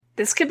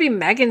This could be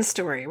Megan's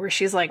story where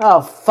she's like,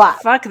 oh,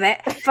 fuck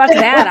that.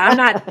 I'm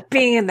not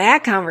being in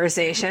that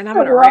conversation. I'm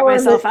going to write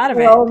myself out of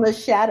it. We're all in the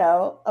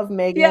shadow of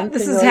Megan. Yeah,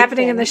 this is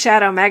happening in the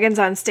shadow. Megan's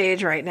on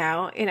stage right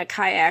now in a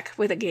kayak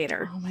with a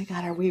gator. Oh my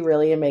God, are we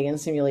really in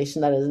Megan's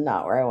simulation? That is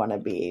not where I want to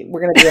be. We're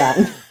going to be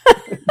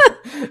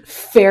on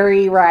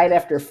ferry ride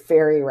after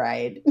ferry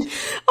ride. All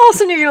of a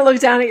sudden you're going to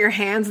look down at your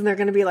hands and they're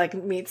going to be like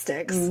meat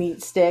sticks.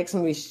 Meat sticks.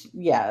 And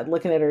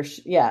looking at her.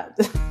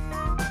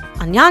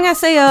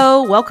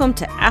 Annyeonghaseyo! Welcome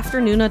to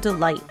Afternoon of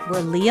Delight.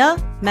 We're Leah,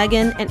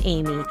 Megan, and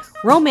Amy,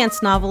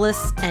 romance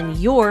novelists and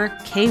your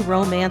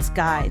K-romance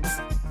guides.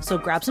 So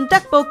grab some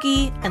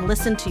tteokbokki and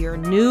listen to your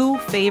new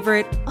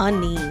favorite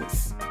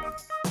unnies.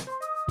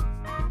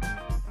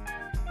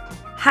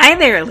 Hi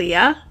there,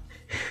 Leah.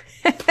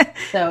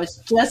 So it's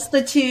just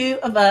the two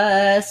of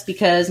us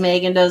because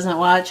Megan doesn't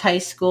watch high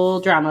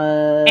school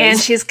dramas. And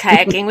she's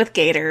kayaking with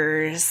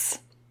gators.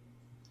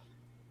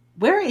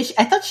 Where is she?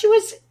 I thought she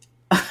was...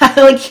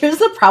 like, here's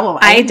the problem.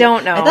 I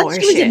don't know. I thought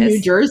where she was in is.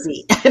 New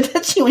Jersey. I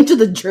thought she went to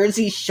the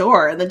Jersey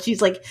Shore, and then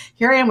she's like,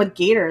 "Here I am with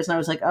gators," and I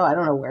was like, "Oh, I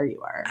don't know where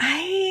you are."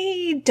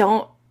 I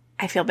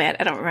feel bad.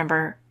 I don't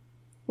remember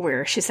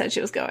where she said she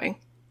was going.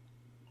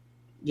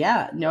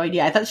 Yeah, no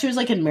idea. I thought she was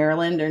like in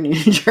Maryland or New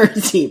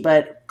Jersey,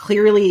 but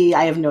clearly,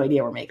 I have no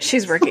idea where Megan is.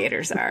 She's where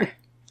gators are.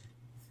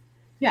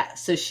 Yeah,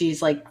 so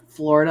she's like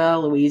Florida,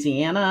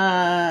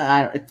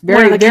 Louisiana.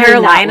 One of the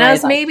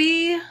Carolinas,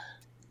 maybe.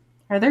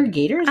 Are there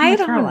gators in I the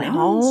don't Carolinas?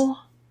 know.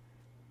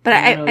 But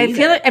I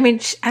feel like,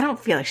 I don't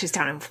feel like she's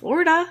down in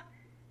Florida.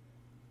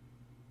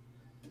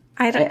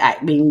 I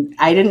mean,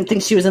 I didn't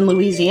think she was in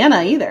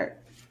Louisiana either.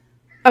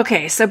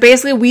 Okay, so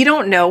basically we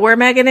don't know where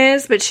Megan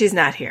is, but she's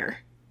not here.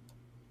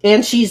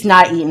 And she's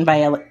not eaten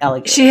by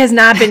alligator. She has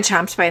not been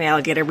chomped by an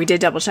alligator. We did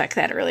double check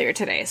that earlier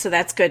today, so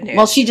that's good news.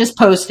 Well, she just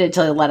posted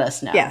to let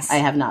us know. Yes. I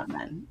have not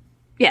been.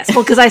 Yes,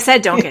 well, because I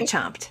said don't get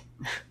chomped.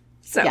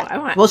 So yeah. I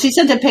want. Well, she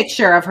sent a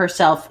picture of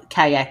herself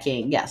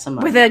kayaking. Yes,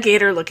 with a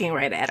gator looking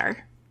right at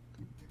her.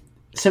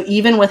 So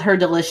even with her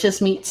delicious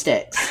meat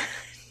sticks,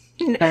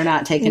 they're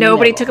not taking.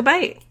 Nobody took a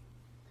bite.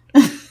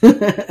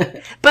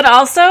 But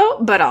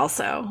also,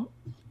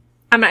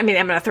 I'm going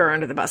to throw her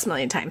under the bus a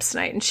million times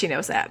tonight, and she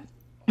knows that.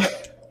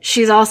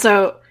 She's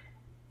also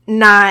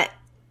not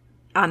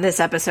on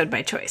this episode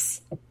by choice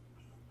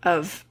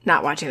of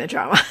not watching the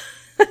drama.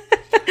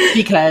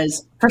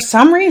 Because for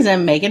some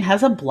reason, Megan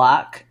has a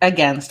block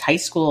against high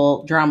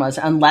school dramas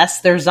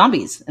unless there's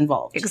zombies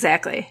involved.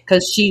 Exactly.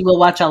 Because she will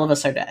watch All of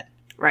Us Are Dead.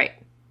 Right.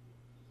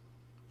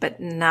 But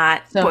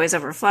not Boys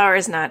Over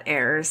Flowers, not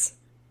Heirs,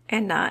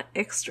 and not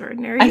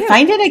Extraordinary You. I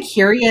find it a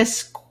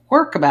curious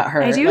quirk about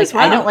her. I do as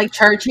well. I don't like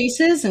char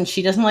chases, and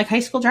she doesn't like high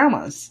school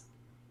dramas.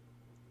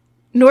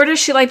 Nor does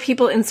she like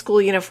people in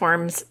school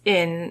uniforms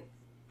in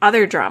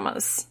other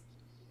dramas.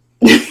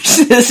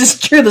 This is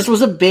true. This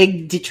was a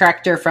big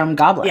detractor from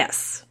Goblin.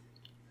 Yes.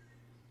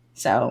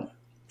 So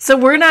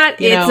we're not,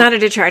 it's not a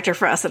detractor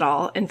for us at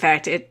all. In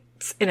fact,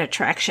 it's an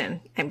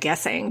attraction, I'm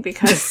guessing,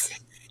 because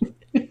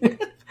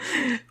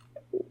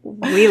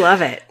we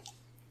love it.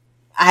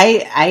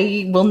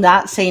 I will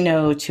not say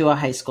no to a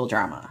high school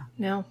drama.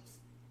 No.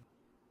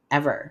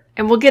 Ever.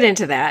 And we'll get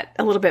into that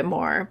a little bit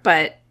more,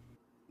 but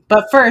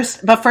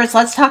first,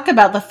 let's talk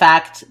about the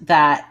fact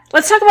that...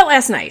 Let's talk about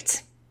last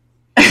night.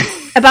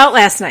 About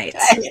last night.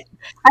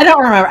 I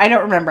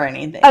don't remember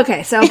anything.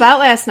 Okay, so about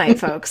last night,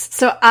 folks.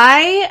 So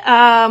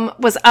I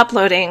was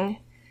uploading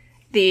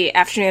the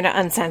Afternoon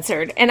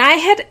Uncensored, and I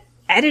had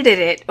edited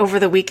it over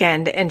the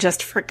weekend and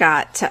just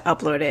forgot to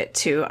upload it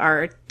to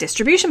our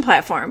distribution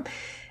platform.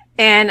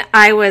 And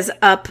I was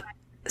up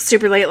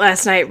super late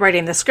last night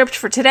writing the script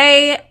for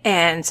today,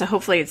 and so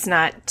hopefully it's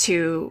not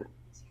too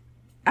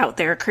out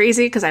there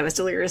crazy because I was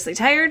deliriously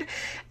tired.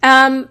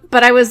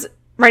 But I was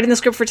writing the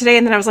script for today,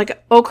 and then I was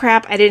like, oh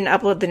crap, I didn't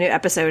upload the new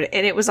episode,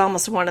 and it was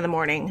almost 1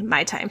 a.m,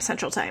 my time,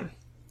 Central Time.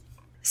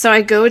 So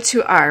I go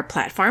to our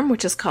platform,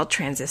 which is called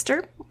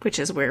Transistor, which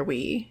is where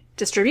we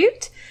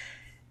distribute.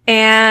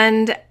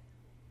 And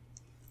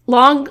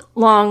long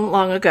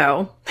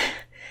ago,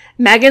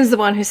 Megan's the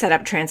one who set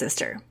up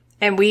Transistor.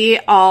 And we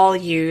all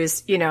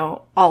use,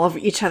 all of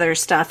each other's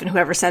stuff, and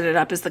whoever set it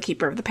up is the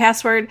keeper of the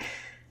password.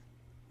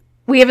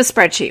 We have a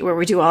spreadsheet where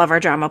we do all of our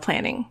drama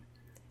planning.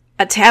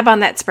 A tab on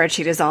that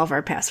spreadsheet is all of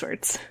our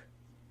passwords.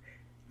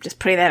 Just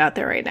putting that out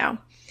there right now.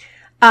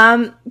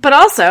 But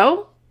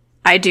also,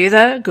 I do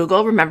the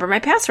Google remember my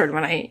password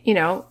when I,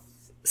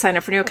 sign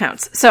up for new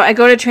accounts. So I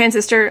go to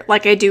Transistor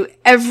like I do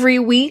every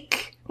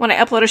week when I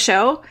upload a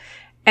show,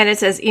 and it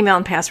says email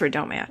and password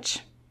don't match.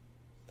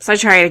 So I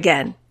try it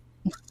again.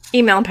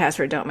 Email and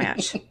password don't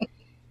match.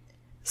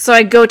 So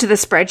I go to the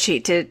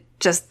spreadsheet to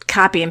just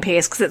copy and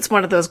paste because it's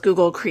one of those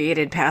Google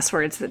created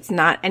passwords that's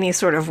not any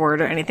sort of word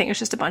or anything. It's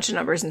just a bunch of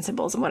numbers and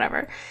symbols and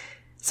whatever.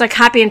 So I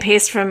copy and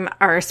paste from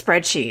our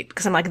spreadsheet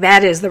because I'm like,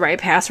 that is the right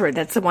password.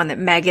 That's the one that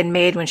Megan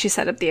made when she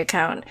set up the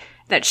account.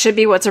 That should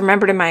be what's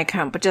remembered in my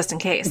account, but just in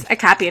case. I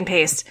copy and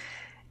paste.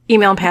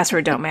 Email and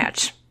password don't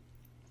match.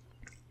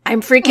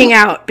 I'm freaking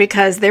out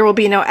because there will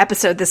be no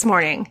episode this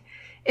morning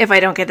if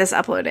I don't get this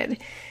uploaded.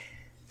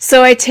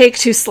 So I take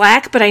to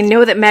Slack, but I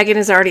know that Megan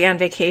is already on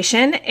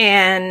vacation,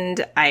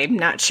 and I'm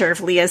not sure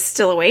if Leah's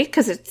still awake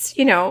because it's,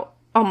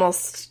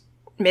 almost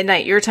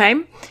midnight your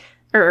time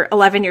or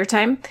 11 your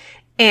time.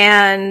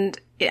 And,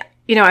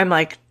 I'm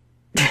like,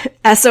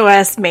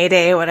 SOS,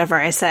 Mayday, whatever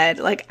I said,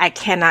 like, I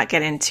cannot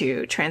get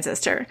into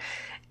Transistor.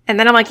 And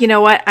then I'm like, you know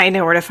what? I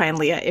know where to find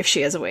Leah if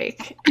she is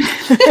awake.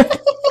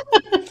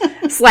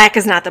 Slack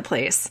is not the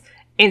place.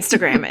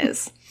 Instagram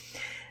is.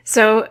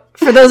 So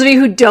for those of you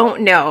who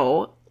don't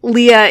know,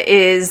 Leah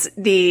is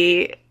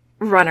the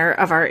runner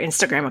of our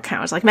Instagram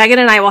account. Like Megan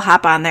and I will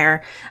hop on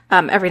there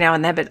every now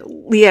and then, but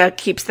Leah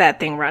keeps that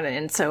thing running.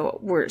 And so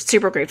we're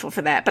super grateful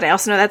for that. But I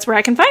also know that's where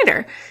I can find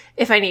her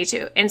if I need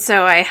to. And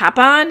so I hop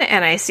on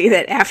and I see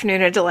that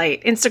Afternoon of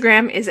Delight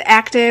Instagram is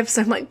active.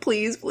 So I'm like,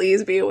 please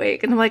be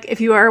awake. And I'm like,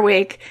 if you are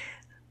awake,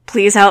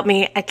 please help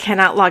me. I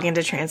cannot log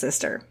into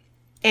Transistor.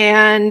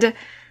 And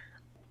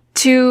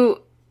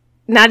to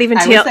not even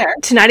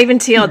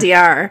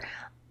TLDR,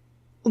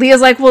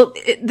 Leah's like, well,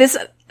 this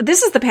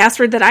is the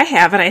password that I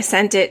have. And I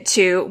sent it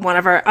to one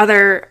of our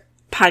other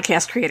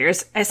podcast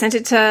creators. I sent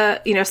it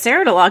to,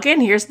 Sarah to log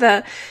in. Here's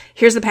the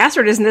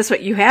password. Isn't this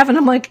what you have? And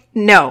I'm like,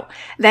 no,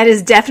 that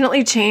is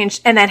definitely changed.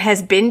 And that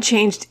has been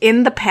changed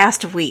in the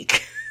past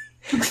week.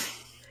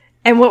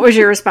 And what was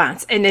your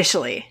response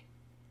initially?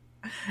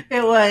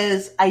 It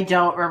was, I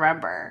don't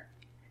remember.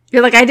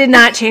 You're like, I did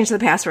not change the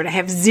password. I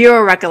have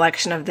zero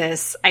recollection of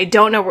this. I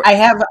don't know. I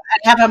have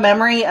a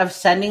memory of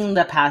sending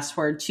the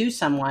password to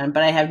someone,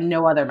 but I have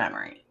no other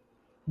memory.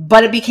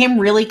 But it became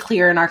really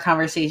clear in our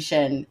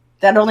conversation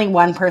that only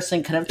one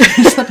person could have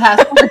changed the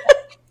password,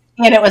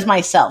 and it was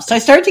myself. So I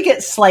started to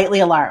get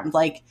slightly alarmed.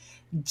 Like,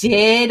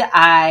 did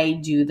I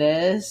do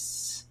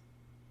this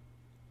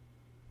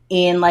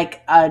in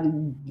like a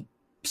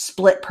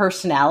split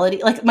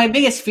personality? Like my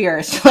biggest fear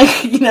is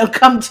to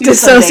come to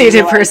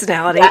dissociative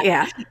personality.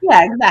 Yeah,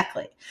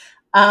 exactly.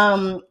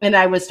 And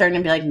I was starting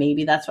to be like,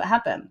 maybe that's what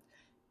happened.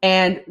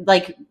 And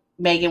like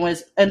Megan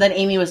was, and then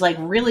Amy was like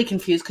really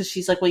confused because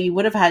she's like, well, you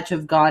would have had to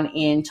have gone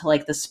into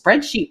like the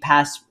spreadsheet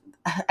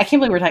I can't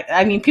believe we're talking.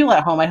 I mean, people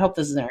at home, I hope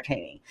this is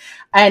entertaining.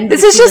 And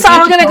this is just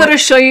all going to go to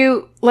show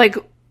you like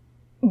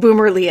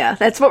Boomer Leah.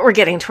 That's what we're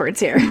getting towards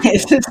here.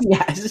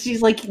 Yeah. So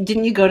she's like,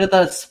 didn't you go to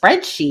the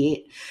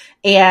spreadsheet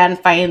and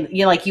find,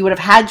 you would have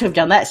had to have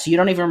done that. So you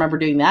don't even remember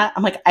doing that.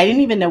 I'm like, I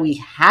didn't even know we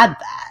had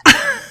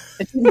that.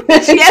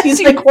 Yes,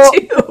 she's like,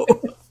 do.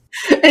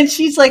 And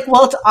she's like,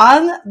 well, it's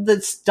on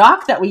the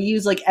stock that we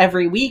use like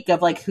every week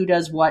of like who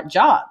does what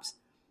jobs.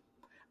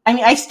 I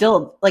mean, I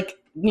still like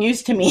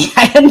news to me.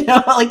 I had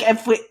no, like,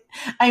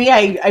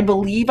 I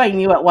believe I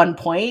knew at one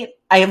point.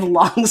 I have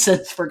long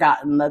since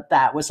forgotten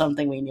that was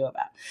something we knew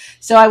about.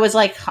 So I was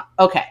like,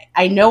 okay,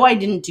 I know I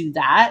didn't do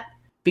that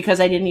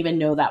because I didn't even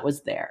know that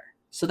was there.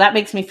 So that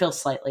makes me feel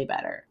slightly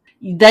better.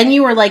 Then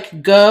you were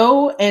like,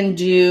 go and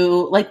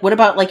do, like, what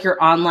about like your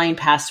online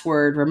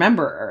password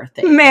remember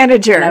thing?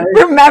 Manager,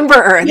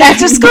 remember. Yeah, that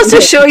just goes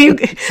to show you,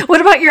 what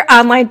about your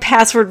online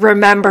password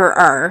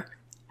remember?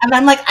 And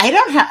I'm like, I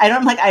don't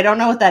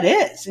know what that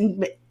is.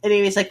 And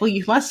he's like, well,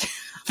 you must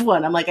have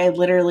one. I'm like, I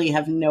literally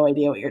have no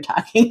idea what you're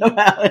talking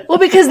about. Well,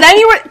 because then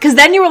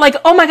you were like,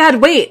 oh my God,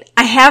 wait,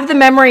 I have the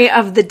memory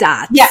of the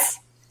dots. Yes.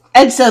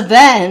 And so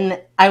then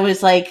I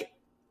was like,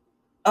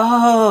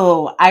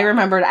 oh, I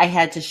remembered I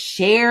had to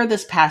share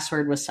this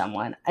password with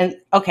someone. And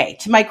okay,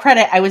 to my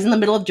credit, I was in the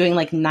middle of doing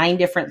like 9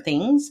 different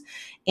things.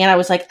 And I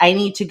was like, I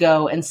need to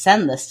go and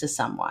send this to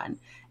someone.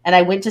 And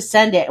I went to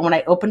send it. And when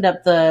I opened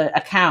up the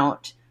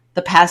account,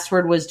 the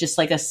password was just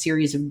like a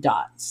series of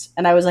dots.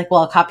 And I was like, well,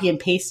 I'll copy and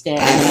paste it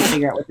and I'll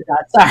figure out what the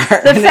dots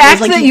are. The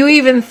fact that you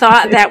even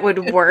thought that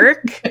would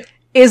work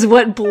is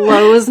what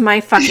blows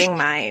my fucking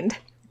mind.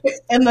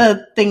 And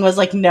the thing was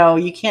like, no,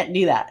 you can't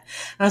do that.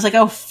 And I was like,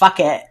 oh, fuck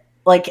it.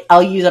 Like,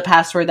 I'll use a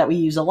password that we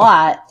use a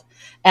lot,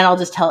 and I'll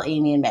just tell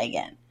Amy and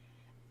Megan.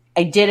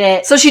 I did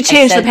it. So she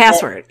changed the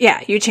password.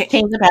 Yeah, you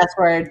changed the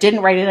password. Didn't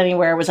write it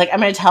anywhere. Was like,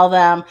 I'm going to tell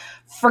them.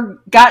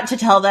 Forgot to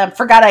tell them.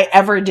 Forgot I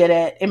ever did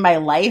it in my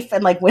life,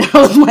 and like went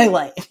on with my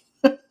life.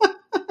 But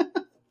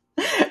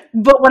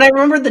when I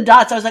remembered the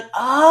dots, I was like,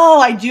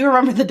 oh, I do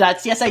remember the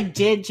dots. Yes, I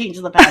did change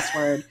the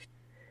password.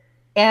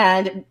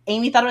 And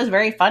Amy thought it was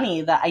very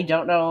funny that I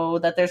don't know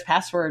that there's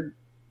password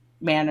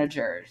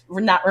managers.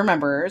 We're not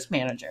rememberers,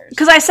 managers.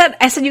 Because I said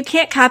you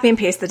can't copy and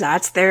paste the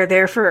dots. They're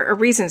there for a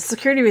reason,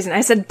 security reason. I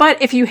said,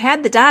 but if you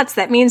had the dots,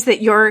 that means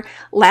that your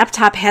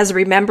laptop has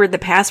remembered the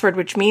password,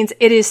 which means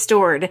it is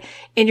stored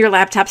in your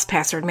laptop's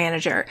password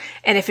manager.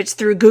 And if it's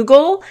through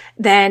Google,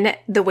 then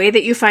the way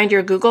that you find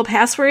your Google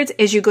passwords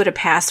is you go to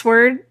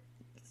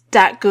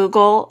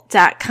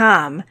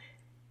password.google.com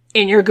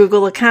in your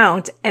Google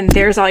account, and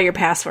there's all your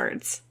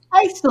passwords.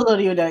 I still don't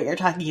even know what you're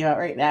talking about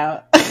right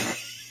now.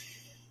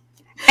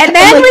 And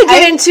then we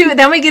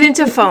get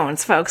into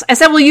phones, folks. I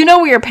said, well, you know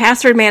where your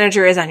password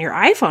manager is on your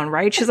iPhone,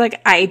 right? She's like,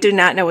 I do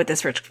not know what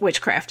this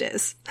witchcraft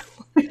is.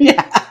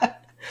 Yeah.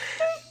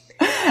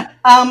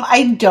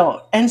 I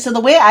don't. And so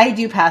the way I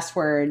do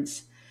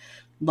passwords,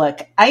 look,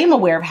 I am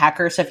aware of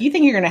hackers. So if you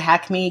think you're going to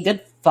hack me, good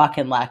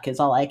fucking luck is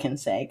all I can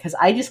say. Because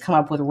I just come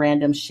up with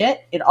random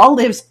shit. It all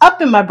lives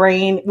up in my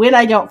brain when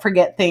I don't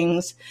forget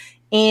things.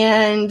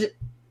 And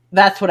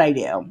that's what I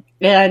do.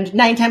 And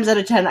 9 times out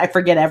of 10, I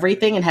forget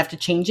everything and have to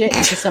change it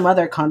into some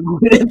other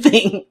convoluted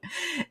thing.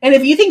 And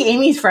if you think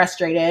Amy's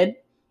frustrated,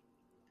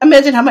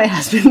 imagine how my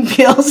husband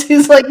feels.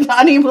 He's like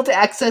not able to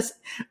access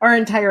our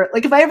entire,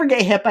 like if I ever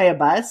get hit by a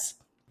bus,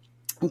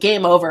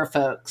 game over,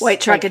 folks.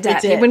 White truck of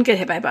death. You wouldn't get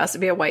hit by a bus.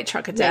 It'd be a white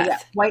truck of death. Yeah.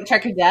 White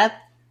truck of death.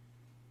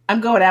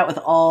 I'm going out with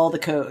all the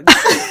codes.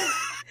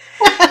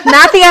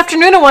 Not the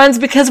afternoon ones,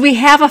 because we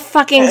have a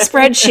fucking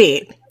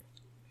spreadsheet.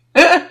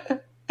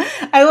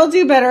 I will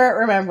do better at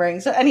remembering.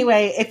 So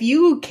anyway, if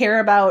you care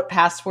about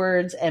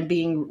passwords and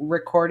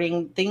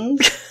recording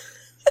things,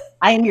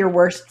 I am your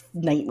worst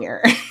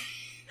nightmare.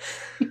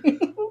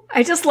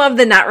 I just love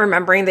the not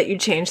remembering that you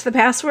changed the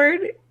password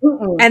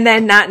and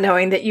then not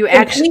knowing that you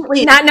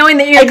not knowing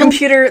that your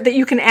computer, that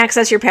you can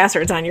access your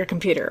passwords on your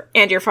computer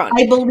and your phone.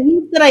 I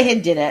believe that I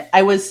had did it.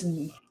 I was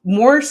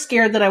more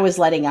scared than I was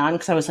letting on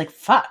because I was like,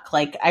 fuck,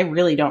 like I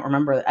really don't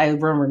remember. I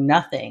remember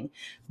nothing.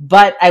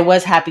 But I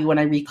was happy when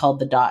I recalled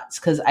the dots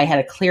because I had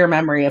a clear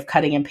memory of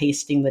cutting and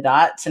pasting the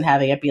dots and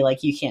having it be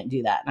like, you can't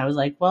do that. And I was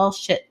like, well,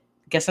 shit,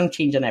 guess I'm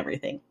changing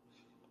everything.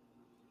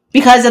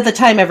 Because at the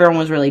time everyone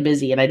was really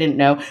busy and I didn't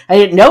know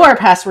our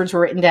passwords were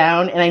written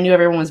down and I knew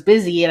everyone was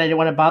busy and I didn't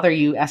want to bother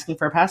you asking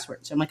for a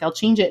password. So I'm like, I'll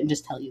change it and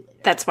just tell you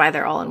later. That's why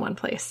they're all in one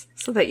place.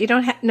 So that you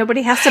don't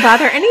nobody has to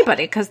bother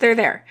anybody because they're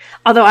there.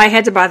 Although I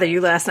had to bother you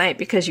last night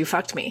because you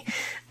fucked me.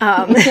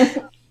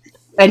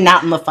 And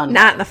not in the fun way.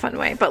 Not in the fun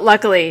way. But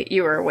luckily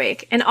you were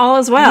awake and all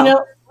is well. You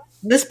know,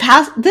 this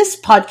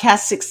podcast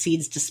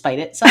succeeds despite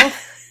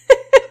itself.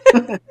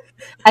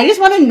 I just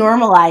want to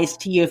normalize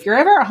to you, if you're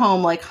ever at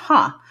home like,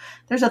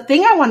 there's a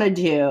thing I want to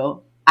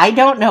do. I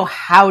don't know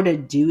how to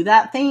do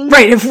that thing.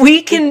 Right. If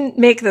we can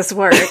make this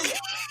work,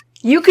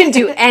 you can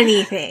do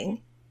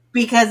anything.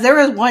 Because there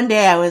was one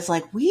day I was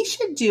like, we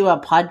should do a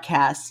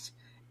podcast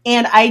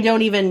and I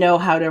don't even know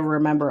how to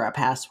remember a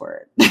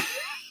password.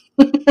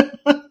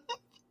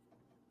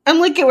 And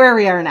look at where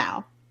we are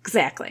now.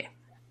 Exactly.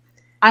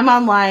 I'm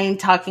online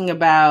talking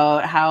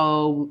about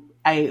how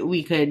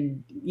we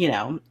could,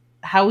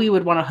 how we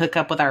would want to hook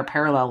up with our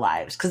parallel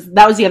lives. Because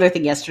that was the other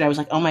thing yesterday. I was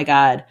like, oh my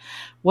God,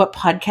 what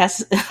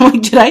podcast?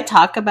 Did I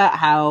talk about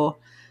how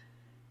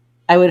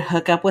I would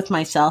hook up with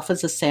myself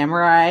as a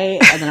samurai?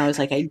 And then I was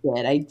like,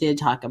 I did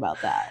talk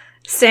about that.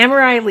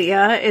 Samurai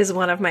Leah is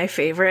one of my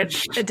favorite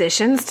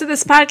additions to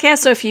this podcast.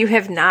 So if you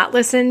have not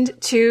listened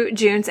to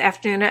June's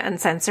Afternoon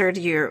Uncensored,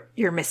 you're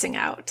missing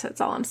out. That's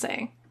all I'm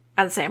saying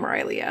on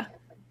Samurai Leah.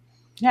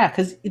 Yeah,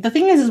 because the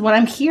thing is when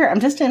I'm here, I'm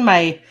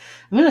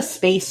in a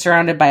space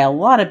surrounded by a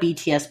lot of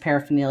BTS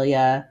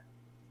paraphernalia.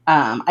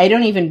 I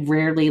don't even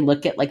rarely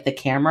look at like the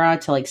camera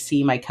to like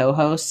see my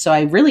co-host. So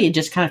I really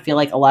just kind of feel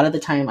like a lot of the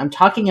time I'm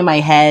talking in my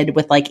head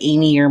with like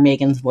Amy or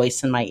Megan's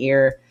voice in my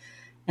ear.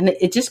 And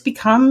it just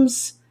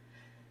becomes,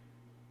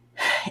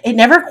 it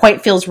never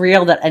quite feels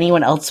real that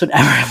anyone else would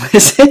ever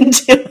listen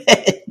to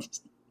it.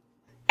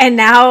 And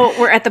now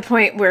we're at the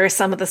point where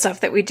some of the stuff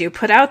that we do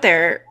put out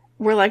there,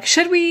 we're like,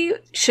 should we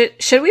put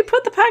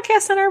the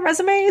podcast on our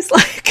resumes?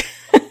 Like,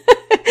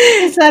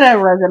 is that a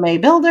resume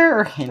builder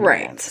or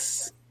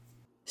hindrance? Right.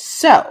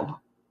 So,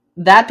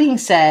 that being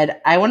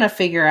said, I want to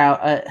figure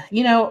out,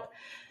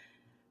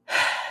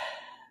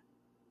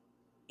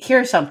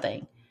 here's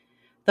something.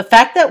 The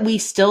fact that we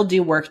still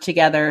do work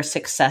together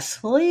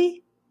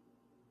successfully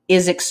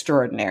is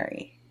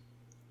extraordinary.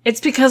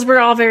 It's because we're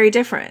all very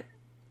different.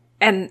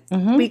 And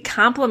we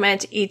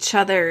complement each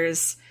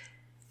other's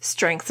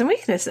strengths and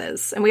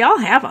weaknesses. And we all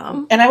have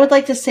them. And I would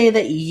like to say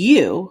that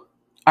you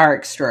are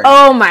extraordinary.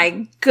 Oh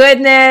my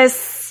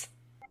goodness.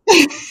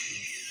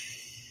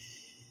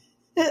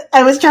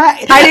 I was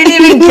trying. I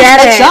didn't even get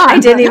it. I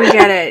didn't even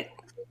get it.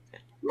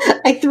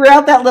 I threw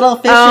out that little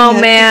fish. Oh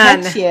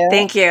man.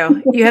 Thank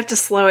you. You have to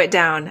slow it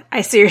down. I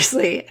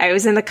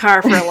was in the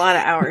car for a lot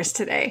of hours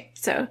today.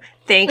 So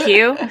thank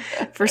you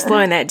for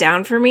slowing that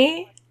down for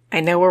me. I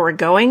know where we're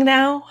going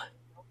now.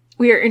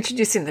 We are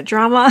introducing the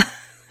drama.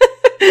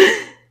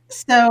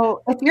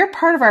 So if you're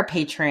part of our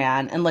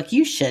Patreon, and look,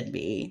 you should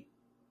be,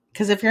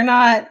 because if you're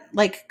not,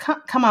 like,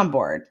 come on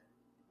board.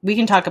 We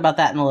can talk about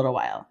that in a little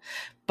while.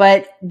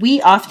 But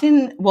we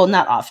often, well,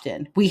 not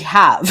often, we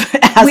have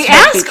asked we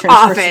ask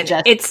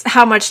often. It's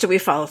how much do we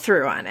follow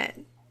through on it?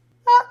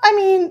 I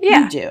mean,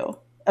 you do.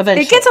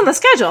 Eventually. It gets on the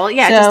schedule.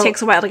 Yeah, it just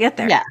takes a while to get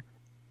there. Yeah.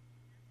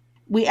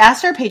 We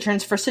asked our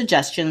patrons for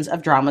suggestions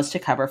of dramas to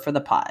cover for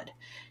the pod.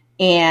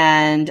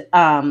 And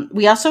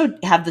we also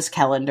have this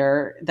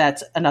calendar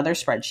that's another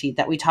spreadsheet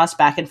that we toss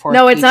back and forth.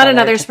 No, it's not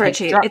another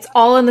spreadsheet. It's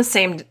all in the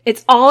same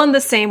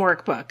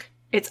workbook.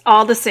 It's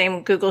all the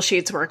same Google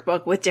Sheets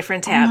workbook with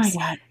different tabs. Oh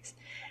my God.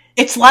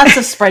 It's lots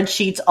of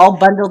spreadsheets all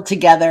bundled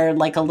together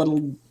like a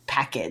little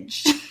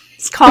package.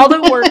 It's called a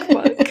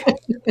workbook.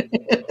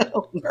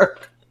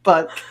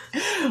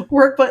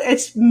 Workbook.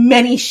 It's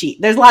many sheets.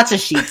 There's lots of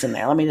sheets in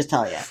there. Let me just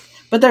tell you.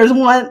 But there's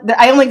one that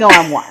I only go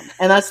on one,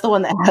 and that's the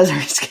one that has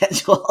our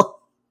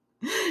schedule.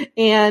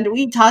 And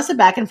we toss it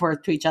back and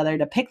forth to each other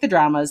to pick the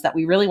dramas that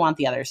we really want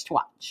the others to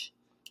watch.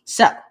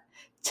 So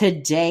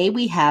today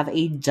we have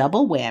a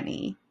double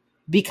whammy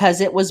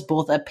because it was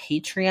both a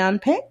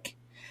Patreon pick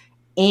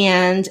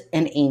and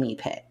an Amy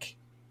pick.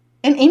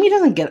 And Amy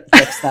doesn't get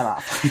picks that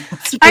often.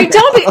 I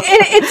don't.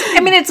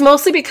 It's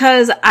mostly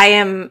because I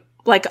am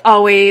like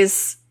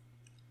always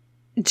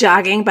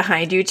jogging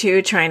behind you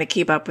two, trying to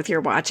keep up with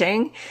your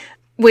watching,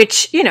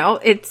 which,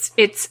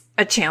 it's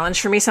a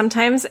challenge for me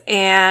sometimes.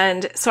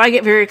 And so I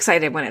get very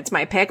excited when it's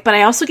my pick, but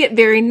I also get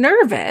very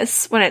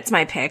nervous when it's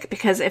my pick,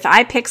 because if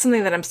I pick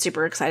something that I'm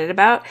super excited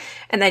about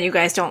and then you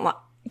guys don't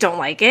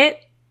like it,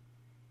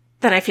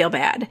 then I feel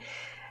bad.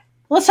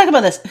 Let's talk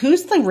about this.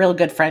 Who's the real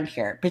good friend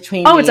here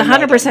between it's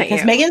 100%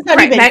 because you. Megan's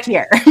not even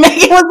here.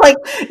 Megan was like,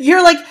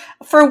 you're like,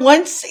 for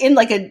once in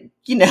like a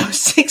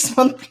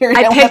 6-month period,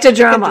 I picked a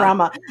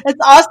drama. It's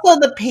also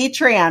the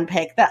Patreon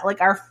pick that like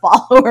our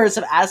followers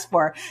have asked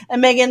for.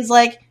 And Megan's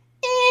like,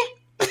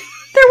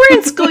 They're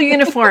wearing school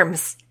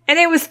uniforms. And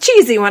it was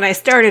cheesy when I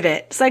started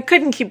it, so I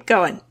couldn't keep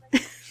going.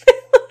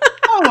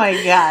 Oh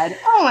my God.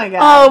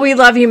 Oh, we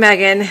love you,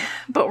 Megan.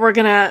 But we're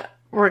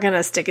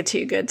gonna stick it to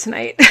you good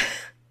tonight.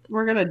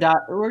 We're gonna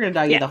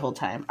dog you the whole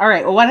time. All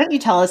right. Well, why don't you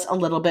tell us a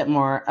little bit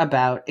more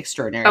about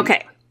Extraordinary?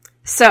 Okay.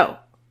 So,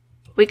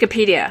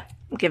 Wikipedia,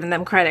 I'm giving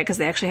them credit because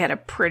they actually had a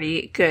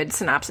pretty good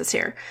synopsis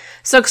here.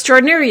 So,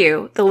 Extraordinary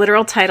You, the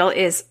literal title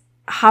is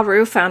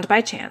Haru Found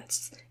by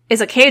Chance,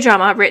 is a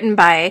K-drama written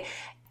by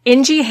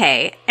In-ji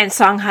Hae and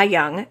Song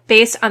Ha-young,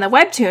 based on the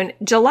webtoon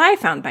July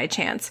Found by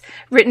Chance,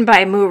 written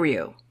by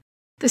Mu-ryu.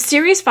 The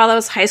series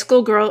follows high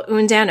school girl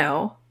Eun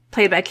Dan-oh,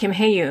 played by Kim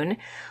Hae-yoon,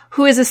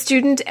 who is a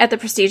student at the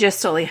prestigious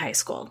Seoul High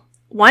School.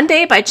 One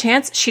day, by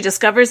chance, she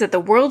discovers that the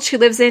world she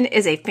lives in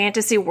is a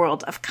fantasy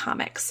world of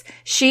comics.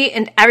 She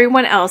and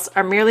everyone else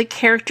are merely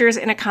characters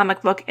in a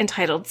comic book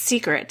entitled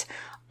Secret,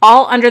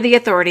 all under the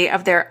authority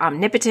of their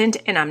omnipotent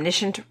and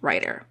omniscient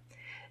writer.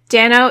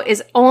 Dan-oh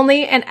is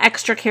only an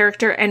extra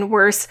character, and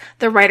worse,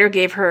 the writer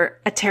gave her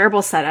a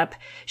terrible setup.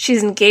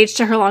 She's engaged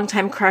to her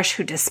longtime crush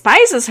who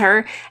despises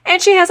her,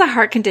 and she has a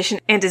heart condition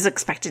and is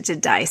expected to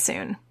die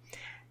soon.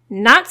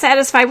 Not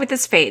satisfied with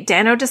this fate,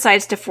 Dan-oh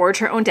decides to forge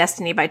her own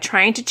destiny by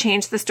trying to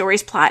change the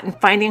story's plot and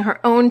finding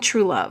her own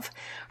true love.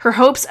 Her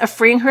hopes of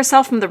freeing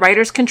herself from the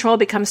writer's control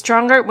become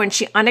stronger when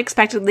she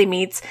unexpectedly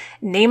meets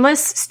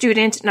nameless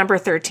student number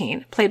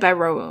 13, played by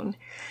Ro-woon.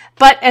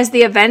 But as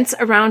the events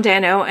around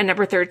Dan-oh and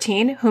number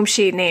 13, whom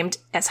she named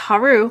as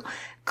Haru,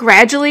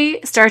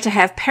 gradually start to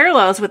have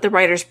parallels with the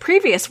writer's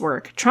previous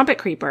work, Trumpet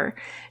Creeper,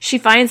 she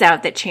finds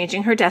out that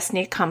changing her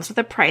destiny comes with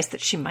a price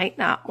that she might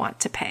not want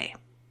to pay.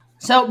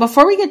 So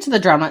before we get to the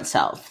drama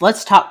itself,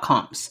 let's talk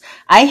comps.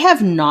 I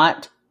have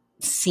not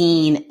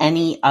seen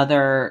any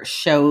other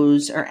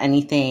shows or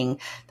anything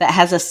that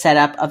has a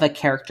setup of a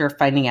character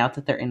finding out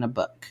that they're in a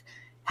book.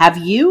 Have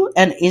you?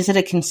 And is it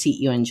a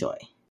conceit you enjoy?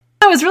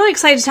 I was really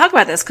excited to talk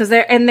about this because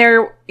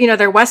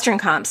they're Western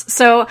comps.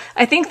 So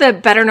I think the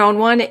better known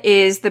one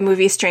is the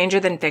movie Stranger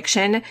Than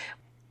Fiction.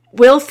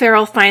 Will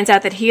Ferrell finds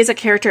out that he is a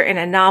character in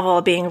a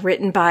novel being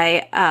written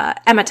by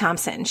Emma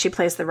Thompson. She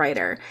plays the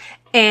writer.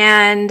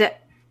 And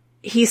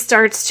he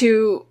starts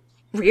to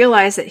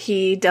realize that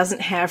he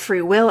doesn't have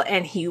free will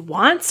and he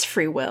wants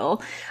free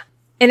will.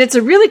 And it's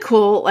a really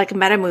cool, like,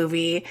 meta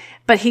movie,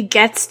 but he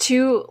gets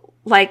to,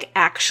 like,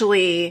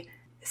 actually,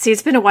 see,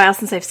 it's been a while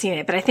since I've seen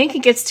it, but I think he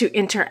gets to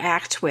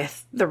interact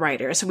with the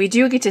writer. So we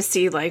do get to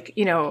see, like,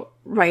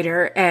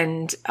 writer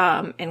and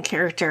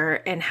character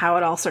and how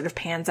it all sort of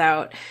pans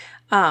out.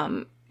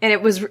 And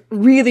it was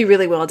really,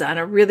 really well done.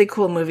 A really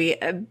cool movie.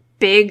 A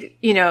big,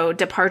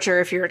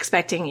 departure if you're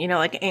expecting,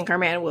 like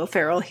Anchorman Will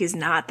Ferrell. He's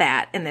not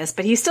that in this,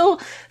 but he's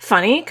still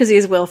funny because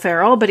he's Will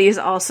Ferrell, but it's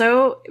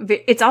also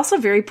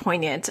very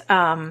poignant.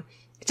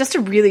 Just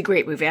a really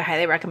great movie. I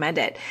highly recommend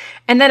it.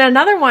 And then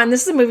another one,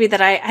 this is a movie that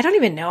I don't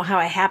even know how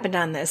I happened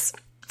on this.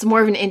 It's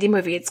more of an indie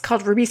movie. It's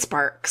called Ruby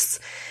Sparks.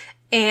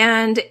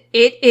 And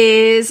it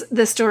is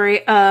the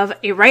story of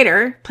a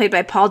writer played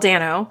by Paul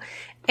Dano.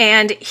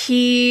 And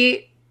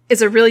he is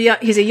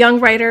he's a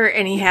young writer,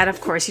 and he had, of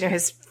course,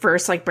 his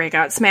first like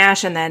breakout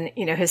smash, and then,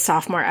 his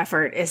sophomore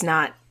effort is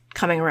not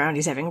coming around.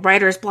 He's having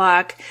writer's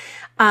block.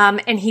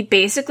 And he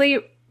basically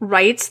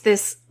writes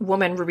this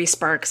woman, Ruby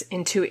Sparks,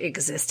 into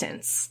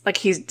existence. Like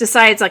he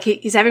decides like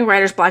he's having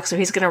writer's block, so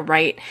he's going to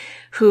write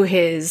who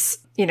his,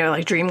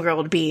 like dream girl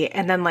would be.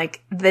 And then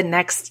like the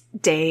next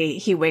day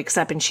he wakes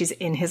up and she's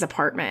in his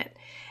apartment.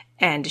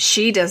 And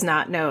she does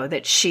not know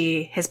that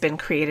she has been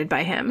created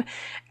by him.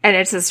 And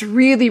it's this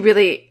really,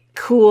 really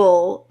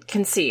cool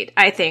conceit,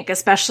 I think,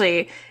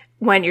 especially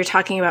when you're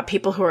talking about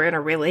people who are in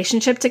a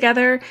relationship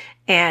together.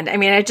 And I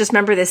mean, I just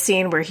remember this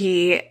scene where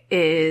he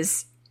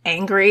is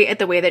angry at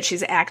the way that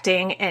she's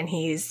acting, and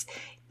he's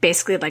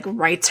basically like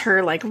writes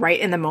her like right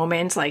in the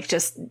moment, like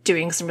just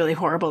doing some really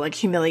horrible, like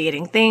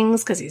humiliating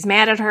things because he's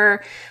mad at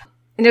her.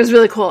 And it was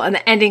really cool. And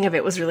the ending of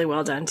it was really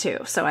well done too.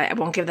 So I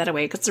won't give that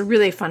away because it's a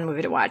really fun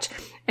movie to watch.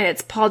 And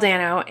it's Paul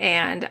Dano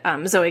and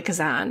Zoe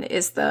Kazan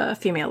is the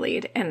female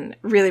lead, and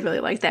really,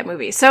 really like that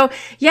movie. So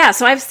yeah,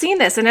 so I've seen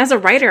this. And as a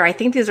writer, I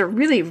think these are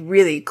really,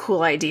 really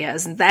cool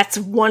ideas. And that's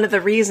one of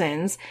the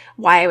reasons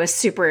why I was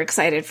super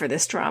excited for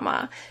this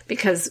drama,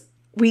 because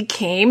we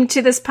came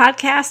to this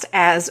podcast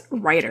as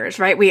writers,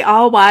 right? We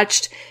all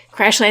watched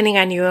Crash Landing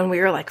on You and we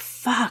were like,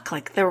 fuck,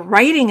 like the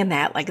writing in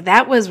that, like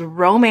that was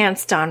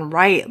romance done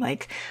right.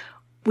 Like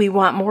we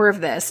want more of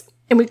this,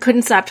 and we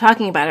couldn't stop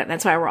talking about it. And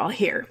that's why we're all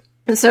here.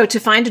 And so to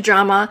find a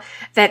drama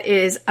that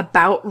is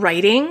about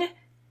writing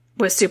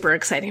was super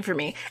exciting for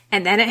me.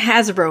 And then it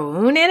has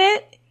Rowoon in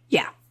it.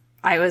 Yeah,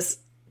 I was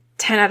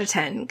 10 out of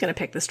 10 going to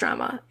pick this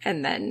drama,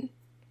 and then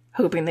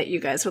hoping that you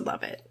guys would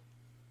love it.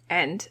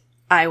 And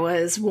I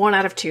was 1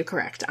 out of 2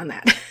 correct on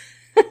that.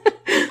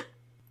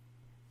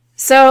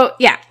 So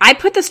yeah, I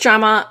put this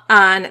drama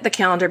on the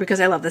calendar because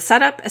I love the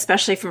setup,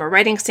 especially from a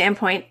writing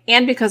standpoint,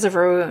 and because of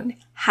Rowoon.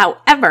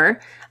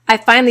 However, I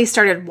finally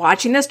started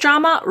watching this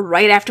drama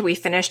right after we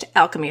finished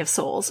Alchemy of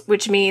Souls,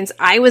 which means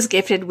I was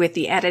gifted with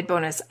the added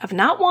bonus of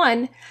not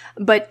 1,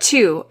 but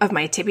 2 of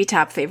my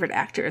tippy-top favorite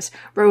actors,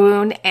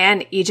 Rowoon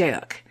and Lee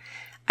Jae-wook.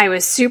 I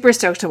was super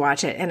stoked to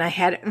watch it, and I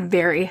had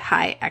very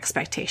high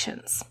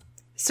expectations.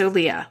 So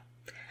Leah,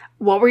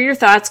 what were your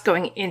thoughts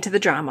going into the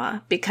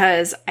drama?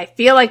 Because I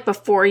feel like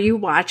before you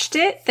watched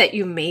it, that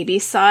you maybe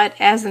saw it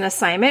as an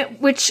assignment,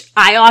 which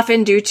I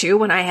often do too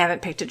when I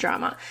haven't picked a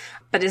drama.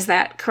 But is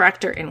that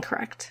correct or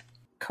incorrect?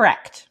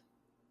 Correct.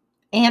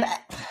 And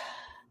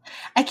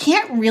I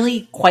can't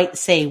really quite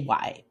say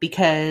why,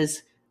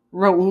 because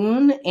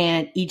Rowoon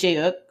and Lee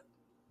Jae-wook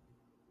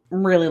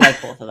really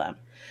like both of them.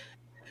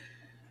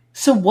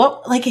 So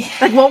what,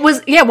 what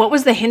was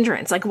the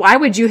hindrance? Like, why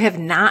would you have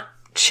not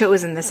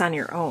chosen this on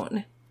your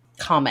own?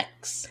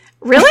 Comics.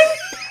 Really?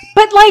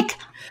 But like,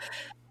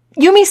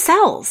 Yumi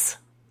sells.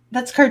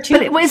 That's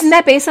cartoon. But isn't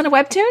that based on a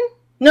webtoon?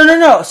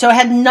 No. So it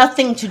had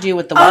nothing to do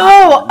with the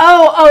webtoon.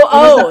 Oh.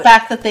 It was the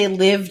fact that they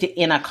lived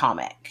in a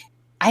comic.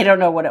 I don't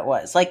know what it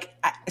was.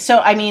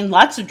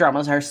 Lots of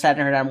dramas are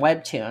centered on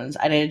webtoons.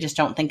 I just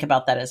don't think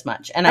about that as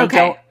much. And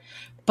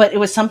but it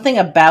was something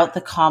about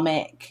the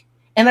comic,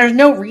 and there's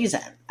no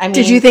reason.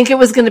 Did you think it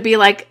was going to be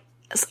like,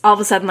 all of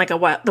a sudden, like the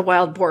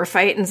wild boar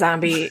fight in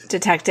Zombie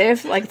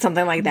Detective, like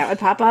something like that would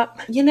pop up?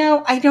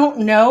 I don't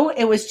know.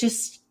 It was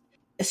just,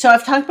 so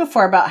I've talked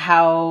before about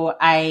how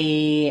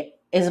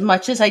as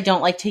much as I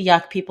don't like to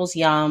yuck people's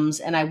yums,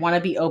 and I want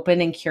to be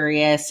open and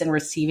curious and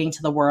receiving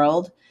to the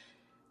world,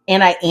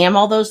 and I am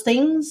all those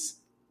things,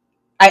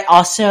 I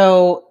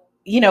also,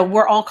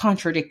 we're all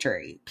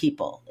contradictory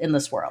people in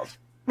this world.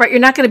 Right.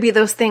 You're not going to be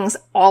those things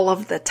all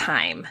of the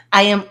time.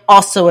 I am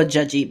also a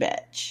judgy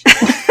bitch.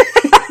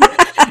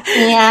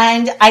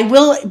 And I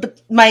will,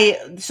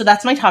 so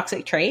that's my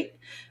toxic trait.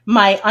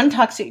 My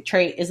untoxic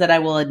trait is that I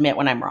will admit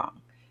when I'm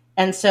wrong.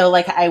 And so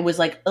I was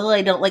like, oh,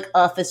 I don't like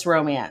office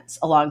romance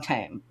a long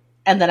time.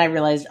 And then I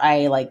realized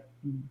I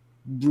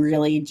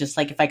really just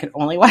if I could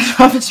only watch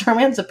office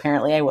romance,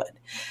 apparently I would.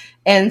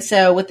 And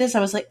so with this, I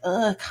was like,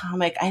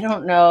 comic, I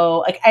don't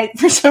know.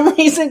 For some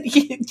reason, do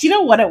you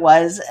know what it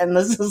was? And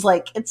this is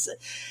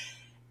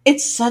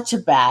it's such a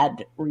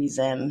bad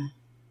reason.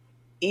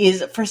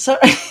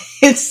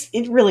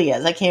 It really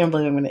is. I can't even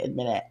believe I'm going to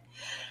admit it.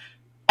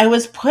 I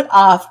was put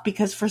off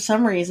because for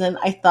some reason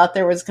I thought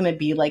there was going to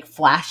be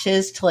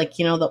flashes to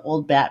the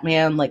old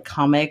Batman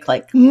comic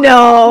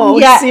no,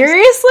 yeah,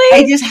 seriously?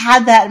 I just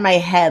had that in my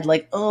head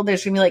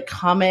there's going to be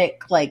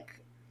comic like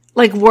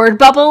word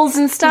bubbles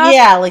and stuff?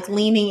 Yeah,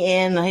 leaning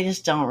in. I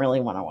just don't really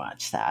want to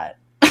watch that.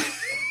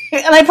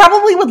 And I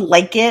probably would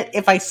like it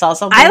if I saw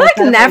something. I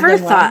never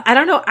thought. I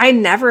don't know. I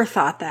never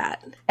thought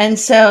that. And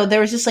so there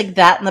was just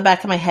that in the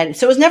back of my head.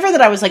 So it was never that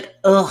I was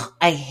ugh,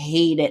 I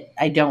hate it.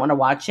 I don't want to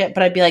watch it.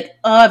 But I'd be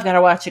I've got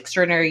to watch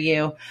Extraordinary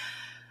You.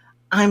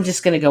 I'm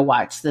just going to go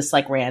watch this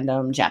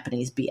random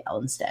Japanese BL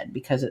instead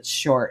because it's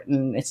short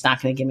and it's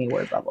not going to give me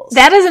word bubbles.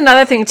 That is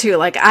another thing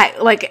too. And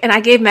I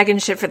gave Megan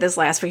shit for this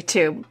last week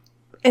too.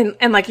 And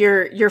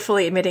you're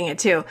fully admitting it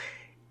too.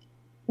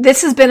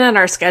 This has been on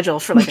our schedule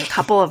for a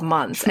couple of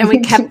months, and we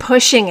kept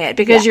pushing it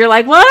because you're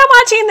like, well, I'm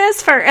watching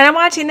this and I'm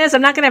watching this.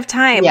 I'm not going to have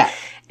time. Yeah.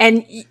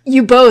 And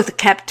you both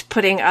kept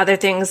putting other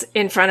things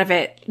in front of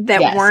it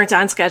that weren't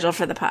on schedule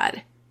for the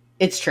pod.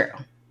 It's true.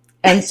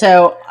 And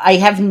so I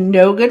have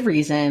no good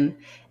reason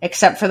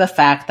except for the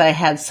fact that I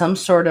had some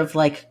sort of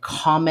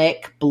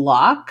comic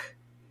block,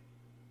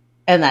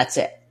 and that's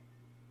it.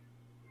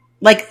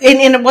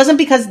 And it wasn't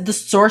because the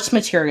source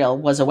material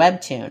was a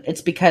webtoon.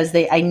 It's because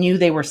I knew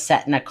they were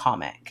set in a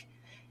comic.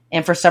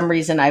 And for some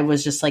reason, I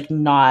was just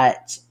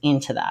not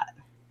into that.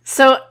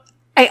 So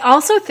I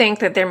also think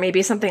that there may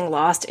be something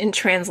lost in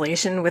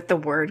translation with the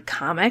word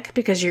comic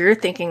because you're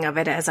thinking of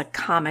it as a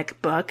comic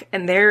book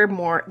and they're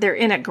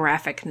in a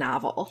graphic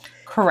novel.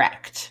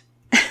 Correct.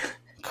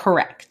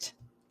 Correct.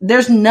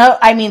 There's no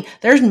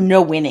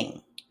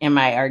winning in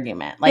my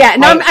argument.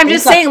 I'm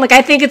just saying,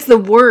 I think it's the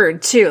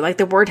word too.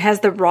 The word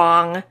has the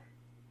wrong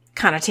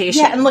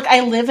connotation. Yeah, and look,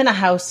 I live in a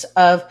house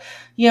of,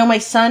 my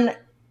son,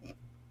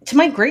 to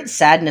my great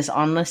sadness,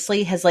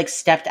 honestly, has like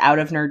stepped out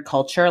of nerd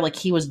culture. Like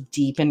he was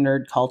deep in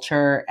nerd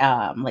culture,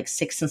 like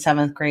 6th and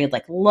 7th grade,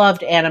 like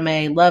loved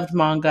anime, loved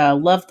manga,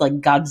 loved like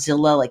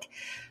Godzilla, like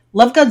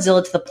loved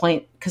Godzilla to the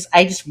point, because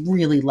I just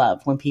really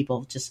love when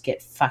people just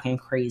get fucking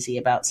crazy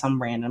about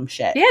some random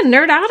shit. Yeah,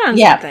 nerd out on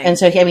Yeah, something. and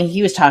so,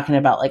 he was talking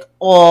about like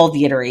all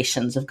the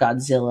iterations of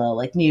Godzilla,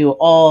 like knew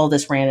all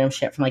this random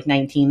shit from like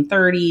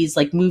 1930s,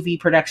 like movie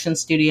production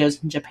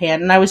studios in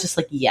Japan. And I was just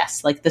like,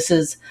 yes, like this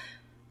is,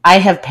 I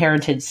have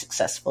parented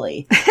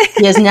successfully.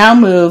 He has now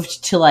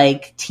moved to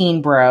like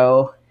teen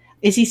bro.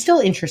 Is he still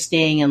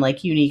interesting and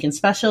like unique and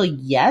special?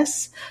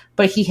 Yes.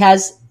 But he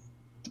has,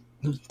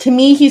 to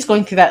me, he's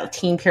going through that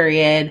teen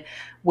period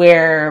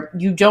where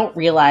you don't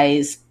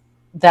realize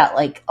that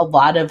like a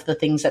lot of the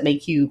things that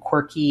make you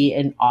quirky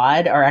and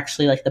odd are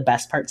actually like the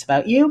best parts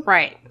about you.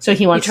 Right. So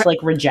he wants to like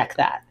reject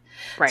that.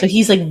 Right. So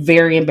he's like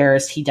very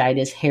embarrassed. He dyed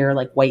his hair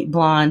like white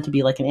blonde to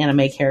be like an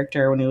anime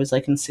character when he was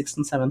like in 6th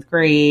and 7th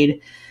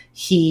grade.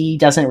 He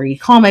doesn't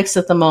read comics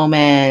at the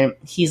moment.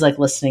 He's like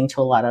listening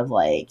to a lot of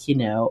like,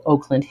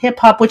 Oakland hip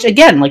hop, which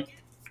again, like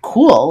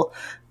cool,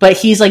 but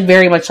he's like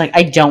very much like,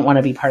 I don't want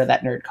to be part of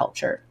that nerd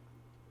culture.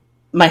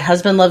 My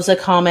husband loves a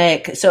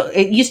comic. So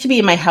it used to be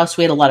in my house,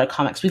 we had a lot of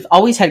comics. We've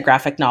always had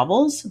graphic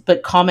novels,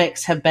 but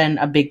comics have been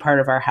a big part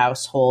of our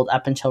household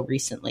up until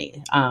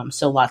recently.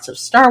 So lots of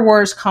Star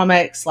Wars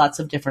comics, lots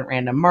of different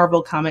random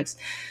Marvel comics.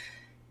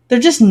 They're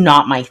just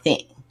not my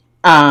thing.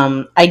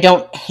 I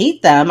don't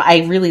hate them.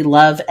 I really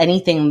love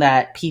anything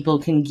that people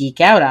can geek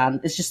out on.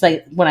 It's just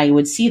like when I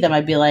would see them,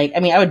 I'd be like,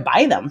 I would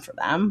buy them for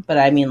them. But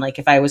like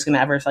if I was going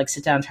to ever like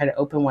sit down and try to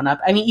open one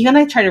up, even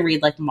I try to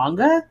read like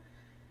manga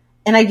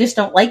and I just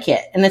don't like it.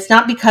 And it's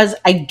not because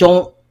I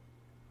don't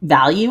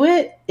value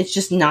it. It's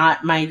just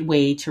not my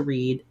way to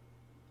read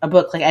a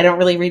book. Like I don't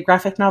really read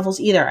graphic novels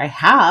either. I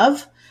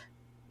have,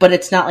 but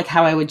it's not like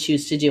how I would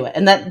choose to do it.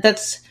 And that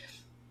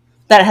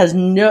has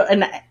no,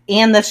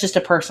 and that's just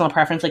a personal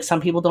preference. Like some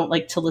people don't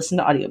like to listen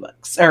to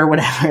audiobooks or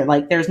whatever.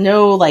 Like there's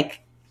no,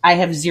 like, I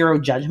have zero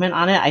judgment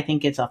on it. I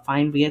think it's a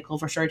fine vehicle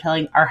for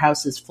storytelling. Our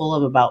house is full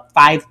of about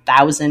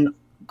 5,000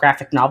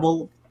 graphic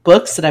novel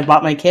books that I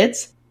bought my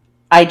kids.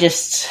 I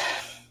just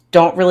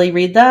don't really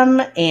read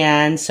them.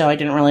 And so I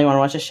didn't really want to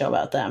watch a show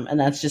about them. And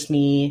that's just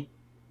me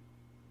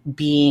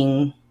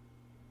being,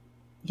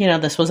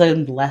 this was a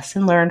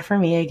lesson learned for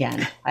me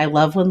again. I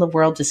love when the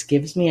world just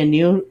gives me a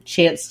new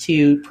chance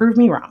to prove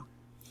me wrong.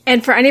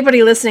 And for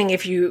anybody listening,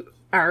 if you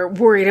are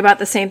worried about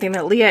the same thing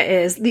that Leah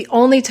is, the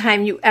only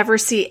time you ever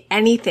see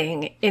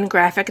anything in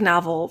graphic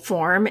novel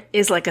form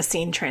is like a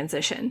scene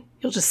transition.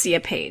 You'll just see a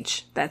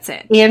page. That's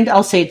it. And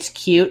I'll say it's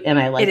cute and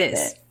I liked it. It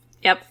is.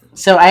 Yep.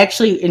 So I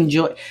actually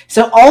enjoy.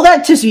 So all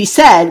that to be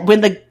said,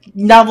 when the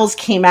novels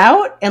came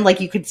out and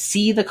like you could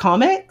see the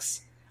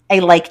comics, I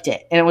liked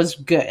it and it was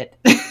good.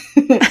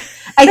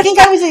 I think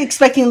I was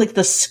expecting like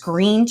the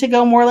screen to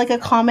go more like a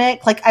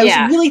comic. Like I was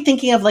really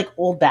thinking of like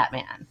old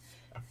Batman.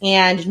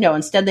 And no,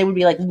 instead they would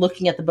be like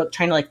looking at the book,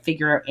 trying to like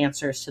figure out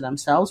answers to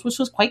themselves, which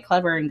was quite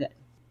clever and good.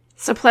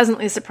 So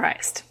pleasantly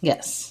surprised.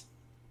 Yes.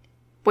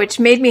 Which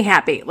made me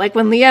happy. Like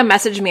when Leah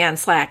messaged me on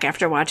Slack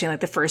after watching like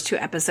the first 2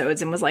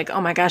 episodes and was like,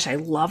 oh my gosh, I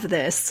love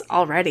this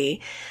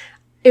already.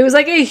 It was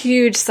like a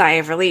huge sigh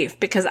of relief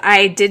because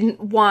I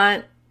didn't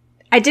want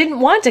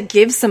to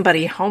give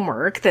somebody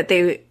homework that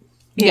they,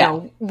 you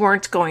know,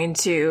 weren't going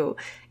to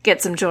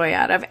get some joy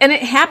out of. And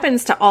it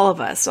happens to all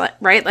of us,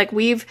 right? Like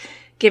we've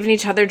given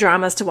each other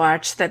dramas to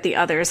watch that the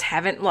others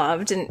haven't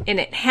loved, and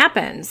it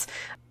happens.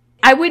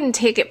 I wouldn't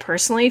take it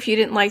personally if you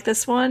didn't like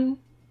this one.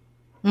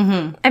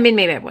 Mm-hmm. I mean,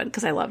 maybe I would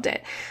because I loved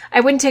it.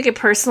 I wouldn't take it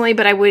personally,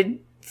 but I would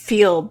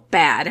feel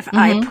bad if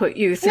I put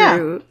you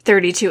through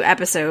 32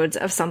 episodes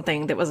of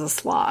something that was a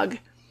slog.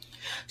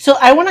 So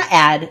I want to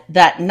add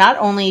that not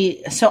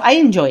only, so I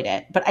enjoyed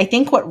it, but I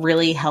think what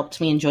really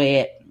helped me enjoy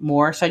it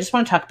more, so I just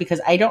want to talk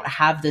because I don't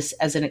have this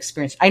as an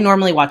experience. I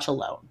normally watch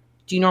alone.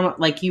 Do you normally,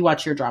 like you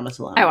watch your dramas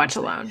alone? I watch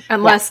alone.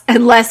 Unless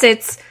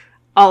it's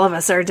All of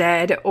Us Are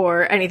Dead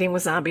or Anything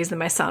with Zombies that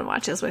my son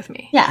watches with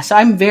me. Yeah, so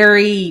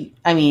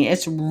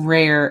it's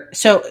rare.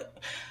 So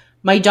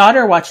my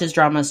daughter watches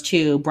dramas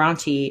too,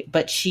 Bronte,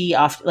 but she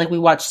often, like we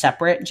watch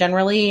separate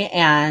generally,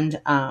 and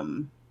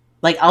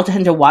like I'll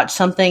tend to watch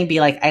something, be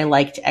like, I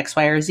liked X,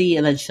 Y, or Z,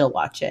 and then she'll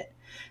watch it.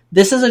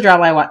 This is a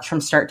drama I watched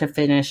from start to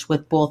finish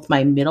with both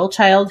my middle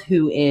child,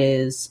 who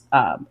is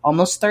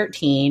almost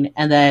 13,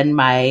 and then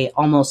my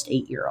almost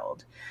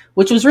 8-year-old,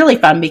 which was really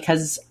fun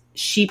because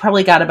she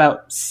probably got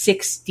about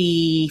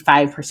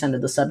 65%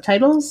 of the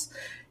subtitles.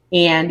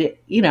 And,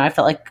 you know, I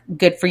felt like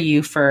good for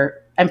you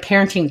I'm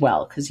parenting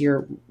well because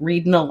you're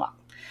reading along.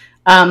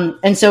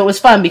 And so it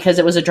was fun because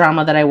it was a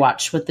drama that I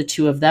watched with the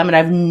two of them. And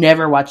I've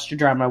never watched a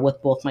drama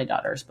with both my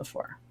daughters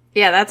before.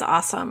 Yeah, that's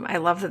awesome. I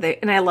love that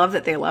they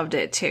loved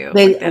it too.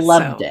 They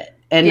loved it.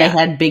 And they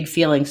had big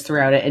feelings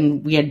throughout it.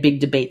 And we had big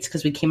debates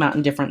because we came out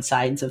in different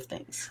sides of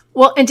things.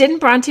 Well, and didn't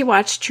Bronte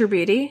watch True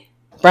Beauty?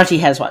 Bronte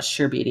has watched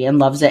Sure Beauty and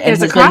loves it, and There's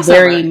has a been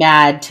very crossover.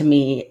 mad to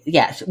me.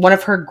 Yeah, one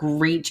of her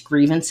great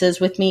grievances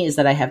with me is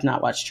that I have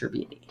not watched Sure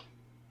Beauty.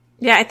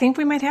 Yeah, I think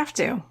we might have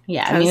to.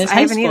 Yeah, I mean, it's I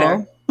high haven't school.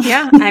 either.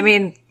 Yeah, I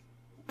mean,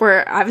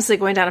 we're obviously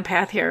going down a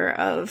path here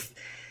of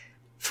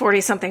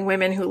 40-something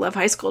women who love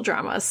high school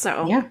dramas.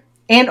 So Yeah,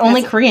 and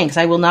only Korean, because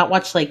I will not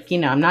watch, like, you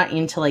know, I'm not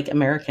into, like,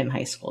 American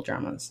high school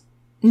dramas.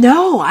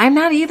 No, I'm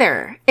not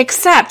either.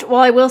 Except,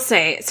 well, I will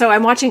say, so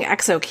I'm watching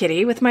Exo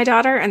Kitty with my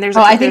daughter, and there's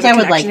I there's think a I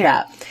would like connection here.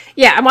 that.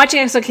 Yeah, I'm watching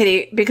Exo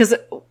Kitty because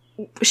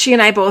she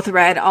and I both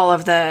read all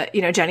of the,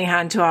 you know, Jenny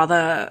Han to all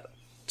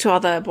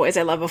the Boys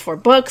I Love Before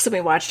books, and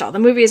we watched all the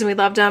movies and we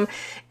loved them,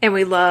 and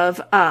we love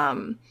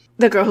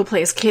the girl who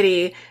plays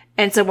Kitty.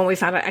 And so when we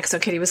found out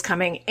Exo Kitty was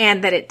coming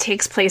and that it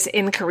takes place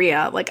in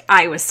Korea, like,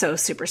 I was so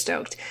super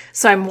stoked.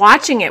 So I'm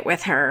watching it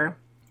with her.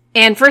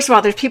 And first of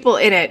all, there's people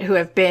in it who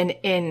have been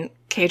in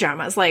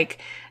K-dramas. Like,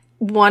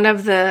 one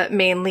of the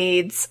main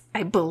leads,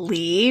 I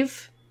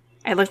believe,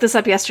 I looked this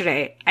up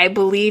yesterday, I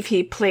believe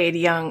he played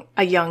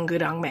a young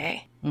Gudong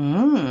Mei.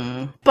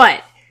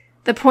 But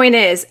the point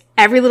is,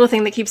 every little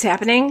thing that keeps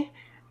happening,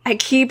 I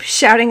keep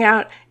shouting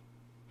out,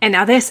 and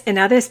now this,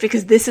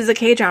 because this is a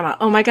K-drama.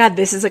 Oh my God,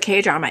 this is a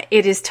K-drama.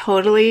 It is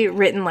totally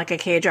written like a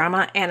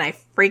K-drama, and I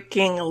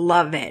freaking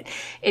love it.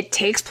 It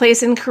takes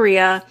place in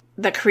Korea.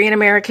 The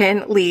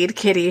Korean-American lead,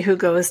 Kitty, who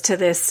goes to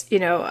this, you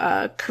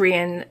know,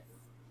 Korean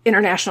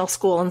international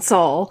school in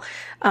Seoul,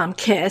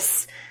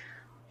 KISS,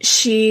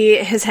 she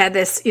has had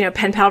this, you know,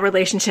 pen pal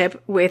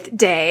relationship with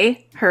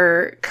Dae,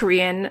 her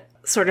Korean,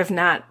 sort of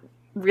not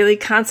really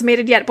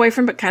consummated yet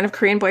boyfriend, but kind of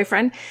Korean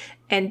boyfriend.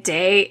 And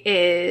Dae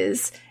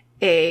is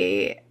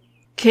a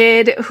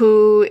kid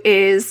who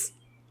is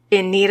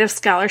in need of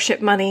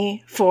scholarship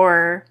money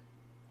for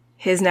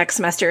his next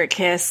semester at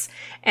KISS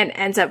and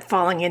ends up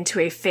falling into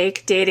a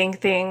fake dating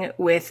thing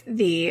with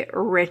the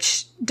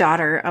rich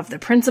daughter of the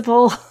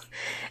principal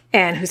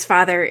and whose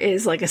father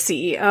is like a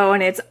CEO,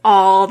 and it's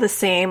all the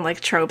same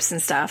like tropes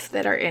and stuff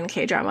that are in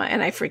K-drama,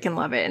 and I freaking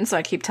love it. And so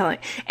I keep telling,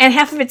 and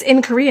half of it's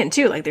in Korean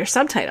too, like there's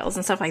subtitles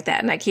and stuff like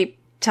that. And I keep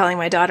telling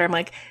my daughter, I'm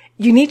like,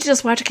 you need to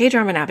just watch a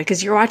K-drama now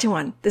because you're watching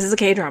one. This is a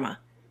K-drama.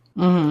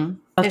 Mm-hmm.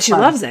 And she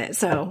loves it.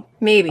 So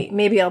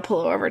maybe I'll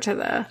pull over to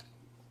the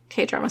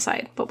K-drama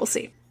side, but we'll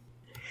see.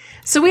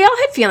 So we all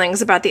had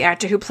feelings about the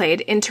actor who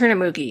played Intern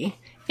Amugi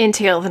in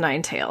Tale of the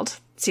Nine-Tailed,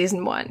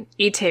 Season 1,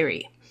 Lee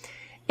Tae-ri.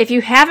 If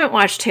you haven't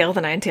watched Tale of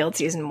the Nine-Tailed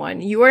Season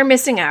 1, you are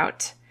missing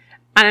out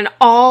on an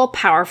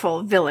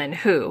all-powerful villain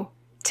who,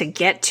 to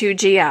get to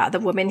Jia, the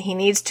woman he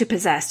needs to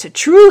possess to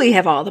truly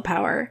have all the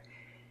power,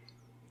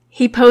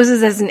 he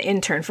poses as an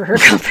intern for her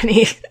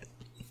company.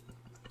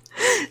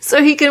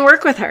 So he can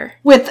work with her.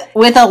 With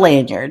a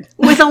lanyard.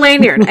 With a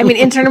lanyard. I mean,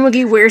 Intern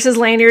Amugi wears his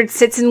lanyard,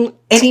 sits in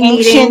team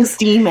ancient meetings,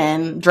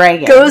 demon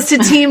dragon. goes to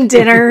team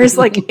dinners.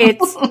 Like,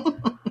 it's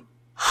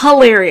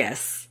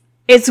hilarious.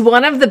 It's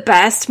one of the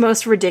best,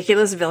 most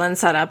ridiculous villain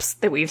setups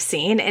that we've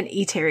seen, and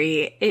Lee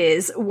Tae-ri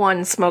is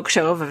one smoke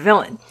show of a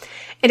villain.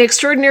 In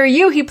Extraordinary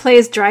You, he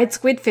plays Dried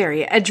Squid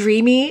Fairy, a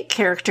dreamy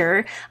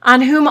character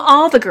on whom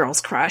all the girls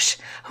crush,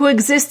 who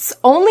exists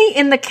only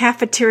in the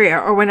cafeteria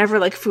or whenever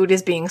like food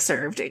is being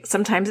served.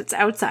 Sometimes it's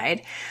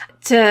outside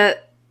to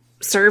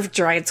serve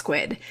dried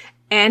squid,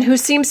 and who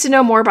seems to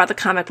know more about the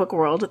comic book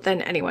world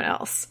than anyone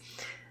else.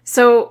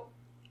 So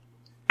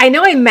I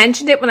know I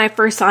mentioned it when I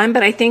first saw him,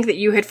 but I think that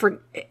you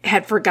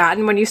had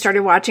forgotten when you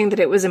started watching that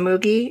it was a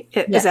Mugi.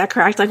 Is that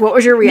correct? Like, what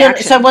was your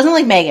reaction? So it wasn't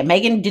like Megan.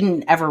 Megan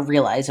didn't ever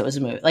realize it was a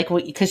movie. Like,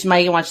 because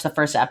Megan watched the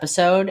first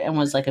episode and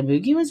was like, a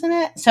Mugi was in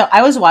it. So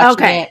I was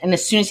watching it, and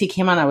as soon as he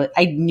came on,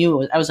 I knew it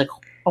was, I was like,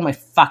 oh my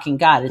fucking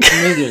God, it's a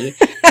Mugi.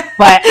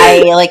 But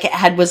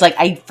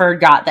I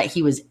forgot that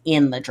he was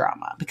in the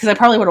drama because I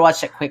probably would have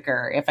watched it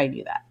quicker if I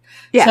knew that.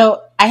 Yeah.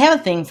 So I have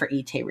a thing for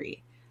Lee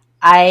Tae-ri.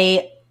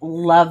 I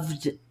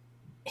loved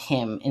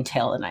him in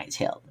Tale of the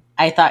Nine-Tailed.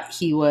 I thought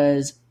he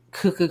was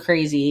cuckoo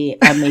crazy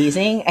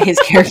amazing. His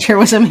character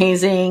was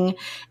amazing,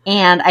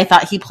 and I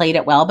thought he played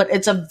it well, but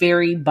it's a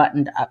very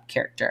buttoned up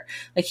character.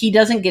 Like, he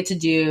doesn't get to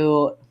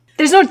do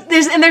there's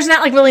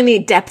not like really any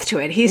depth to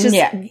it. He's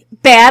just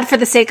bad for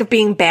the sake of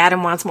being bad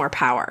and wants more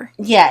power.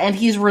 Yeah, and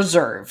he's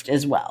reserved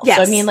as well. Yes.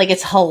 So I mean, like,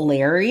 it's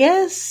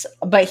hilarious,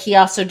 but he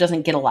also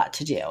doesn't get a lot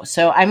to do.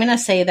 So I'm gonna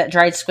say that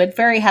Dried Squid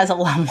Fairy has a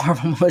lot more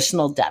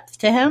emotional depth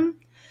to him.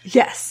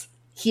 Yes.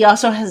 He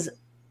also has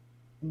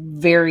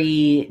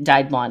very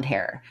dyed blonde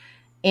hair.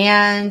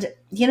 And,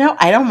 you know,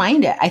 I don't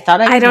mind it. I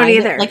thought I don't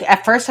either. Like,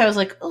 at first I was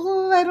like,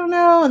 oh, I don't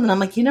know. And then I'm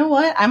like, you know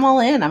what? I'm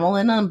all in. I'm all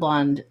in on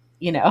blonde,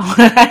 you know.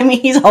 I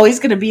mean, he's always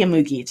going to be a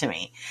Mugi to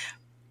me.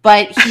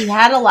 But he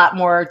had a lot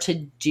more to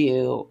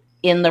do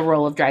in the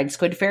role of Dried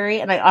Squid Fairy.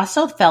 And I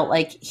also felt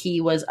like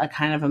he was a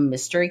kind of a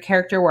mystery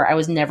character where I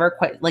was never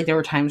quite, like, there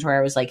were times where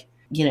I was like,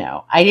 you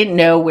know, I didn't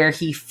know where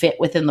he fit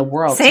within the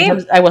world. Same.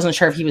 Sometimes I wasn't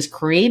sure if he was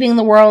creating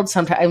the world.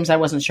 Sometimes I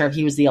wasn't sure if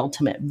he was the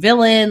ultimate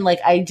villain. Like,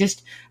 I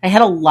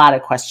had a lot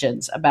of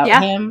questions about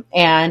him,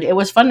 and it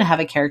was fun to have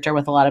a character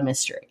with a lot of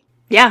mystery.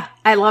 Yeah,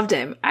 I loved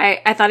him.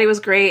 I thought he was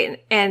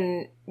great.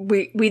 And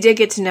we did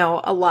get to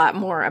know a lot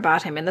more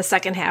about him in the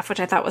second half, which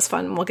I thought was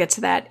fun. We'll get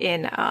to that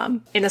in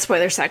the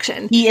spoiler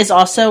section. He is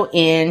also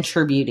in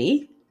True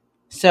Beauty.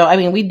 So, I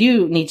mean, we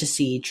do need to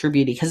see True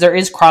Beauty because there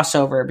is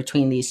crossover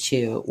between these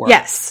two works.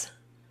 Yes.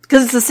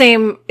 Because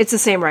it's the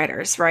same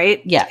writers,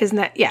 right? Yeah. Isn't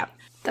that? Yeah.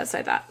 That's what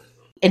I thought.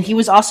 And he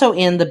was also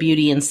in The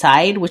Beauty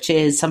Inside, which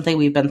is something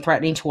we've been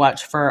threatening to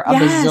watch for a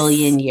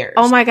bazillion years.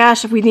 Oh my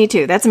gosh, we need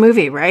to. That's a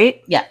movie,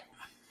 right? Yeah.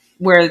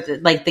 Where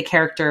the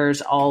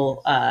characters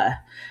all, I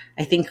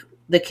think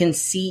the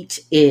conceit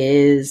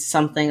is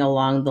something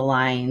along the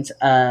lines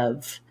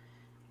of,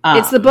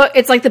 it's the book.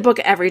 It's like the book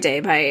Every Day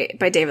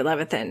by David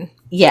Levithan.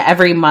 Yeah.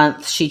 Every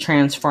month she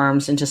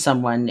transforms into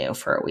someone new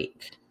for a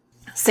week.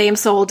 Same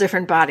soul,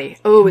 different body.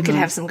 Oh, we could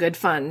have some good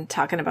fun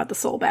talking about the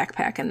soul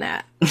backpack and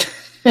that.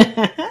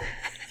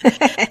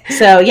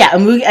 So yeah,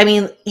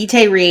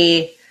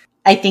 Itae-Ri,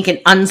 I think an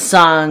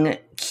unsung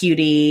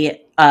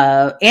cutie,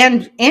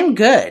 and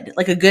good,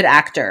 like a good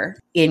actor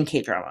in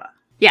K-drama.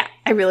 Yeah,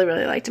 I really,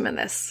 really liked him in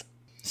this.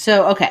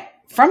 So, okay.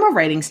 From a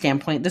writing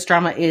standpoint, this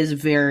drama is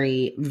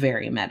very,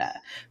 very meta.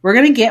 We're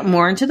going to get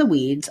more into the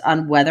weeds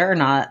on whether or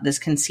not this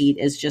conceit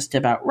is just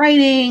about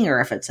writing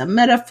or if it's a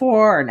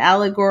metaphor or an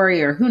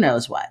allegory or who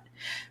knows what.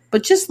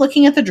 But just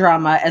looking at the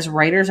drama as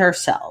writers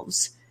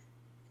ourselves,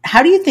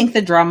 how do you think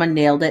the drama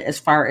nailed it as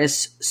far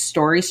as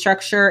story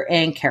structure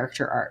and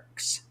character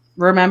arcs?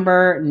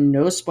 Remember,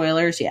 no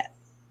spoilers yet.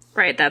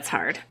 Right, that's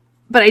hard.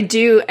 But I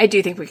do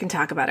think we can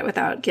talk about it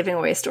without giving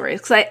away stories.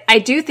 Because I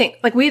do think,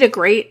 like, we had a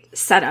great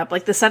setup.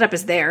 Like, the setup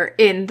is there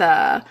in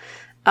the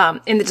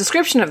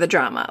description of the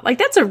drama. Like,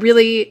 that's a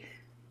really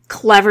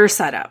clever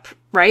setup,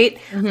 right?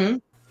 Mm-hmm.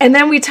 And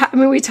then we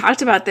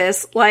talked about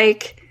this.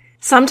 Like,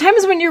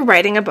 sometimes when you're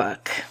writing a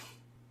book,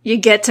 you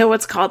get to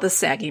what's called the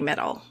saggy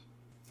middle.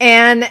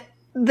 And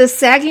the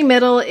saggy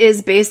middle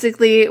is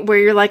basically where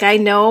you're like, I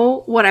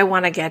know what I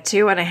want to get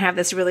to, and I have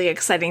this really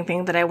exciting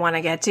thing that I want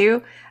to get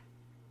to,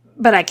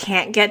 but I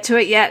can't get to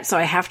it yet, so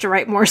I have to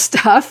write more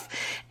stuff.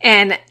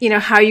 And,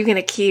 how are you going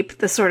to keep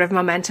the sort of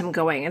momentum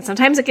going? And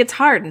sometimes it gets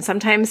hard, and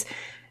sometimes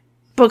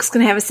books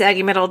can have a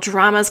saggy middle,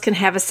 dramas can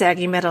have a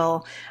saggy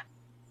middle.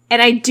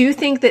 And I do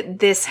think that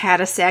this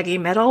had a saggy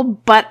middle,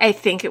 but I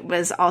think it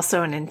was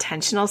also an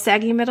intentional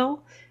saggy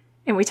middle.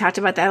 And we talked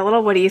about that a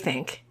little. What do you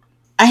think?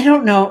 I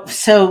don't know.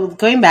 So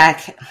going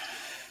back,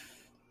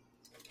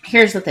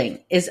 here's the thing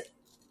is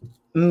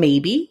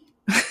maybe,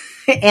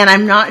 and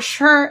I'm not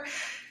sure.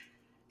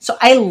 So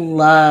I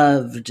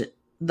loved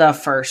the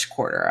first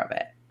quarter of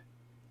it.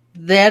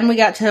 Then we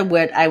got to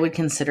what I would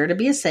consider to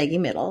be a saggy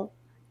middle.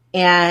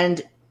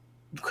 And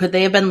could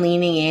they have been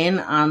leaning in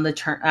on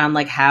on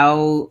like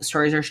how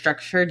stories are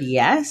structured?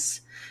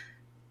 Yes.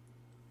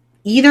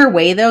 Either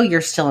way though, you're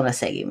still in a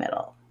saggy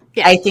middle.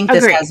 Yeah, I think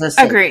this has a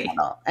saggy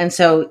middle. And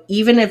so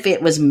even if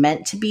it was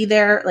meant to be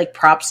there, like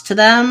props to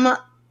them,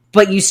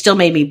 but you still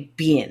made me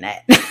be in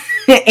it.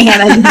 And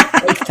I didn't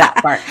like that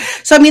part.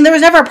 So, I mean, there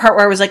was never a part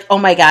where I was like, oh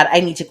my God, I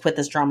need to quit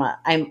this drama.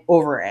 I'm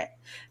over it.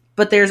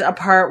 But there's a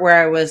part where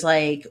I was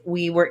like,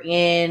 we were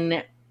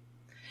in.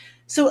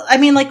 So, I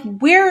mean, like,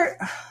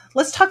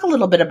 let's talk a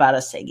little bit about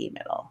a saggy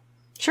middle.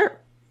 Sure.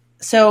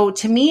 So,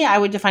 to me, I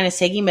would define a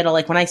saggy middle.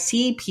 Like when I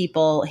see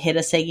people hit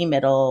a saggy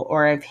middle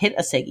or I've hit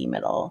a saggy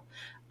middle,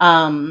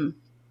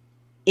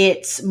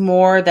 it's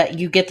more that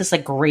you get this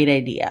like great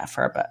idea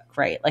for a book,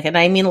 right? Like, and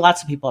I mean,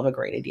 lots of people have a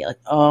great idea. Like,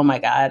 oh my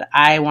God,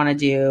 I want to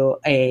do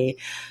a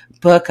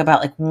book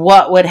about like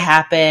what would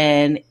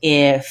happen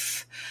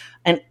if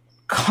an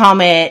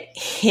comet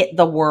hit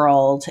the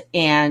world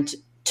and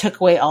took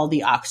away all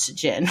the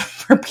oxygen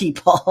for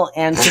people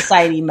and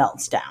society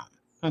melts down.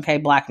 Okay.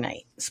 Black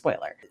Knight,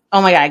 spoiler.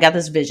 Oh my God, I got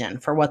this vision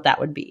for what that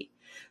would be.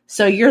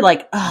 So you're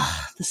like,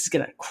 oh, this is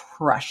going to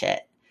crush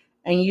it.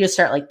 And you just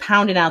start like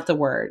pounding out the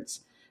words.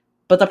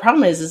 But the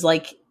problem is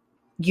like,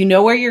 you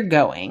know where you're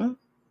going,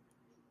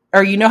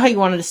 or you know how you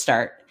wanted to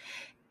start.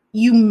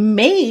 You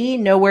may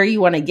know where you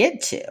want to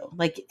get to.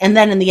 Like, and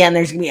then in the end,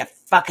 there's going to be a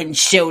fucking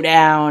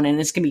showdown and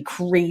it's going to be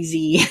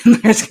crazy. And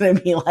there's going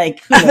to be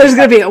like, there's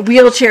going to be a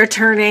wheelchair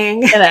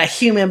turning and a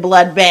human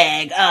blood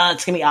bag. Oh,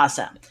 it's going to be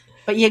awesome.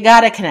 But you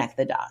got to connect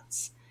the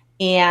dots.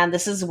 And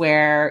this is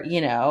where,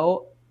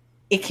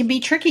 it can be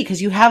tricky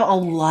because you have a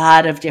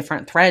lot of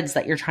different threads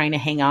that you're trying to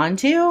hang on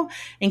to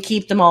and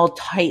keep them all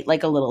tight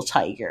like a little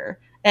tiger.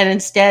 And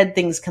instead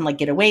things can like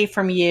get away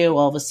from you.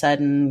 All of a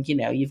sudden,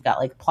 you've got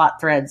like plot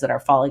threads that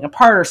are falling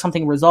apart or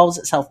something resolves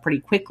itself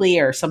pretty quickly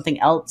or something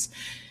else.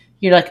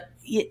 You're like,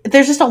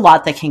 there's just a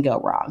lot that can go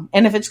wrong.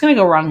 And if it's going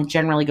to go wrong, it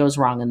generally goes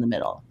wrong in the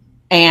middle.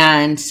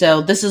 And so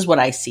this is what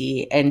I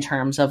see in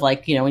terms of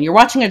like, when you're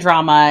watching a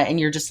drama and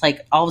you're just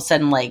like all of a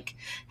sudden like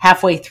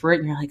halfway through it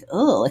and you're like,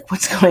 oh, like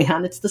what's going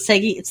on? It's the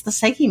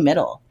saggy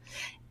middle.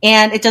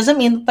 And it doesn't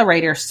mean that the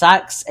writer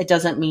sucks. It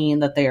doesn't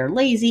mean that they are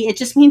lazy. It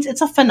just means it's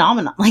a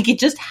phenomenon. Like it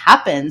just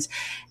happens.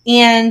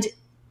 And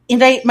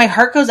my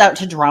heart goes out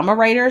to drama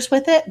writers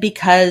with it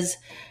because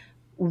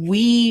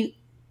we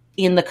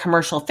in the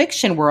commercial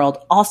fiction world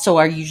also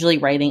are usually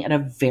writing at a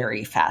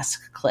very fast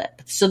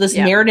clip. So this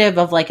narrative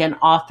of like an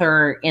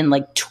author in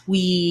like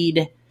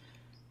tweed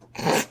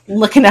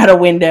looking out a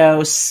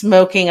window,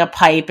 smoking a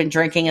pipe and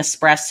drinking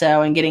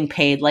espresso and getting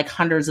paid like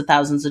hundreds of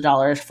thousands of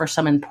dollars for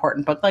some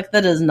important book. Like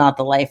that is not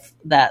the life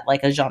that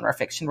like a genre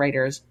fiction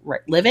writer is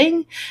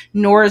living,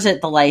 nor is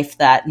it the life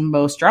that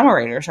most drama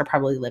writers are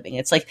probably living.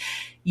 It's like,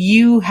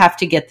 you have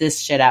to get this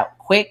shit out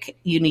quick.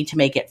 You need to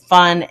make it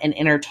fun and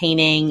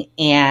entertaining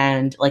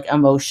and like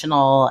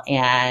emotional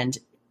and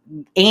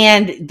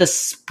the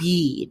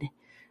speed.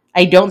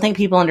 I don't think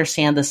people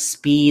understand the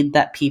speed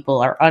that people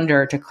are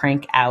under to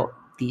crank out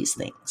these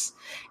things.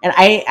 And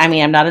I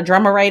mean, I'm not a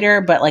drama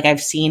writer, but like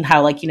I've seen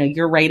how like, you know,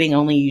 you're writing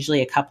only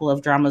usually a couple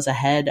of dramas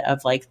ahead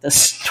of like the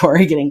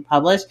story getting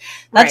published.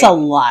 That's a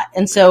lot.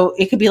 And so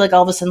it could be like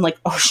all of a sudden like,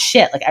 oh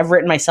shit, like I've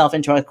written myself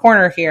into a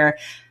corner here.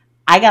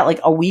 I got like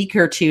a week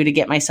or two to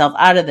get myself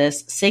out of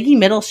this. Saggy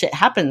middle shit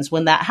happens.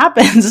 When that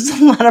happens, it's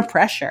a lot of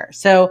pressure.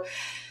 So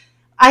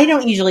I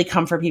don't usually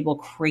come for people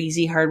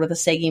crazy hard with a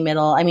saggy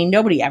middle. I mean,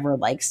 nobody ever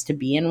likes to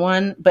be in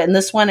one. But in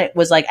this one, it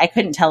was like, I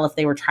couldn't tell if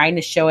they were trying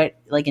to show it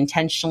like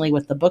intentionally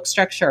with the book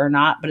structure or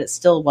not, but it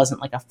still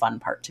wasn't like a fun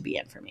part to be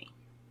in for me.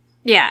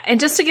 Yeah. And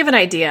just to give an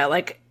idea,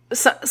 like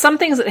some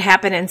things that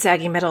happen in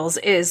saggy middles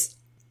is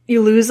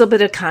you lose a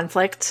bit of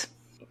conflict.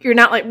 You're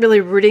not like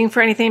really rooting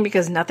for anything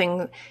because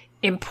nothing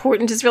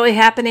important is really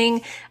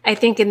happening. I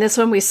think in this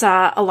one we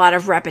saw a lot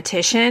of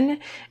repetition,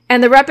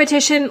 and the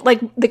repetition,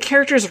 like the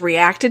characters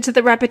reacted to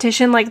the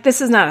repetition. Like this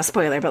is not a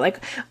spoiler, but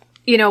like,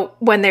 you know,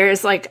 when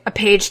there's like a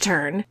page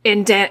turn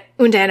and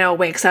Undano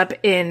wakes up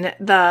in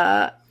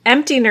the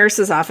empty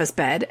nurse's office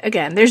bed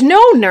again. There's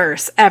no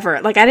nurse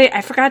ever. Like I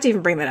forgot to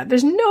even bring that up.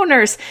 There's no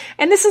nurse.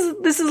 And this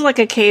is like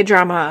a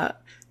K-drama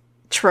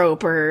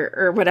trope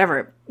or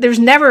whatever. There's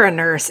never a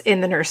nurse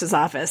in the nurse's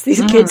office.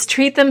 These kids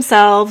treat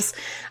themselves.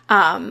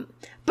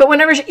 But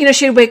whenever, you know,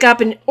 she'd wake up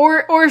and,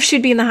 or if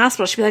she'd be in the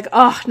hospital, she'd be like,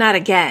 oh, not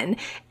again.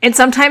 And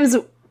sometimes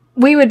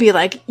we would be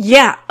like,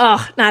 yeah,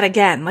 oh, not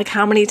again. Like,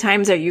 how many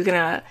times are you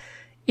gonna,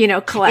 you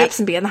know, collapse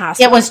and be in the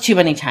hospital? It was too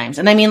many times.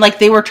 And I mean, like,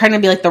 they were trying to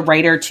be like the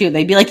writer too.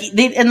 They'd be like,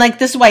 and like,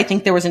 this is why I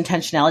think there was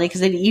intentionality,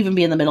 because they'd even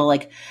be in the middle,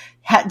 like,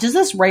 does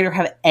this writer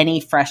have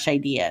any fresh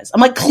ideas?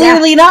 I'm like,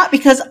 clearly not,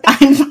 because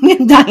I'm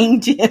fucking dying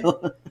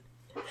too.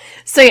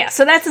 So yeah,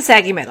 so that's a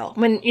saggy middle.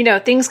 When, you know,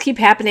 things keep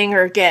happening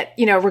or get,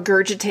 you know,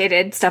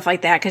 regurgitated, stuff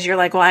like that, because you're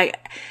like, well,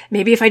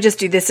 maybe if I just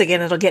do this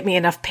again, it'll get me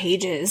enough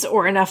pages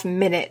or enough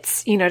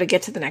minutes, you know, to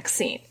get to the next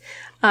scene.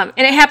 And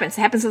it happens.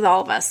 It happens with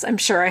all of us. I'm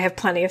sure I have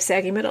plenty of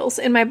saggy middles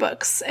in my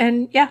books.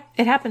 And yeah,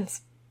 it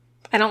happens.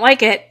 I don't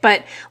like it,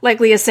 but like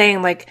Leah's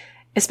saying, like,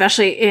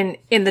 especially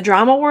in the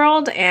drama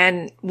world,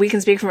 and we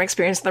can speak from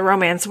experience in the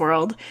romance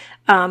world,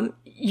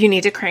 you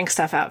need to crank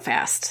stuff out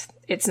fast.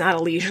 It's not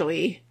a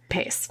leisurely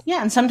pace.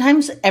 Yeah, and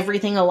sometimes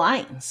everything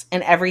aligns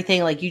and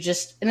everything, like, you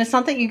just, and it's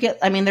not that you get,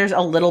 I mean, there's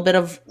a little bit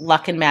of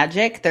luck and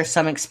magic. There's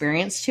some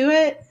experience to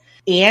it.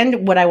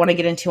 And what I want to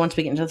get into once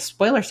we get into the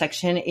spoiler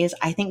section is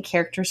I think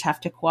characters have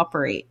to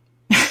cooperate.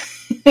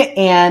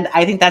 And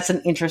I think that's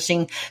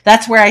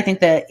that's where I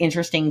think the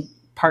interesting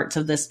parts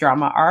of this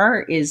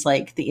drama is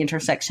like the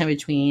intersection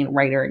between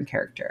writer and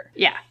character.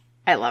 Yeah,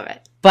 I love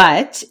it.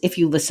 But if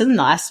you listened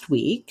last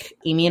week,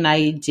 Amy and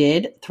I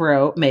did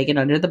throw Megan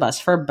under the bus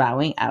for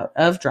bowing out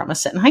of drama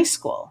set in high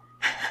school.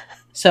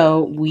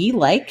 So we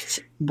liked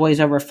Boys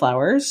Over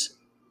Flowers.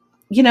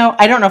 You know,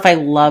 I don't know if I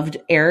loved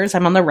Airs.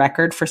 I'm on the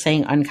record for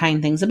saying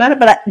unkind things about it,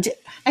 but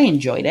I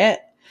enjoyed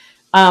it.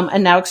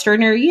 And Now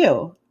Extraordinary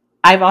You.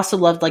 I've also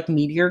loved like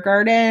Meteor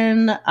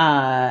Garden.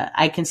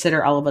 I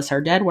consider All of Us Are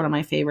Dead one of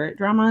my favorite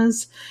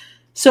dramas.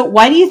 So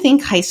why do you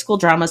think high school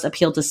dramas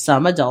appeal to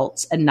some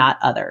adults and not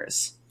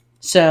others?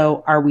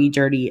 So are we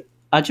dirty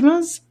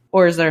Ujamas,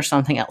 or is there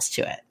something else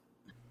to it?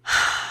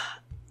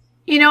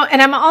 You know,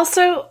 and I'm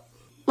also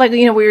like,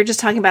 you know, we were just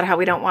talking about how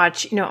we don't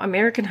watch, you know,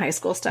 American high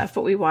school stuff,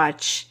 but we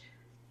watch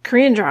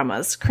Korean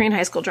dramas, Korean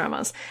high school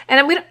dramas.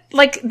 And we don't,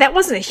 like, that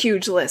wasn't a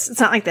huge list. It's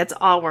not like that's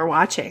all we're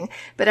watching.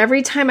 But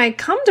every time I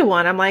come to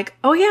one, I'm like,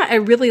 oh yeah, I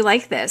really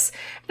like this.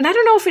 And I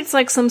don't know if it's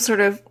like some sort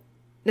of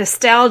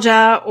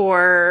nostalgia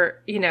or,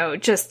 you know,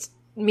 just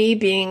me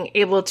being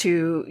able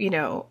to, you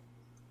know,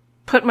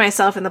 put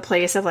myself in the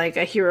place of like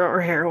a hero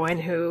or heroine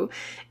who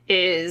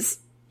is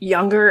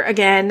younger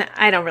again.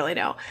 I don't really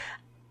know.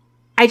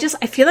 I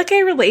feel like I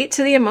relate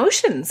to the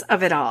emotions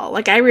of it all.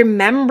 Like I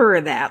remember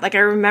that. Like I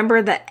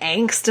remember the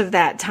angst of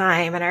that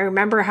time. And I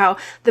remember how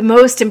the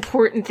most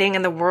important thing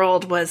in the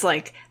world was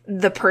like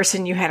the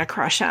person you had a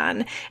crush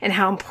on and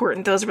how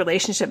important those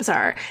relationships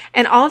are.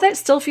 And all of that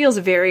still feels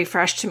very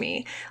fresh to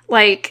me.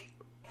 Like,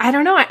 I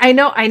don't know. I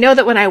know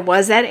that when I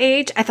was that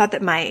age, I thought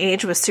that my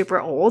age was super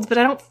old, but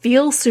I don't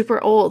feel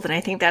super old. And I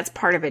think that's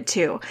part of it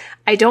too.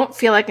 I don't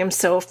feel like I'm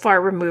so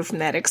far removed from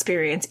that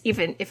experience,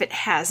 even if it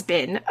has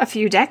been a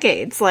few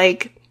decades.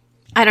 Like,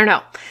 I don't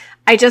know.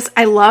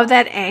 I love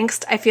that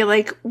angst. I feel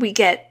like we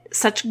get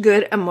such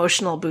good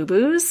emotional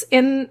boo-boos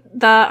in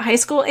the high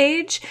school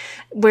age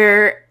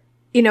where,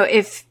 you know,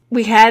 if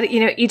we had, you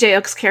know, Lee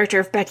Jae-uk's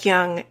character of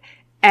Baekhyun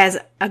as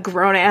a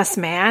grown-ass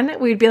man,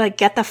 we'd be like,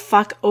 get the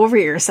fuck over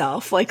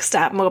yourself. Like,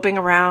 stop moping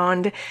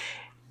around.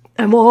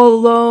 I'm all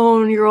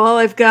alone. You're all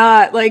I've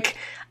got. Like,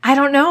 I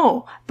don't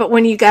know. But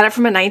when you got it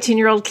from a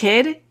 19-year-old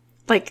kid,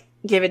 like,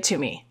 give it to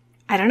me.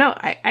 I don't know.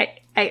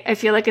 I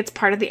feel like it's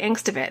part of the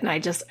angst of it, and I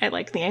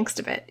like the angst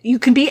of it. You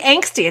can be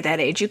angsty at that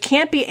age. You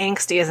can't be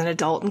angsty as an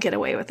adult and get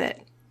away with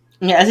it.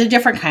 Yeah, it's a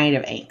different kind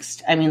of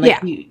angst. I mean,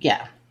 like,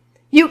 yeah.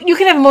 You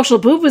can have emotional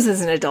boo-boos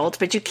as an adult,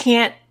 but you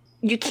can't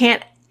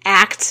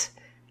act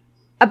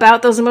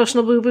about those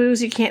emotional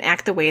boo-boos. You can't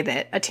act the way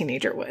that a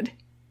teenager would.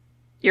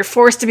 You're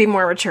forced to be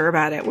more mature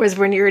about it. Whereas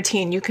when you're a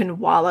teen, you can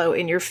wallow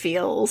in your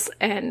feels,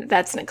 and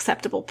that's an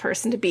acceptable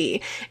person to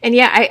be. And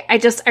yeah,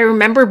 I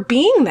remember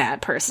being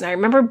that person. I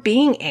remember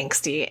being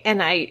angsty,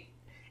 and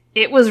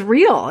it was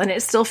real, and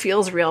it still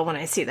feels real when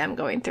I see them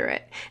going through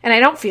it. And I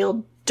don't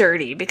feel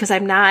dirty because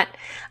I'm not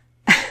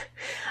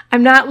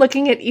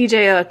looking at Lee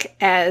Jae-wook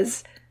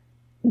as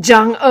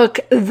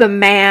Jung-wook, the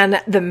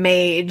man, the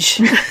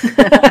mage.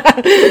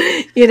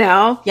 You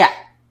know? Yeah.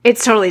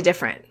 It's totally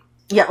different.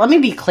 Yeah, let me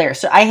be clear.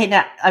 So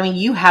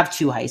you have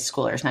 2 high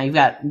schoolers now. You've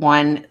got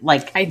one,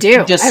 like, I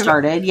do. Just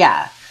started,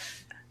 yeah.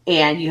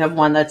 And you have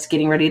one that's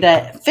getting ready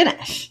to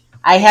finish.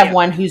 I have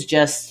one who's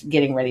just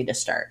getting ready to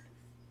start.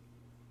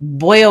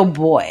 Boy, oh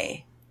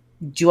boy,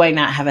 do I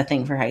not have a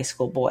thing for high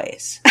school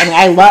boys. I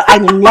mean, I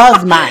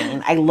love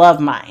mine. I love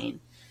mine.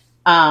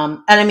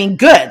 And I mean,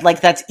 good.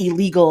 Like, that's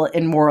illegal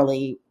and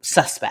morally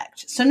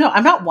suspect. So no,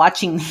 I'm not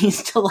watching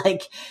these to,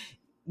 like,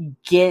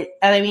 and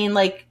I mean,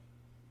 like,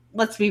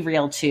 let's be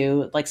real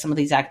too. Like, some of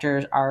these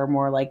actors are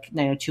more like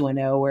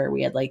 90210, where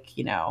we had, like,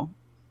 you know,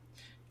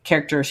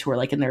 characters who are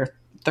like in their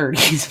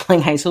 30s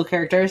playing high school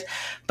characters.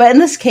 But in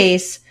this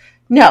case,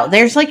 no,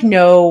 there's like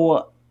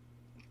no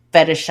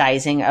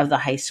fetishizing of the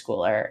high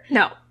schooler.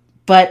 No.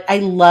 But I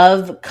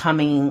love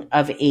coming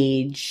of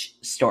age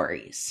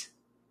stories.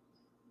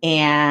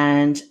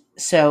 And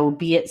so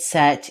be it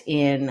set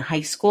in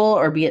high school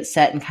or be it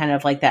set in kind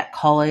of like that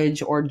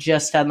college or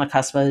just on the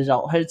cusp of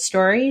adulthood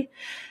story,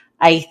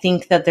 I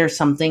think that there's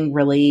something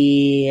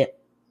really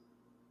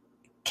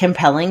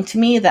compelling to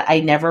me that I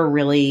never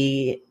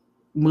really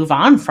move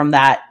on from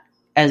that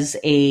as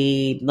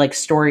a, like,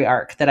 story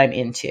arc that I'm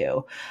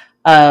into,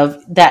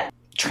 of that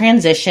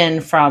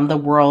transition from the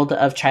world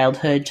of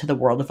childhood to the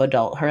world of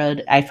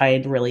adulthood. I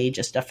find really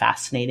just a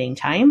fascinating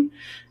time.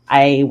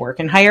 I work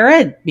in higher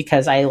ed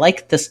because I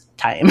like this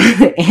time.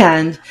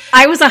 And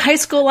I was a high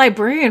school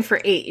librarian for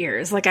 8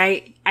 years. Like,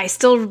 I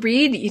still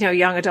read, you know,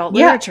 young adult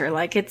literature.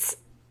 Like,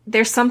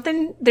 there's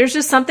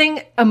just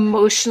something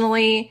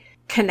emotionally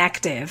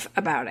connective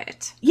about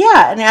it.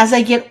 Yeah. And as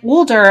I get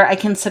older, I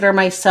consider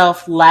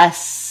myself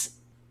less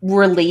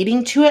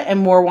relating to it and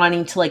more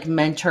wanting to, like,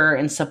 mentor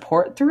and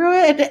support through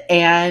it.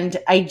 And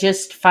I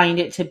just find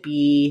it to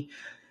be,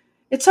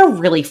 it's a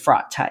really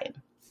fraught time.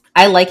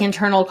 I like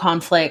internal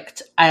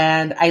conflict,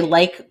 and I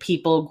like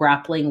people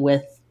grappling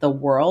with the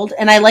world,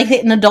 and I like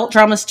it in adult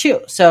dramas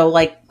too. So,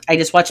 like, I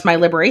just watched My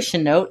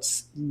Liberation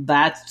Notes.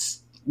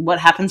 That's what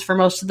happens for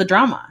most of the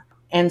drama.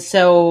 And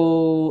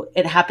so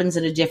it happens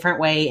in a different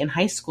way in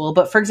high school.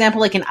 But for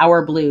example, like in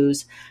Our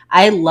Blues,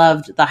 I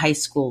loved the high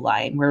school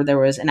line where there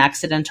was an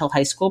accidental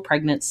high school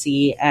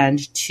pregnancy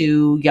and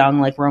 2 young,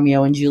 like,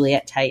 Romeo and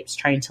Juliet types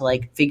trying to,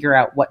 like, figure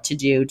out what to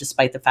do,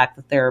 despite the fact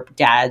that their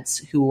dads,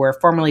 who were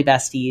formerly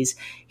besties,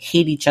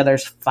 hate each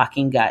other's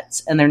fucking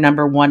guts. And they're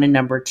number 1 and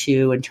number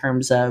 2 in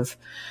terms of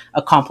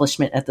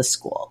accomplishment at the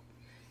school.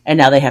 And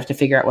now they have to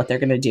figure out what they're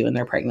going to do in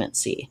their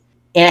pregnancy.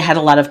 And it had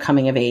a lot of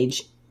coming of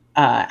age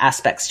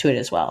aspects to it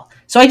as well.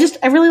 So I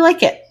really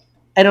like it.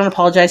 I don't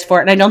apologize for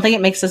it. And I don't think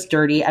it makes us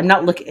dirty.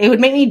 It would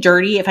make me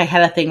dirty if I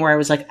had a thing where I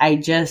was like, I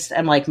just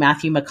am like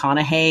Matthew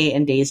McConaughey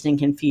in Dazed and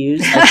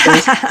Confused.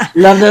 Like,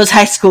 love those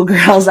high school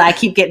girls. I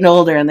keep getting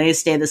older and they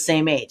stay the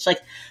same age. Like,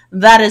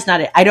 that is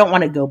not it. I don't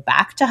want to go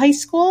back to high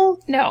school.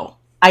 No.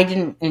 I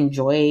didn't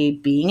enjoy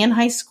being in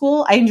high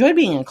school. I enjoyed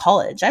being in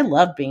college. I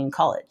loved being in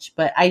college,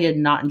 but I did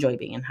not enjoy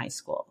being in high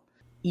school.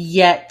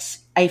 Yet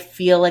I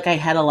feel like I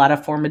had a lot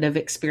of formative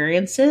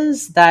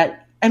experiences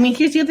that, I mean,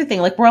 here's the other thing.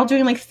 Like, we're all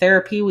doing, like,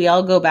 therapy. We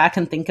all go back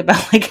and think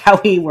about, like, how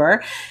we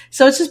were.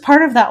 So it's just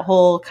part of that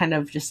whole kind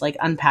of just, like,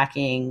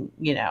 unpacking,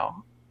 you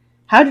know,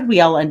 how did we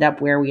all end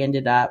up where we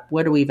ended up?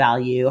 What do we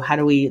value? How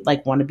do we,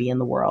 like, want to be in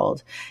the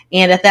world?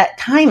 And at that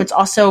time, it's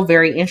also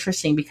very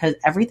interesting because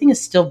everything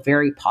is still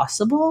very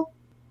possible.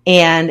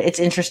 And it's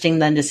interesting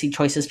then to see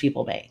choices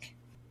people make.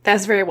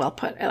 That's very well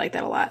put. I like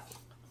that a lot.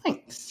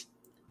 Thanks.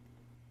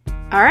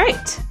 All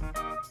right.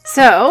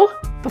 So,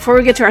 before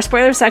we get to our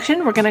spoiler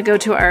section, we're going to go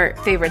to our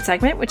favorite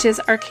segment, which is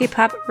our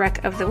K-pop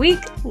rec of the week.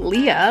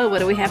 Leah, what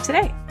do we have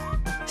today?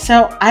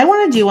 So, I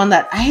want to do one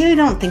that I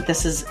don't think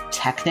this is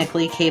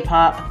technically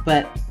K-pop,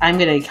 but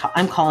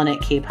I'm calling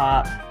it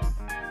K-pop.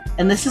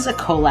 And this is a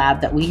collab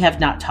that we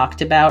have not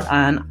talked about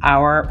on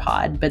our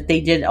pod, but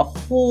they did a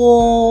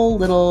whole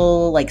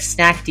little, like,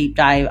 snack deep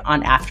dive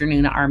on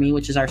Afternoon Army,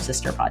 which is our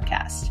sister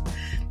podcast.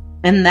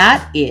 And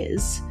that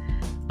is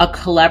a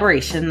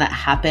collaboration that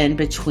happened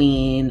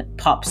between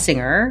pop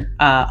singer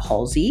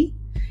Halsey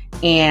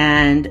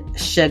and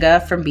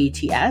Suga from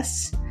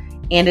BTS.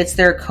 And it's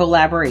their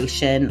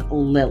collaboration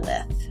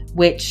Lilith.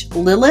 which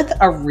Lilith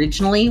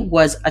originally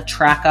was a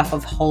track off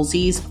of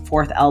Halsey's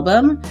fourth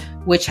album,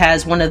 which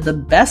has one of the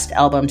best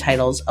album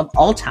titles of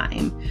all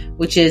time,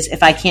 which is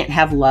If I Can't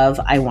Have Love,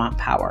 I Want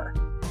Power.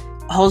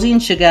 Halsey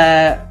and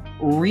Suga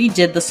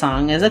redid the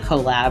song as a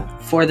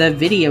collab for the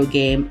video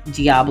game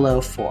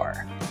Diablo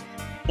 4.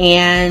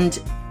 And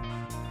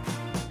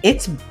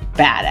it's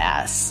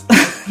badass.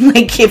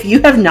 Like, if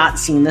you have not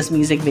seen this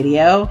music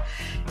video,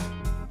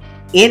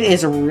 it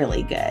is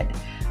really good.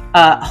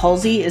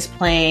 Halsey is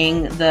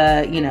playing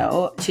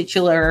the,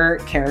 titular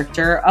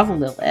character of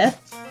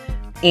Lilith.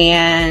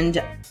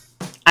 And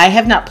I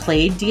have not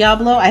played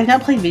Diablo. I have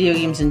not played video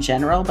games in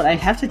general, but I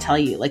have to tell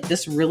you, like,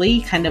 this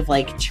really kind of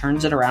like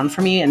turns it around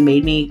for me and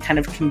made me kind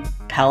of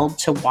compelled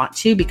to want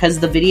to, because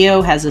the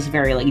video has this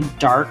very like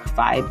dark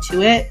vibe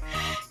to it.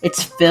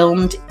 It's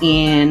filmed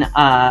in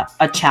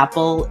a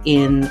chapel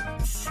in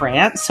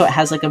France, so it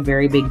has like a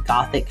very big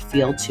gothic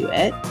feel to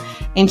it.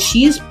 And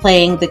she's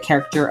playing the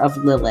character of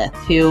Lilith,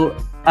 who,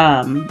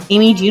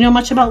 Amy, do you know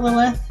much about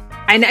Lilith?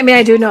 I mean,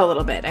 I do know a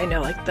little bit. I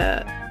know like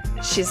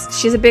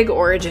she's a big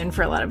origin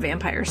for a lot of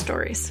vampire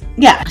stories.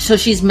 Yeah, so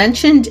she's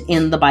mentioned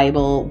in the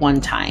Bible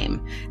one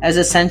time as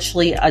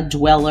essentially a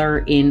dweller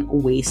in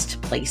waste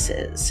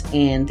places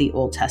in the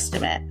Old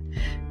Testament.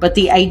 But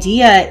the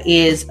idea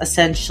is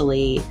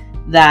essentially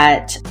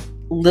that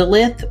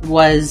Lilith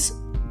was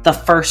the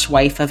first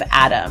wife of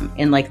Adam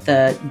in like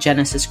the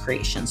Genesis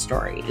creation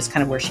story is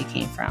kind of where she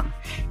came from.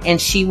 And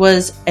she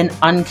was an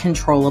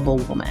uncontrollable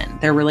woman.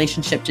 Their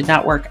relationship did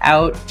not work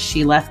out.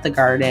 She left the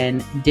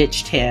garden,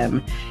 ditched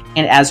him.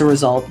 And as a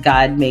result,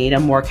 God made a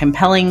more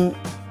compelling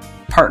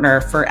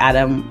partner for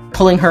Adam,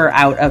 pulling her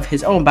out of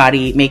his own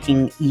body,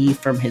 making Eve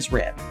from his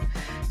rib.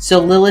 So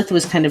Lilith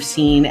was kind of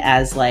seen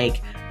as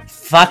like,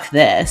 fuck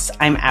this,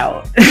 I'm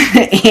out.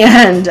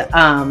 and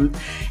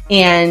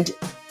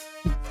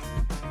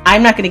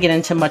I'm not going to get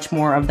into much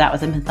more of that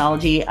with the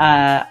mythology.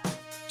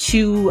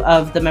 Two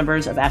of the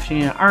members of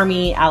Afternoon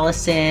Army,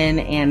 Allison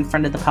and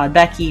friend of the pod,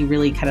 Becky,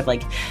 really kind of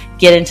like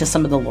get into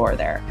some of the lore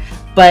there.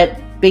 But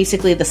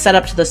basically the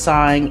setup to the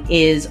song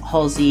is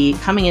Halsey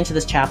coming into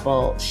this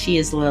chapel. She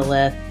is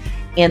Lilith.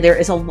 And there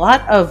is a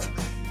lot of,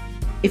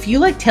 if you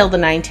like Tale of the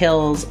Nine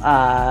Tails,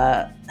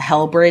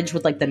 Hell Bridge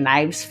with like the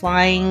knives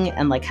flying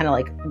and like kind of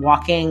like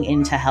walking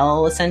into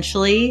hell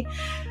essentially,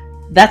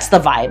 that's the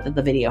vibe that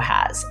the video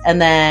has.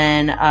 And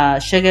then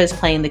Suga is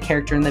playing the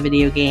character in the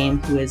video game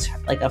who is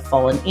like a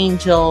fallen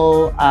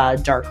angel,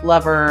 dark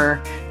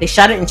lover. They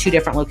shot it in two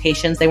different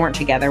locations. They weren't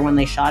together when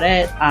they shot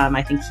it.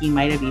 I think he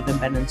might have even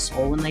been in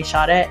Seoul when they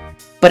shot it.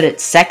 But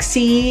it's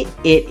sexy.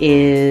 It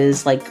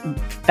is like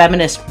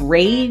feminist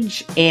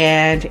rage.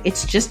 And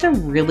it's just a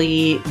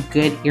really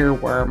good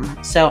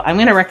earworm. So I'm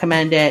going to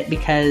recommend it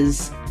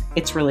because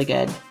it's really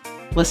good.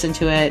 Listen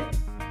to it.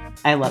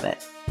 I love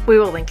it. We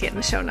will link it in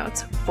the show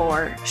notes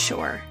for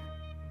sure.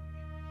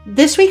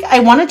 This week, I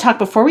want to talk,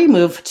 before we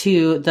move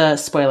to the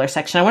spoiler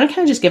section, I want to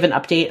kind of just give an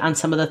update on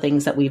some of the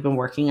things that we've been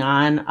working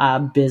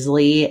on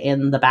busily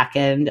in the back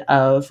end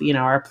of,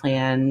 our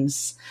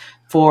plans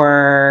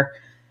for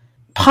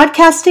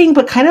podcasting,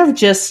 but kind of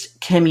just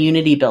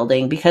community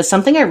building. Because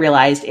something I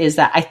realized is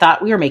that I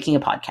thought we were making a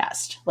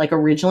podcast. Like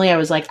originally, I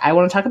was like, I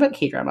want to talk about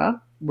K-drama.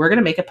 We're going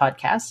to make a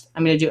podcast.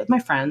 I'm going to do it with my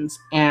friends.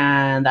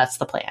 And that's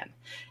the plan.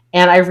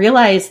 And I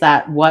realized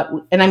that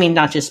and I mean,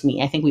 not just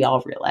me, I think we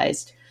all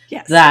realized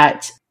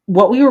that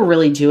what we were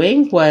really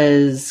doing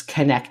was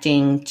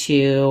connecting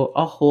to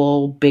a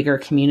whole bigger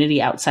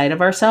community outside of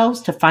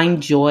ourselves to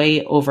find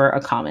joy over a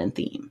common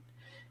theme.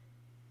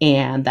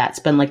 And that's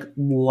been like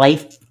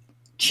life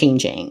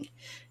changing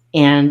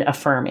and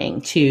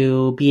affirming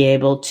to be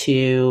able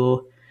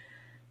to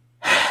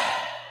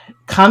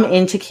come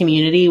into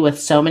community with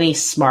so many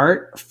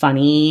smart,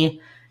 funny,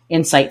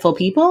 insightful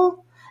people.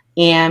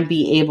 And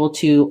be able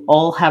to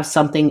all have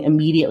something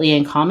immediately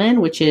in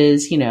common, which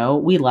is,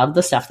 we love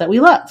the stuff that we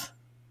love,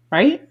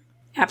 right?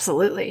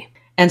 Absolutely.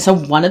 And so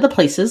one of the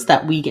places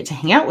that we get to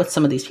hang out with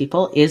some of these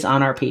people is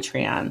on our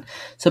Patreon.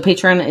 So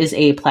Patreon is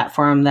a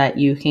platform that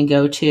you can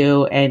go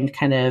to and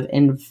kind of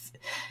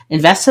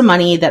invest some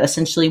money that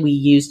essentially we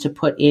use to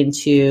put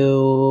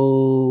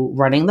into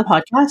running the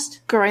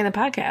podcast. Growing the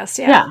podcast,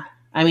 Yeah.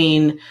 I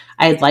mean,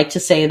 I'd like to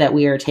say that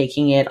we are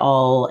taking it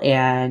all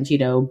and,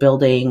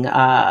 building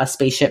a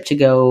spaceship to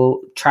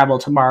go travel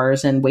to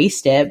Mars and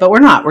waste it, but we're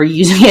not. We're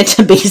using it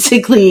to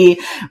basically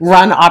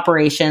run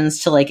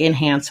operations to like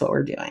enhance what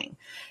we're doing.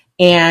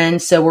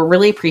 And so we're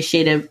really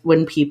appreciative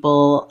when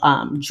people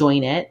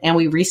join it. And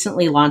we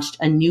recently launched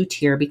a new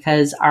tier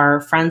because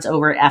our friends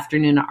over at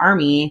Afternoon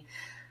Army,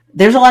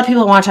 there's a lot of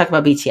people who want to talk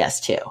about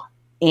BTS too.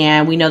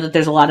 And we know that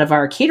there's a lot of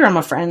our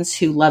K-drama friends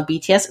who love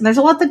BTS and there's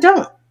a lot that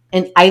don't.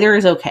 And either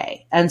is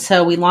okay. And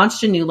so we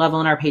launched a new level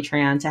in our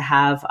Patreon to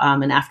have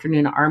an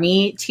Afternoon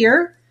Army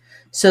tier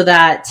so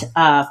that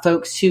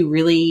folks who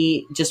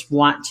really just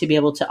want to be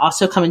able to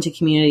also come into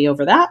community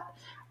over that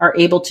are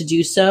able to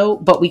do so.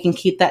 But we can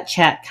keep that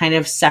chat kind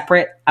of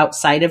separate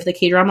outside of the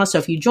K-drama. So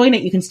if you join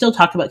it, you can still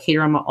talk about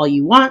K-drama all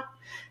you want.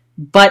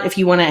 But if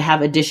you want to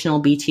have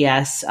additional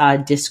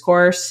BTS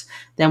discourse,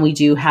 then we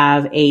do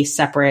have a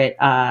separate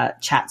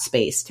chat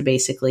space to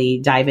basically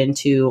dive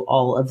into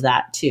all of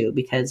that too.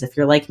 Because if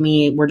you're like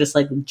me, we're just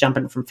like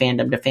jumping from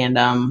fandom to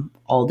fandom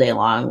all day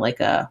long, like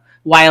a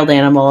wild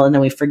animal. And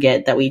then we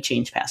forget that we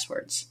change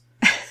passwords.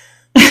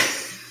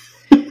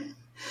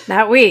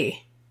 Not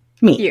we.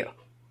 Me. You.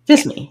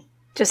 Just me.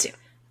 Just you.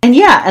 And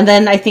yeah, and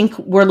then I think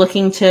we're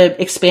looking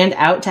to expand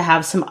out to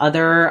have some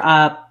other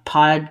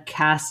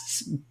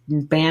podcasts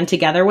band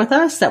together with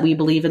us that we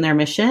believe in their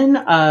mission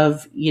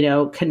of, you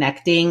know,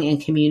 connecting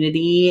and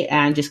community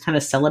and just kind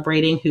of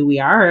celebrating who we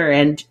are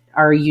and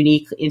our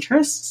unique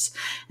interests.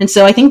 And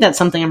so I think that's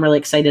something I'm really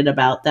excited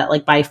about, that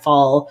like by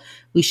fall,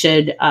 we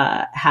should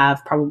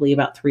have probably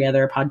about 3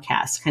 other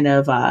podcasts kind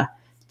of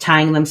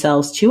tying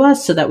themselves to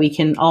us so that we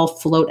can all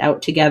float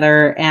out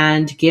together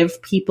and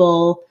give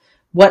people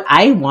what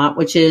I want,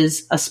 which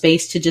is a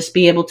space to just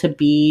be able to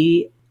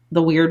be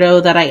the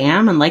weirdo that I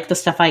am and like the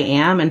stuff I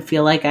am and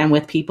feel like I'm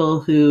with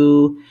people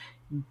who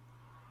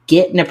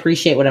get and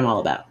appreciate what I'm all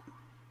about.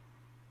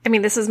 I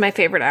mean, this is my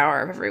favorite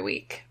hour of every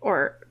week,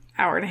 or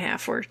hour and a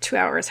half, or 2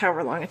 hours,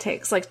 however long it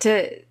takes, like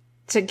to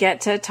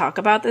get to talk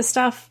about this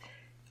stuff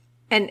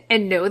and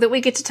know that we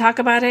get to talk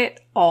about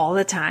it all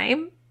the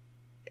time.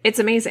 It's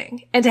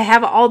amazing. And to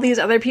have all these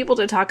other people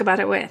to talk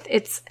about it with.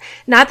 It's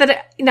not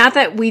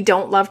that we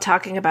don't love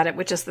talking about it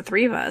with just the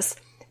 3 of us,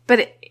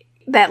 but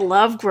that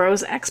love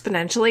grows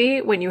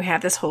exponentially when you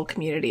have this whole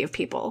community of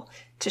people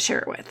to share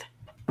it with.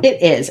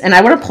 It is. And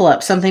I want to pull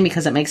up something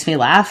because it makes me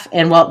laugh.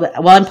 And while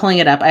I'm pulling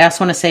it up, I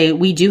also want to say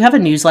we do have a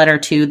newsletter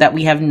too that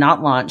we have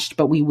not launched,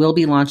 but we will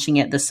be launching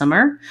it this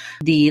summer.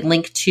 The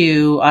link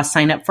to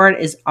sign up for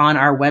it is on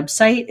our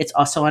website. It's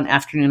also on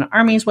Afternoon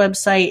Army's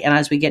website. And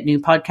as we get new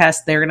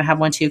podcasts, they're going to have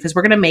one too, because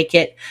we're going to make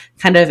it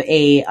kind of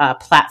a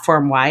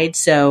platform wide.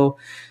 So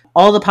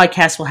all the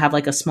podcasts will have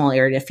like a small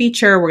area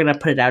feature. We're going to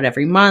put it out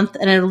every month,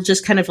 and it'll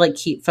just kind of like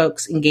keep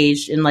folks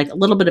engaged in like a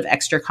little bit of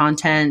extra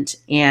content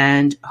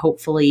and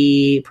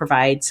hopefully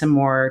provide some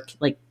more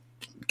like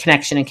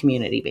connection and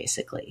community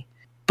basically.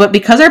 But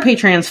because our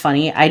Patreon's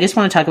funny, I just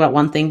want to talk about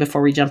one thing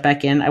before we jump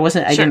back in. I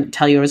didn't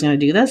tell you I was going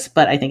to do this,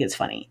 but I think it's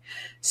funny.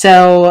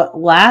 So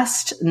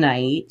last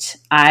night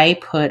I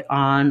put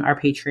on our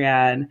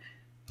Patreon,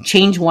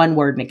 change one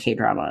word in a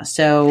K-drama.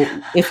 So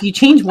if you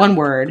change one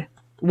word,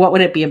 what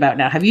would it be about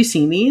now? Have you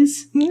seen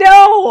these?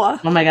 No!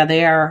 Oh my God,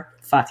 they are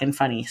fucking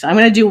funny. So I'm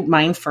going to do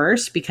mine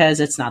first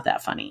because it's not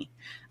that funny.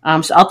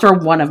 So I'll throw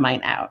one of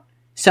mine out.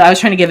 So I was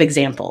trying to give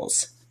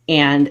examples,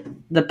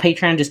 and the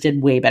Patreon just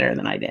did way better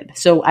than I did.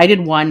 So I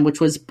did one,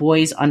 which was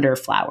Boys Under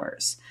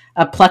Flowers.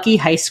 A plucky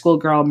high school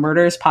girl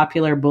murders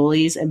popular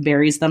bullies and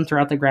buries them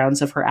throughout the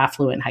grounds of her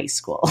affluent high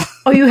school.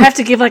 Oh, you have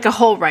to give like a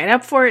whole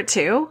write-up for it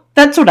too?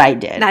 That's what I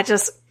did. Not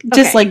just... Okay.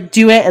 Just like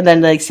do it and then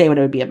like say what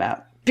it would be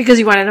about. Because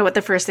you want to know what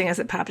the first thing is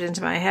that popped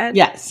into my head?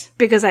 Yes.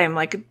 Because I am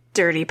like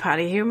dirty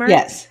potty humor?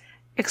 Yes.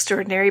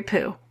 Extraordinary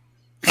poo.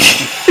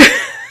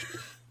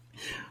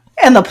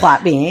 And the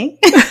plot being,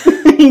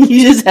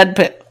 you just had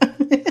poo.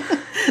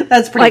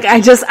 That's pretty like cool.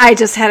 I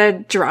just had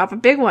to drop a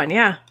big one,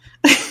 yeah.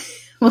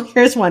 Well,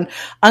 here's one.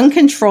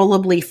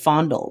 Uncontrollably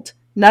fondled.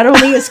 Not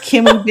only is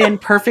Kim Woo-bin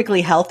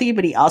perfectly healthy,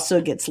 but he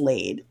also gets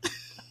laid.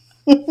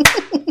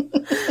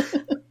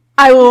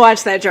 I will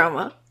watch that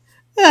drama.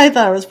 I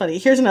thought it was funny.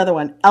 Here's another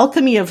one.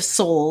 Alchemy of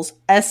Souls,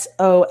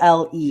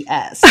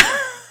 SOLES.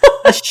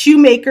 A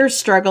shoemaker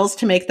struggles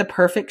to make the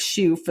perfect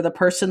shoe for the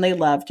person they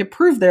love to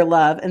prove their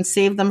love and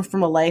save them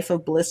from a life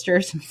of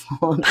blisters and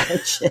fallen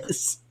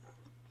edges.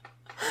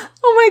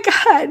 Oh my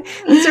God.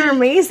 These are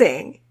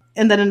amazing.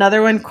 And then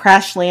another one,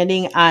 Crash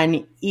Landing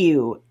on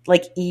Ewe,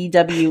 like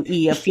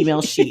EWE, a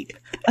female sheep.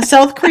 A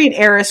South Korean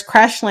heiress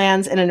crash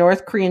lands in a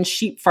North Korean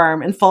sheep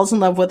farm and falls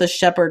in love with a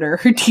shepherder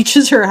who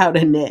teaches her how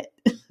to knit.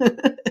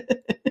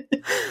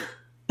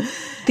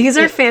 These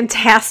are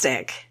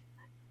fantastic.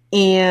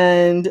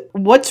 And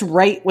What's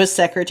Right with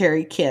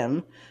Secretary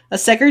Kim? A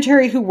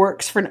secretary who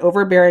works for an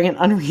overbearing and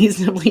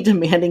unreasonably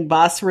demanding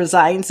boss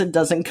resigns and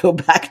doesn't go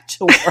back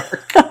to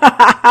work.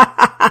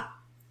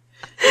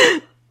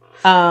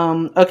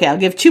 Okay, I'll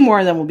give 2 more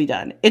and then we'll be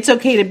done. It's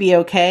Okay to Be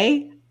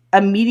Okay.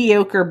 A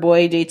mediocre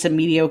boy dates a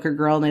mediocre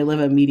girl and they live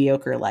a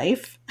mediocre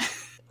life.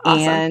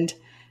 Awesome. And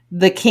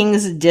The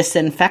King's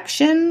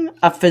Disinfection.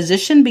 A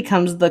physician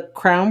becomes the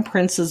crown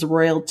prince's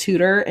royal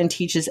tutor and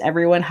teaches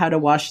everyone how to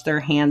wash their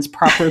hands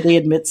properly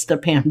amidst a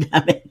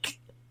pandemic.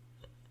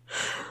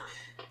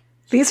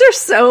 These are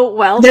so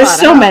well There's thought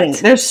so out. many.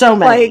 There's so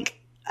many. Like,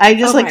 I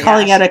just oh like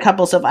calling out a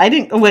couple stuff. I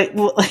didn't wait.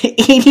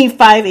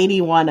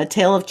 8581, A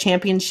Tale of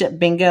Championship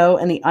Bingo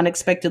and the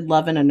Unexpected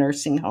Love in a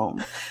Nursing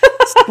Home.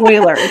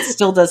 Spoiler: it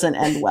still doesn't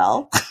end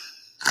well.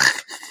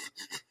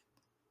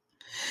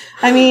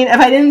 I mean, if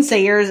I didn't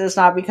say yours, it's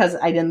not because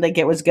I didn't think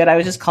it was good. I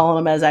was just calling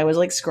them as I was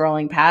like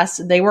scrolling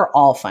past. They were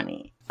all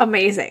funny.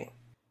 Amazing.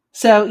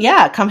 So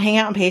yeah, come hang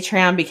out on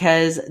Patreon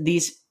because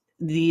these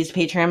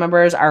Patreon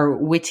members are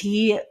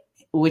witty.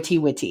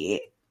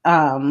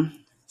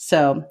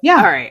 So yeah.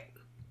 All right.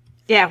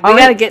 Yeah, we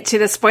got to get to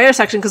the spoiler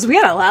section because we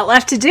got a lot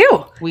left to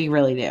do. We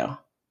really do.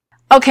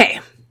 Okay,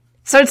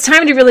 so it's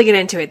time to really get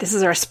into it. This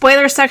is our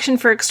spoiler section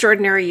for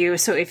Extraordinary You.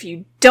 So if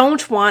you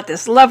don't want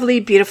this lovely,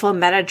 beautiful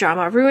meta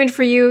drama ruined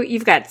for you,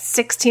 you've got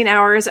 16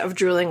 hours of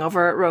drooling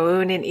over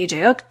Rowoon and Lee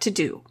Jae-hyuk to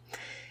do.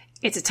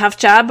 It's a tough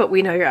job, but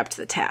we know you're up to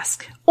the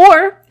task.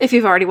 Or if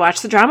you've already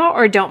watched the drama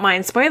or don't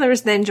mind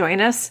spoilers, then join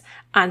us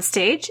on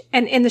stage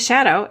and in the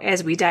shadow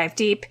as we dive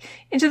deep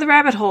into the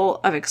rabbit hole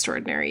of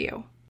Extraordinary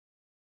You.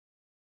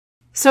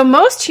 So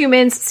most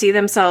humans see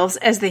themselves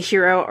as the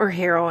hero or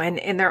heroine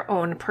in their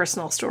own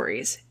personal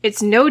stories.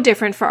 It's no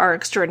different for our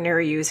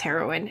Extraordinary You's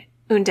heroine,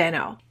 Eun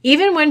Dano.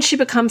 Even when she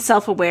becomes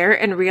self-aware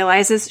and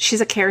realizes she's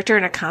a character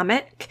in a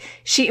comic,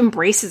 she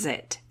embraces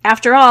it.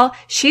 After all,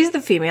 she's the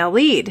female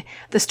lead.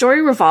 The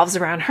story revolves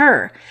around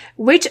her.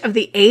 Which of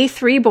the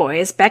A3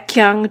 boys,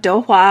 Baekhyun,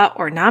 Do-hwa,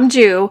 or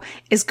Namju,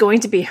 is going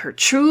to be her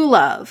true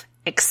love?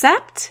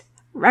 Except,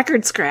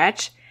 record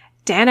scratch,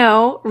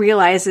 Dano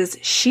realizes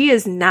she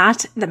is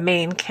not the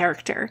main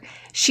character.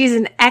 She's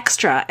an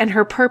extra, and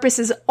her purpose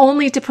is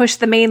only to push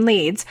the main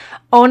leads,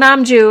 Oh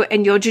Namju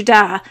and Yeoju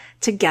Da,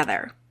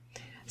 together.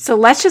 So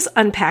let's just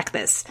unpack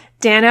this.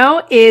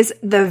 Dano is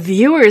the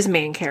viewer's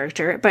main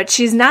character, but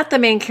she's not the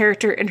main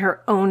character in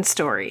her own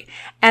story.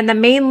 And the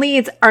main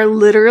leads are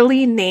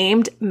literally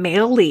named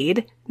male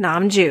lead,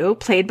 Namju,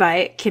 played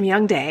by Kim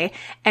Young-dae,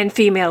 and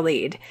female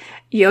lead,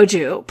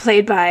 Yeoju,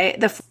 played by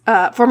the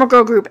former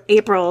girl group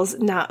April's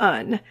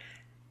Na-eun.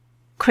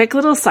 Quick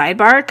little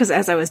sidebar, because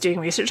as I was doing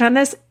research on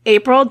this,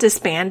 April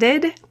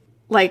disbanded,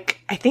 I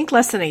think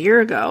less than a year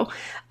ago,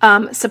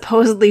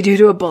 supposedly due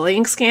to a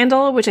bullying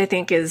scandal, which I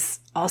think is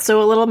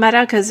also a little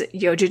meta, because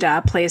Yeoju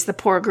Da plays the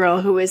poor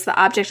girl who is the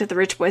object of the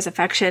rich boy's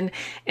affection,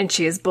 and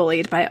she is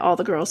bullied by all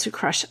the girls who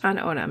crush on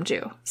Oh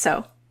Namju.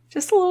 So,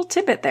 just a little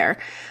tidbit there.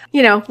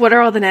 What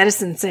are all the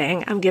netizens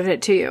saying? I'm giving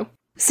it to you.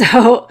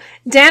 So,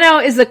 Dano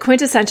is the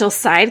quintessential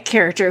side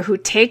character who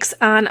takes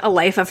on a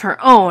life of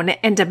her own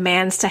and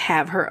demands to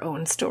have her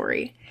own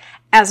story.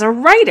 As a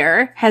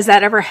writer, has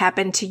that ever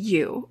happened to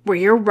you, where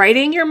you're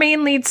writing your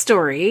main lead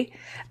story,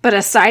 but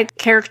a side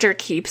character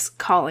keeps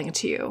calling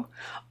to you?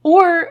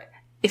 Or,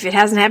 if it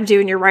hasn't happened to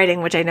you in your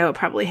writing, which I know it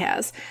probably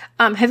has,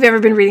 have you ever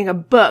been reading a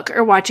book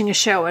or watching a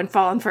show and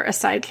fallen for a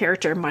side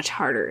character much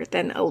harder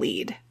than a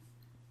lead?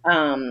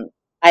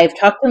 I've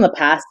talked in the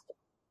past,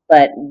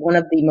 but one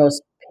of the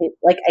most,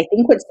 I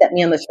think what set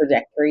me on the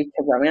trajectory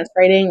to romance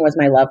writing was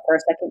my love for a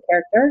second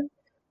character.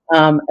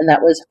 And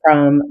that was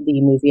from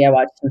the movie I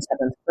watched in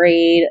 7th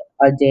grade,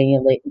 a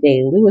Daniel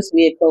Day-Lewis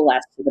vehicle,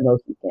 Last of the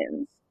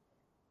Mohicans.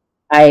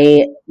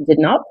 I did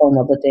not fall in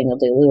love with Daniel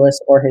Day-Lewis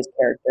or his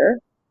character.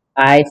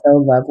 I fell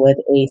in love with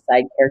a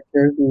side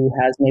character who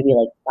has maybe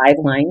 5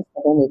 lines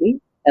the whole movie,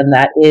 and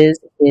that is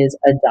his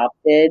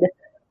adopted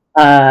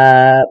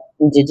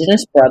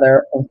indigenous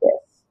brother,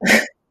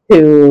 Uncas,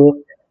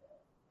 who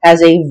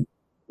has a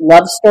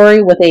love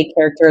story with a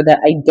character that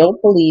I don't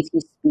believe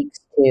he speaks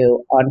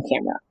to on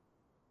camera.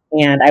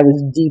 And I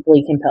was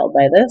deeply compelled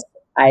by this.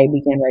 I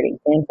began writing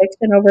fan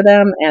fiction over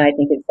them, and I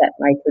think it set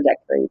my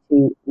trajectory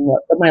to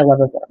my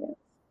love of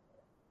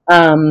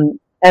romance.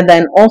 And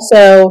then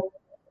also,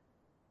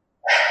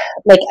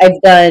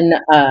 I've done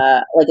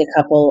a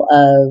couple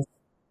of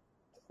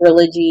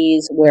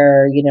trilogies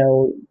where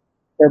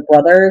they're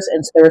brothers,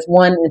 and so there was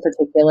one in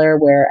particular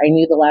where I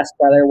knew the last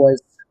brother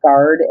was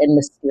scarred and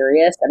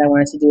mysterious, and I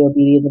wanted to do a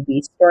Beauty and the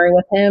Beast story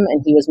with him,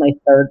 and he was my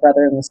third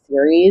brother in the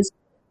series.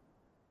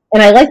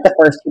 And I liked the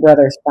first 2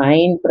 brothers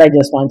fine, but I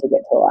just wanted to get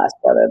to the last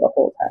brother the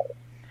whole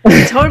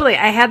time. Totally.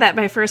 I had that.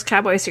 My first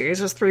cowboy series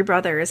was 3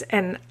 brothers,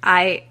 and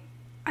I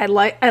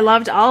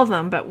loved all of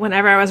them, but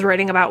whenever I was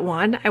writing about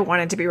one, I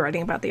wanted to be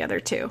writing about the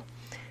other 2.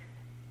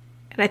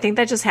 And I think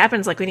that just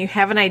happens, when you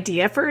have an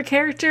idea for a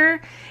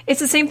character, it's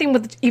the same thing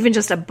with even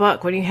just a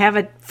book. When you have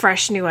a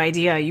fresh new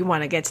idea, you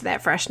want to get to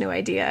that fresh new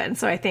idea. And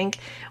so I think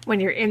when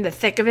you're in the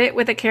thick of it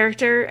with a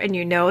character and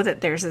you know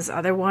that there's this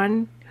other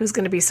one who's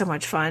going to be so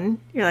much fun,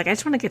 you're like, I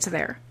just want to get to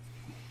there.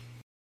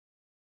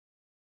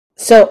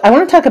 So I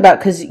want to talk about,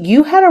 because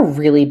you had a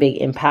really big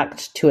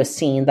impact to a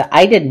scene that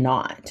I did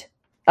not.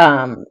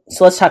 So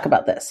let's talk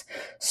about this.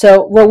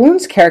 So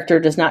Rowoon's character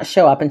does not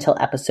show up until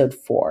episode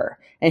 4,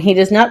 and he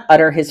does not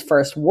utter his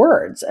first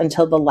words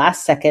until the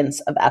last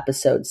seconds of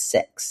episode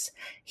 6.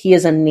 He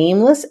is a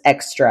nameless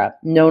extra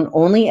known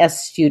only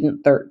as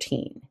Student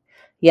 13.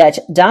 Yet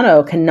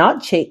Dano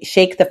cannot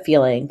shake the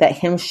feeling that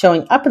him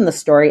showing up in the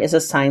story is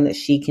a sign that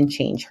she can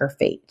change her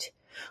fate.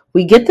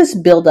 We get this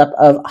buildup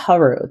of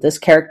Haru, this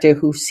character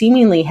who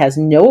seemingly has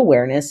no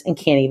awareness and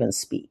can't even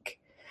speak.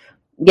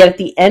 Yet at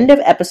the end of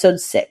episode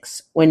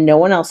 6, when no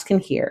one else can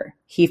hear,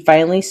 he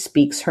finally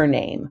speaks her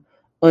name,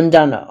 Eun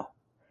Dano.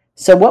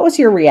 So what was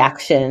your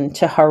reaction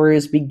to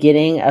Haru's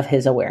beginning of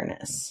his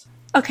awareness?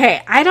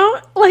 Okay, I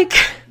don't,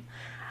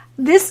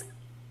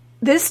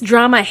 this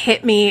drama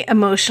hit me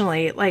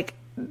emotionally,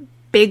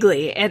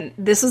 bigly, and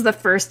this was the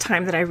first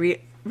time that I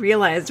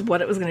realized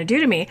what it was going to do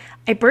to me.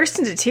 I burst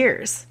into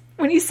tears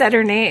when he said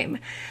her name.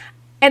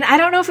 And I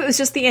don't know if it was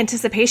just the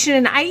anticipation,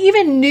 and I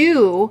even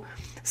knew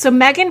So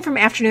Megan from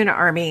Afternoon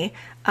Army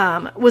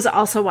was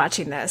also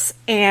watching this,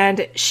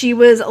 and she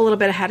was a little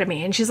bit ahead of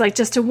me. And she's like,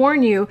 just to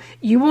warn you,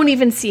 you won't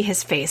even see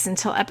his face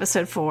until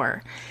episode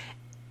 4.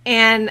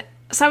 And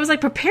so I was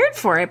like prepared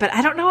for it, but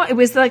I don't know. It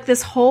was like the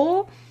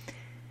whole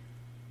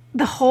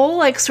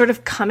like sort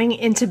of coming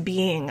into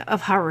being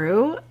of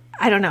Haru.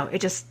 I don't know.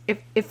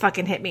 It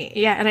fucking hit me.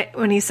 Yeah. And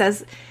when he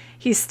says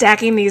he's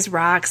stacking these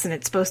rocks and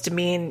it's supposed to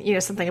mean, you know,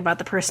 something about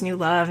the person you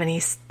love,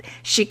 and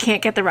she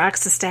can't get the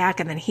rocks to stack,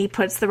 and then he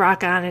puts the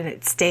rock on and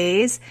it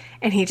stays,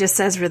 and he just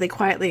says really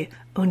quietly,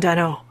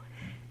 "Undano."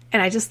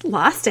 And I just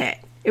lost it.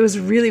 It was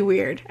really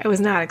weird. I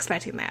was not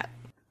expecting that.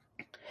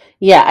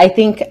 Yeah, I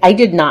think I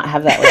did not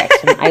have that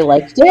reaction. I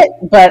liked it,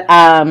 but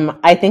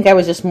I think I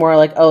was just more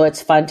like, oh,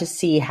 it's fun to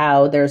see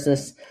how there's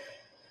this,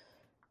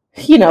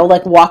 you know,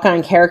 like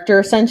walk-on character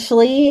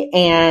essentially,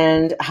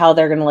 and how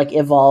they're going to like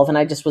evolve. And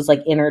I just was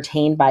like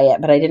entertained by it,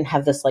 but I didn't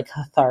have this like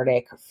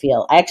cathartic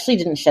feel. I actually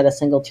didn't shed a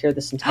single tear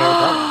this entire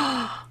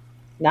drama.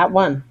 Not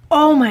one.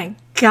 Oh my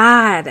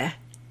God.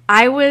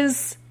 I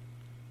was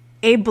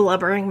a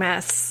blubbering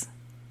mess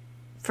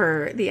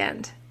for the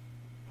end.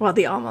 Well,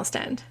 the almost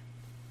end.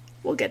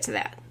 We'll get to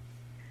that.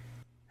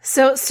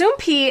 So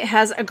Soon-Pi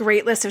has a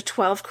great list of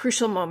 12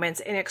 crucial moments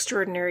in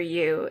Extraordinary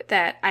You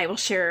that I will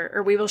share,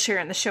 or we will share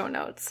in the show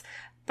notes.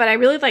 But I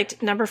really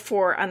liked number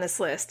 4 on this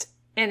list,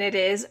 and it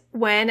is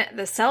when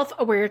the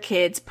self-aware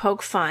kids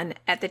poke fun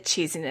at the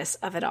cheesiness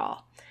of it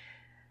all.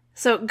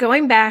 So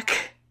going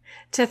back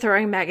to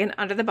throwing Megan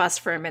under the bus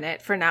for a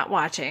minute for not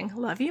watching.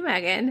 Love you,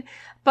 Megan.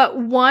 But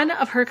one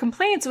of her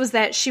complaints was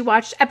that she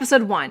watched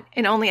episode 1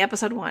 and only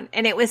episode 1,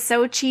 and it was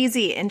so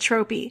cheesy and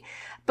tropey.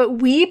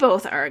 But we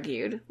both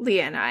argued,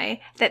 Leah and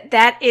I,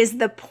 that is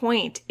the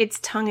point. It's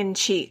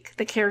tongue-in-cheek.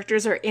 The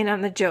characters are in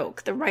on the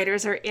joke. The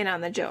writers are in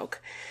on the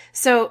joke.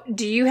 So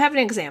do you have an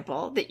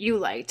example that you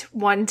liked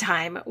one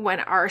time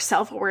when our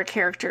self-aware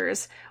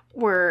characters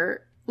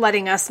were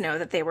letting us know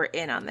that they were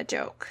in on the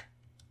joke?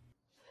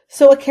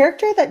 So a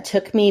character that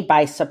took me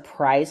by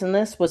surprise in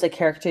this was a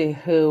character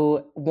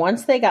who,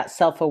 once they got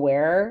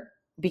self-aware,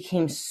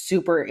 became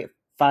super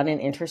fun and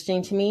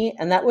interesting to me,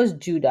 and that was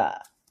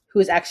Judah, who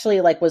was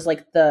actually was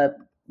the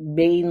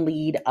main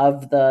lead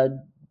of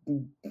the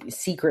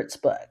Secrets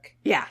book.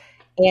 Yeah.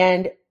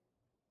 And,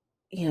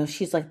 you know,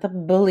 she's like the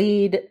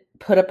bullied,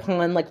 put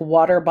upon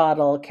water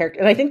bottle character.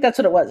 And I think that's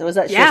what it was. It was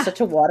that she was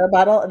such a water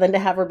bottle, and then to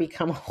have her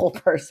become a whole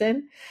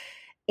person.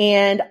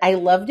 And I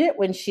loved it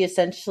when she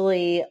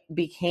essentially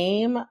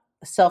became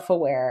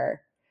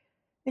self-aware.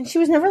 And she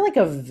was never like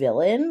a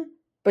villain,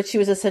 but she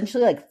was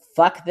essentially like,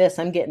 fuck this,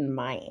 I'm getting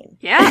mine.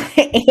 Yeah.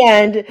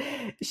 And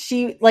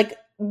she,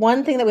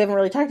 one thing that we haven't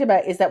really talked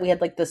about is that we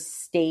had the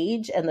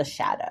stage and the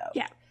shadow.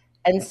 Yeah.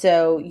 And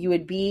so you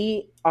would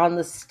be on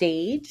the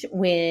stage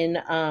when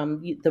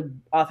the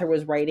author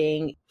was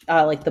writing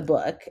the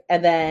book,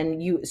 and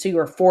then you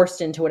were forced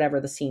into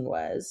whatever the scene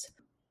was.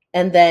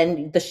 And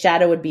then the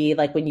shadow would be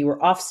when you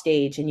were off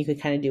stage and you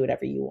could kind of do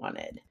whatever you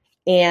wanted.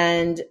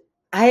 And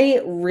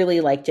I really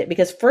liked it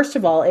because, first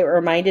of all, it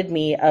reminded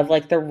me of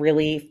the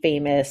really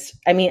famous,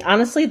 I mean,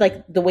 honestly,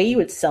 the way you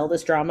would sell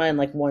this drama in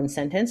one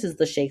sentence is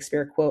the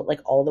Shakespeare quote,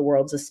 all the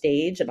world's a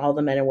stage and all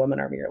the men and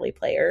women are merely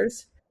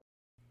players.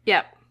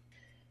 Yep.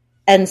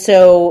 And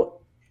so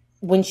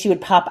when she would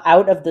pop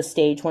out of the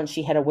stage once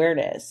she had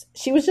awareness,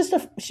 she was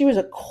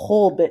a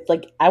cold bit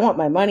I want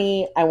my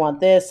money, I want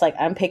this,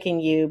 I'm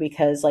picking you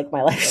because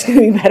my life's gonna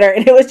be better.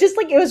 And it was just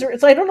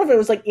so I don't know if it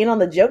was in on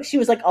the joke. She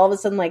was all of a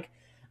sudden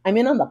I'm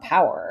in on the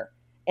power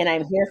and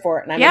I'm here for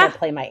it and I'm gonna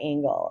play my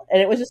angle. And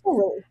it was just a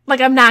really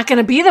I'm not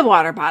gonna be the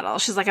water bottle.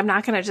 She's I'm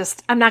not gonna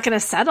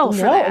settle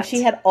for that. And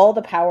she had all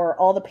the power,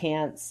 all the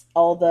pants,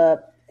 all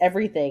the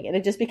everything. And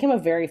it just became a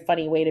very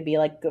funny way to be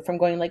from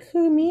going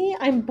who, me?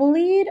 I'm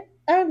bullied?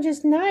 I'm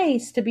just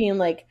nice, to being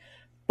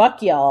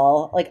fuck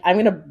y'all. I'm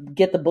going to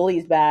get the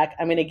bullies back.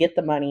 I'm going to get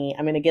the money.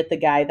 I'm going to get the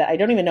guy that I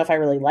don't even know if I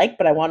really like,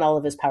 but I want all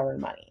of his power and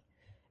money.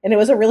 And it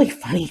was a really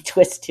funny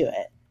twist to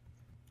it.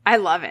 I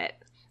love it.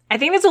 I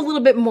think there's a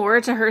little bit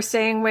more to her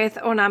staying with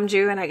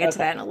Onamju, and I get to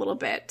that in a little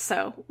bit.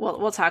 So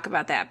we'll talk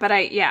about that. But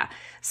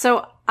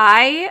So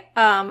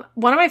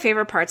one of my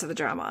favorite parts of the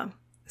drama.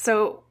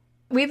 So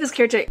we have this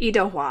character,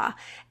 Ido-hwa,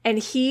 and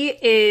he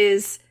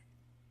is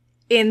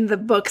in the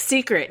book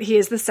Secret. He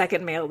is the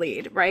second male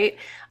lead, right?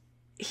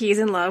 He's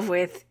in love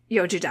with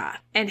Yeojuda.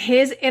 And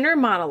his inner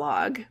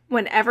monologue,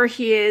 whenever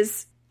he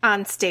is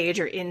on stage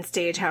or in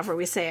stage, however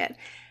we say it,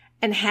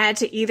 and had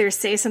to either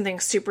say something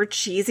super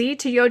cheesy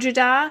to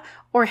Yeojuda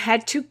or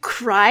had to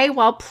cry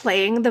while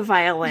playing the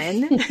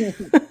violin.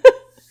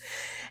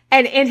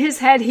 And in his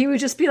head, he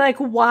would just be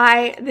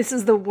why? This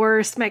is the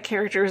worst. My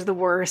character is the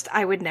worst.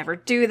 I would never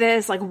do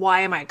this.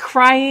 Why am I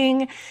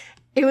crying?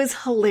 It was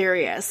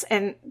hilarious.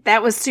 And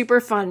that was super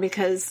fun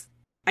because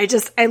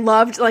I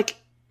loved,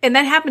 and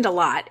that happened a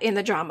lot in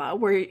the drama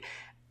where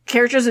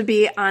characters would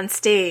be on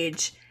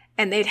stage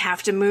and they'd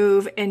have to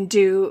move and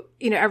do,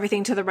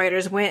 everything to the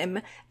writer's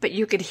whim, but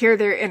you could hear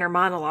their inner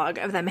monologue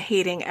of them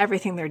hating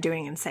everything they're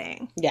doing and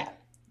saying. Yeah,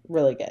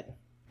 really good.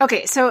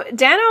 Okay, so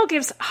Dano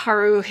gives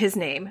Haru his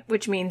name,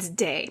 which means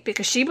day,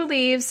 because she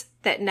believes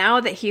that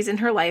now that he's in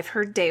her life,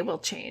 her day will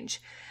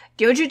change.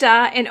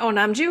 Gyojuda and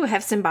Onamju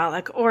have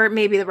symbolic, or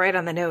maybe the right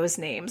on the nose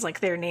names, like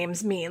their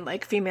names mean,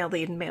 like female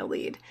lead and male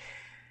lead.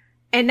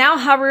 And now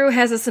Haru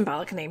has a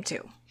symbolic name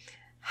too.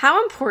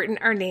 How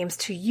important are names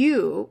to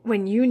you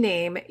when you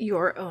name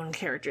your own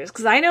characters?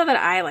 Because I know that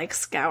I like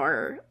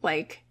scour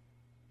like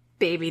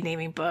baby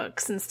naming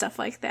books and stuff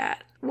like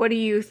that. What do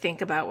you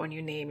think about when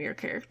you name your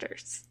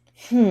characters?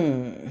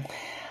 And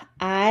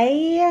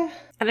I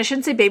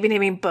shouldn't say baby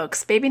naming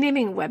books, baby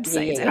naming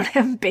websites. Yeah. I don't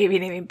have baby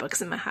naming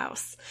books in my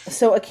house.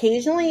 So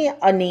occasionally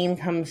a name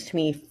comes to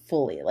me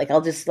fully. Like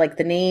I'll just like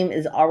the name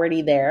is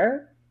already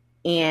there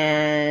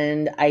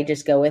and I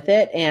just go with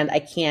it and I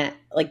can't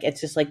like it's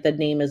just like the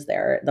name is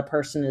there, the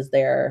person is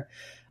there.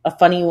 A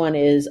funny one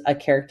is a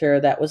character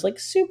that was like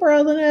super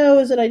on the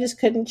nose and I just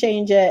couldn't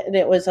change it. And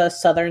it was a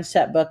Southern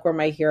set book where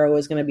my hero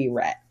was going to be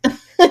Rhett.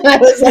 And I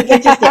was like,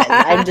 it just is.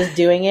 I'm just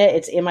doing it.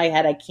 It's in my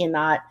head. I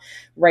cannot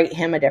write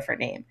him a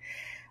different name.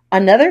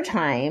 Another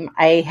time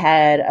I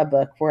had a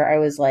book where I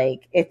was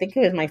like, I think it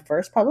was my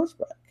first published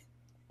book.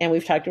 And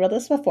we've talked about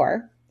this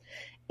before.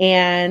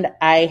 And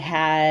I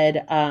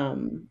had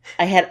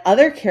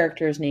other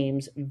characters'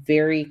 names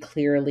very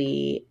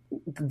clearly.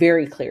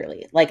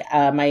 Like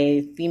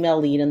my female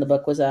lead in the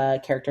book was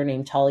a character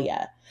named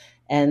Talia.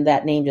 And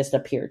that name just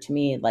appeared to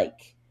me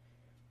like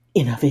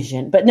in a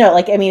vision. But no,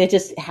 like, I mean, it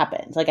just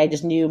happened. Like I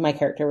just knew my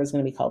character was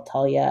going to be called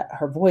Talia.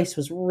 Her voice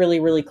was really,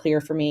 really clear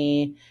for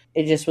me.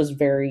 It just was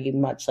very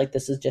much like,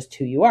 this is just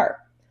who you are.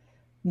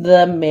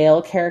 The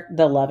male character,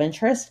 the love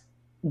interest,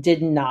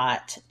 did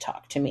not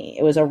talk to me.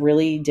 It was a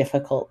really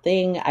difficult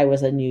thing. I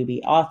was a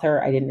newbie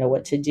author. I didn't know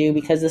what to do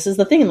because this is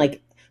the thing,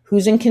 like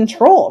who's in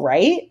control,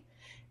 right?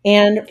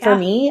 And for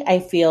me, I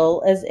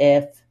feel as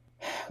if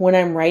when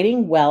I'm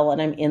writing well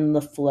and I'm in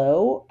the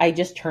flow, I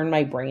just turn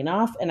my brain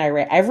off and I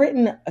write. I've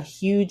written a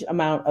huge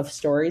amount of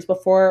stories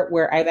before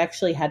where I've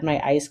actually had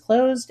my eyes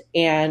closed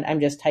and I'm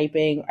just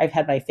typing. I've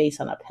had my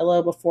face on a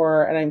pillow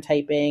before and I'm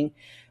typing.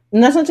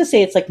 And that's not to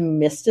say it's like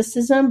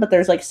mysticism, but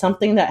there's like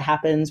something that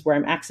happens where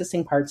I'm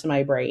accessing parts of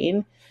my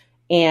brain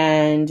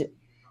and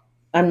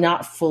I'm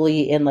not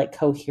fully in like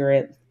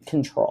coherent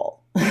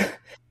control.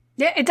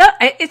 Yeah, it does.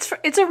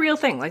 It's a real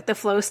thing, like the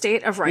flow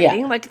state of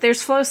writing. Yeah. Like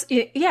there's flow.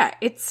 Yeah,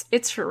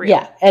 it's for real.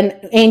 Yeah,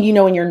 and you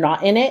know when you're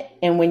not in it,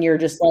 and when you're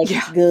just like,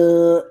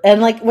 Gah.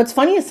 And like what's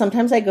funny is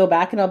sometimes I go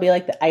back and I'll be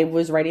like, I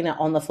was writing that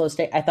on the flow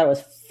state. I thought it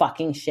was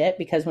fucking shit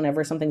because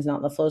whenever something's not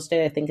in the flow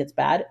state, I think it's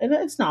bad, and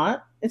it's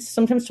not. It's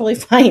sometimes totally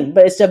fine,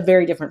 but it's a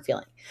very different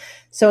feeling.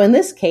 So in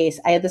this case,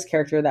 I had this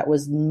character that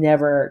was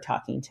never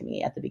talking to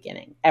me at the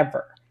beginning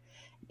ever.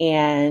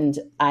 And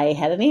I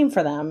had a name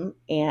for them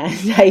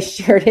and I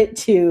shared it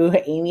to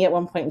Amy at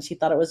one point and she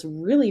thought it was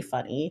really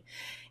funny.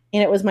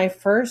 And it was my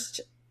first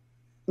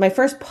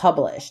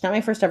published, not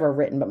my first ever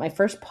written, but my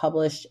first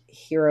published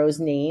hero's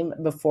name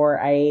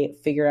before I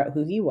figured out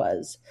who he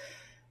was.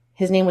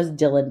 His name was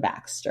Dylan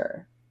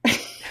Baxter.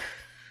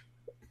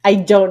 I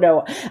don't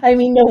know. I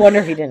mean, no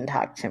wonder he didn't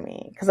talk to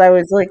me because I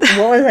was like,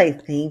 what was I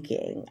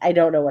thinking? I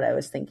don't know what I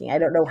was thinking. I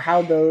don't know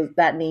how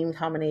that name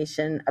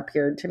combination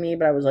appeared to me,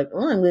 but I was like,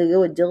 oh, I'm going to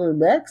go with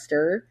Dylan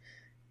Baxter.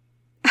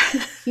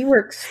 He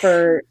works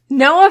for...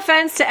 No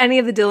offense to any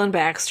of the Dylan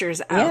Baxters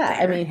out there. Yeah,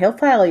 I mean, he'll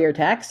file your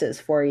taxes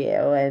for you,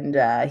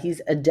 and he's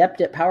adept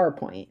at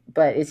PowerPoint,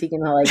 but is he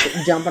going to, like,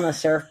 jump on a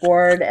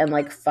surfboard and,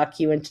 like, fuck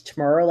you into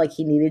tomorrow like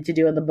he needed to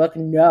do in the book?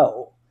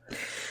 No.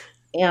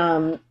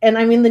 And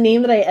I mean, the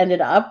name that I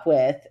ended up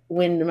with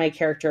when my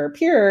character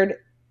appeared,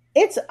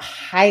 it's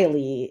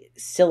highly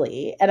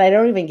silly. And I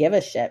don't even give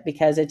a shit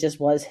because it just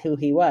was who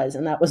he was.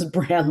 And that was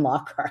Bran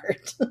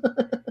Lockhart.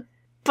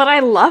 But I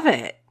love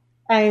it.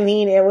 I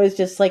mean, it was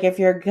just like, if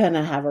you're going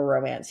to have a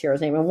romance hero's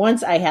name. And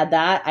once I had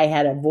that, I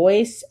had a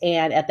voice.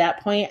 And at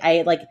that point,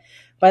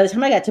 by the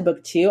time I got to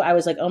book 2, I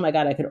was like, oh my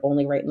God, I could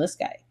only write in this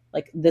guy.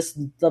 Like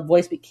the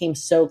voice became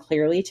so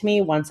clearly to me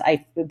but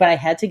I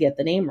had to get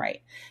the name right.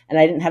 And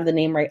I didn't have the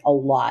name right a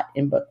lot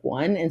in book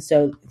 1. And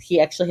so he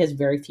actually has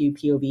very few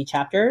POV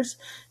chapters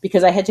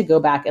because I had to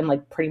go back and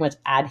like pretty much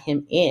add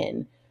him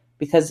in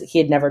because he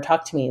had never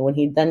talked to me.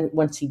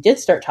 Once he did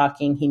start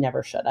talking, he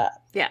never shut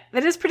up. Yeah,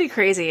 that is pretty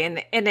crazy.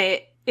 And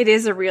it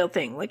is a real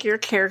thing. Like your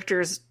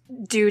characters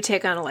do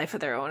take on a life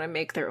of their own and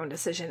make their own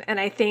decision. And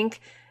I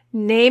think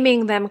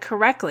naming them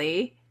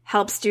correctly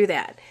helps do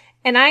that.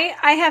 And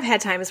I have had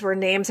times where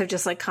names have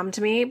just like come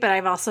to me, but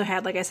I've also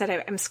had, like I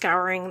said, I'm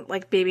scouring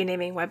like baby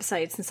naming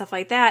websites and stuff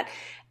like that.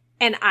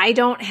 And I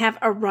don't have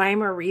a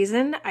rhyme or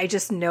reason. I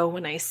just know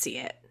when I see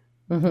it.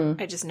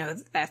 Mm-hmm. I just know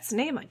that's the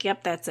name. Like,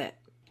 yep, that's it.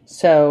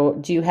 So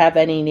do you have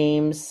any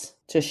names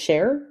to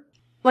share?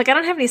 Like, I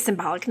don't have any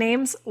symbolic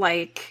names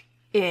like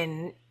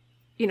in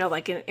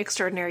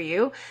Extraordinary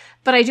You,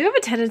 but I do have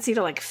a tendency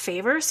to like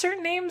favor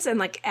certain names and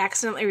like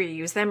accidentally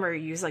reuse them or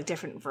use like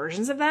different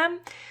versions of them.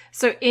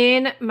 So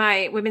in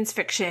my women's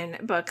fiction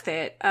book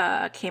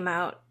that came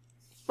out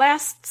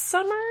last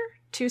summer,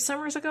 2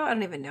 summers ago. I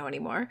don't even know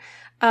anymore.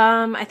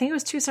 I think it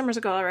was 2 summers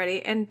ago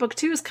already. And book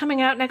 2 is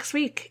coming out next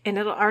week, and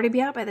it'll already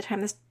be out by the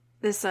time this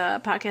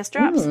podcast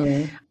drops.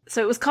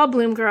 So it was called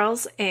Bloom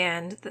Girls,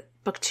 and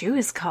book 2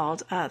 is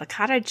called The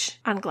Cottage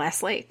on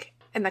Glass Lake,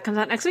 and that comes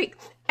out next week.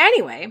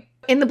 Anyway,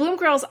 in the Bloom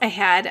Girls, I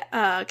had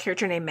a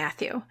character named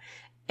Matthew,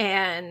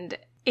 and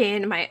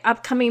in my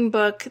upcoming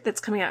book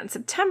that's coming out in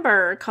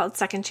September called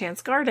Second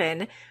Chance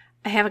Garden,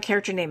 I have a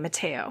character named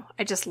Mateo.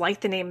 I just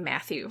like the name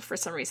Matthew for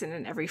some reason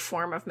in every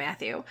form of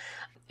Matthew.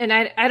 And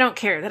I don't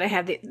care that I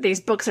have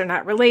these books are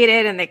not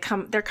related and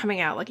they're coming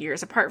out like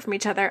years apart from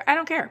each other. I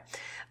don't care.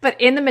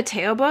 But in the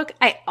Mateo book,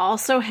 I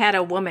also had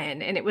a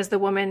woman, and it was the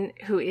woman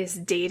who is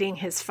dating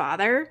his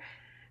father.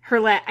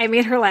 I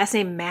made her last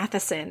name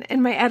Matheson,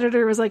 and my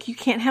editor was like, you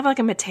can't have like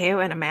a Mateo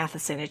and a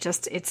Matheson.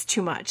 It's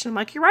too much. And I'm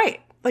like, you're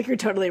right. Like, you're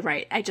totally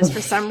right. I just, for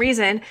some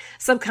reason,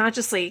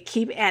 subconsciously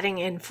keep adding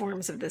in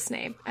forms of this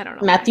name. I don't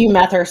know. Matthew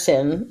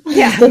Matherson.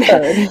 Yeah. The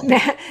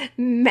third.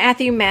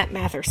 Matthew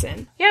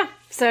Matherson. Yeah.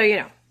 So,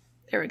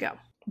 there we go.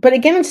 But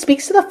again, it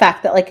speaks to the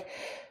fact that, like,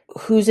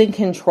 who's in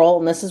control,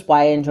 and this is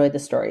why I enjoyed the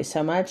story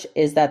so much,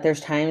 is that there's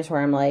times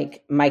where I'm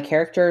like, my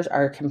characters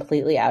are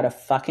completely out of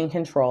fucking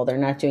control. They're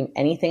not doing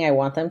anything I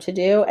want them to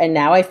do. And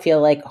now I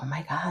feel like, oh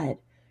my God,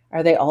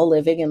 are they all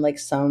living in like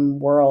some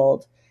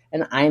world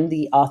and I'm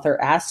the author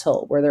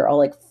asshole where they're all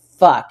like,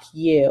 fuck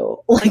you.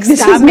 Like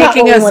stop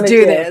making us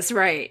do this.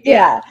 Right.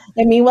 Yeah.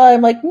 And meanwhile,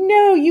 I'm like,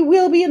 no, you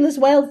will be in this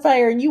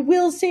wildfire and you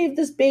will save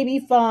this baby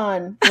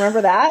fawn.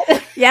 Remember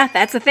that? Yeah,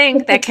 that's the thing.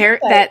 That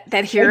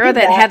that hero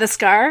that had the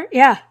scar.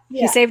 Yeah.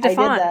 He saved a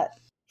fawn.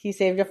 He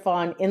saved a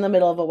fawn in the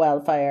middle of a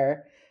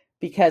wildfire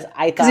because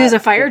I thought he was a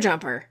fire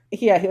jumper.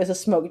 Yeah, he was a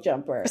smoke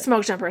jumper. A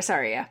smoke jumper,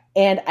 sorry, yeah.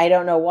 And I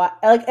don't know why.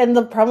 Like, and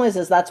the problem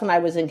is that's when I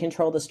was in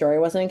control. The story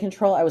wasn't in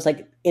control. I was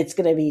like, it's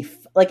gonna be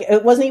like,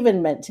 it wasn't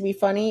even meant to be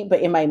funny,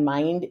 but in my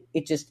mind,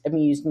 it just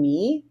amused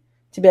me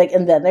to be like,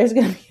 and then there's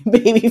gonna be a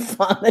baby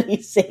fawn that he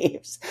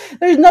saves.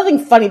 There's nothing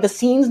funny. The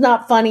scene's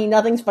not funny.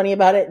 Nothing's funny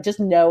about it. Just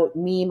know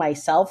me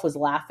myself was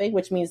laughing,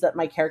 which means that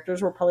my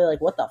characters were probably like,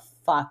 what the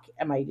fuck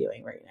am I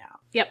doing right now?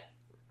 Yep.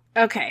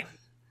 Okay.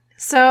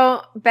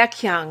 So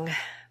Baekhyun.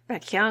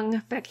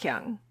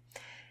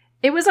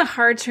 It was a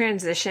hard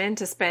transition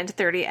to spend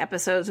 30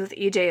 episodes with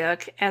Lee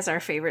Jae-wook as our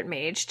favorite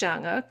mage,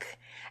 Jung-wook,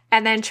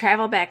 and then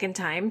travel back in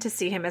time to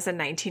see him as a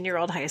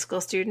 19-year-old high school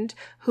student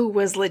who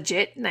was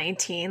legit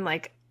 19,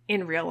 like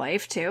in real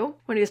life too,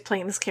 when he was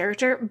playing this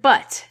character.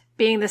 But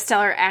being the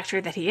stellar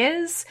actor that he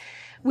is,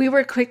 we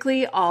were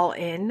quickly all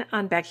in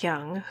on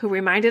Baekhyun, who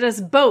reminded us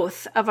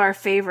both of our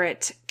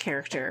favorite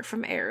character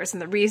from Heirs,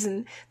 and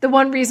the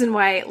one reason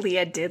why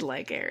Leah did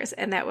like Heirs,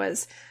 and that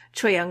was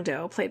Choi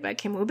Young-do, played by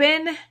Kim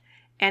Woo-bin,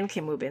 and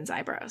Kim Woo-bin's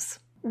eyebrows.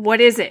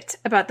 What is it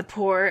about the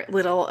poor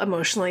little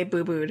emotionally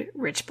boo-booed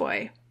rich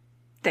boy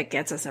that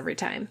gets us every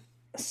time?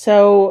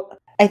 So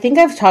I think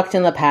I've talked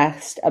in the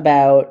past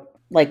about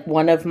like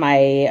one of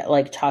my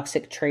like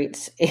toxic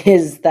traits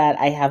is that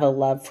I have a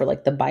love for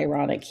like the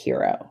Byronic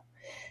hero.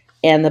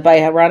 And the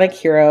Byronic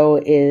hero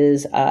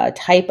is a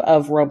type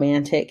of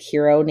romantic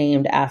hero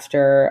named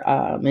after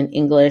an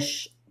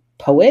English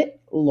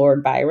poet,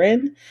 Lord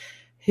Byron,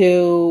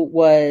 who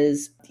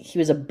was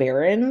a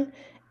baron,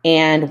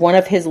 and one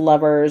of his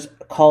lovers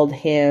called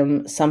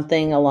him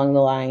something along the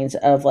lines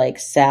of like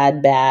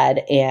sad,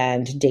 bad,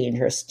 and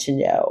dangerous to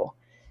know.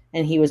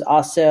 And he was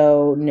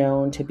also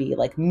known to be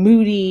like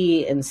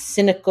moody and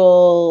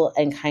cynical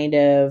and kind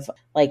of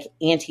like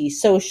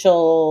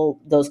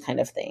antisocial, those kind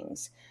of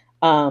things.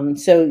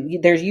 So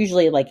there's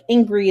usually like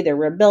angry, they're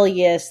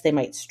rebellious, they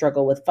might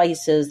struggle with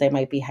vices, they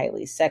might be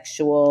highly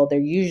sexual, they're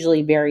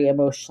usually very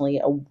emotionally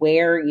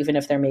aware, even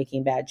if they're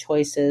making bad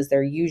choices,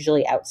 they're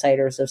usually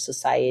outsiders of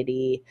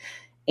society,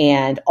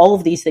 and all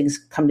of these things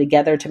come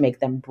together to make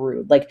them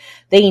brood. Like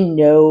they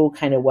know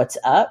kind of what's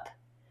up,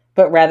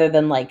 but rather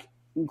than like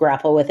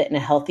grapple with it in a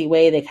healthy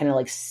way, they kind of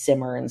like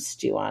simmer and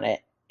stew on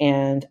it.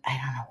 And I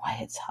don't know why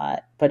it's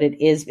hot, but it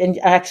is. And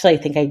actually, I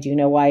think I do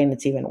know why, and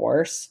it's even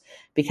worse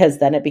because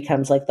then it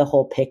becomes like the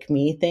whole pick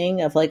me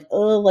thing of like,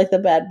 oh, like the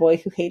bad boy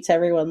who hates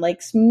everyone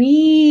likes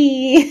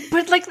me.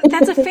 But like,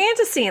 that's a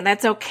fantasy and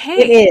that's okay.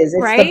 It is.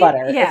 It's right? the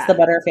butter. Yeah. It's the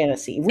butter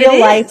fantasy. Real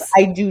life,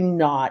 I do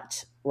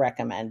not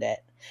recommend it.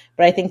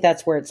 But I think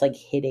that's where it's like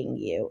hitting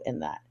you in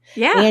that.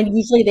 Yeah. And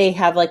usually they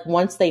have like,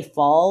 once they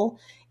fall,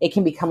 it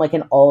can become like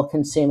an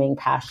all-consuming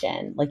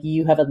passion. Like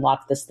you have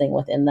unlocked this thing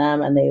within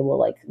them and they will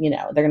like, you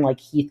know, they're going to like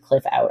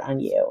Heathcliff out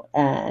on you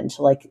and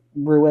like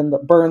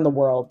burn the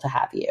world to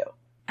have you.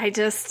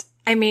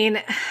 I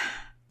mean,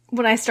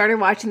 when I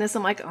started watching this,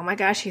 I'm like, oh my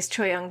gosh, he's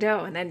Choi Young-do.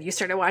 And then you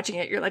started watching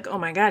it, you're like, oh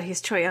my God,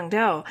 he's Choi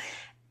Young-do.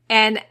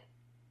 And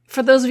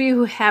for those of you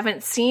who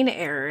haven't seen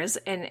Heirs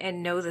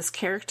and know this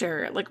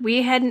character, like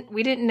we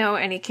didn't know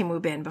any Kim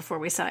Woo-bin before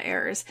we saw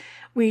Heirs.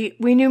 We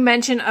knew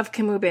mention of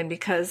Kim Woo-bin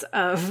because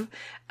of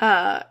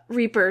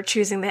Reaper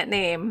choosing that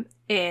name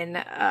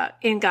in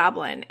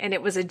Goblin, and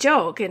it was a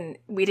joke, and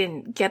we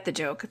didn't get the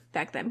joke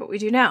back then, but we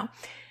do now.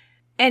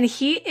 And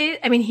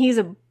he's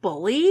a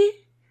bully.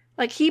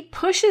 Like, he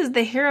pushes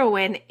the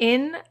heroine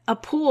in a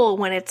pool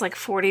when it's like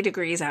 40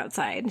 degrees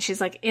outside and she's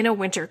like in a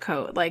winter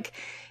coat. Like,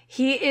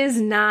 he is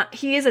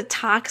a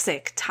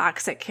toxic,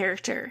 toxic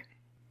character.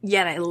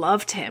 Yet I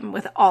loved him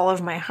with all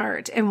of my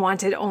heart and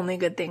wanted only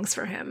good things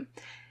for him.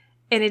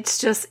 And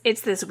it's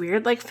this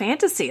weird like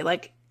fantasy.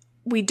 Like,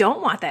 we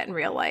don't want that in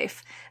real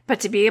life, but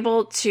to be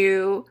able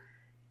to,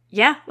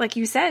 yeah, like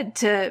you said,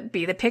 to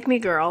be the pick-me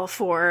girl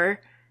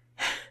for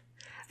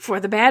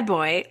the bad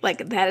boy,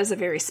 like, that is a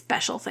very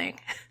special thing.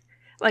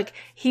 Like,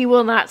 he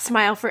will not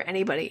smile for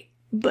anybody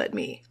but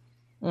me.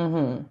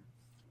 Mm-hmm.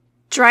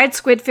 Dried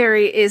Squid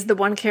Fairy is the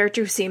one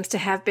character who seems to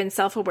have been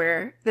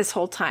self-aware this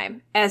whole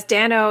time. As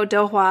Dano,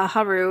 Dohwa,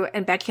 Haru,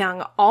 and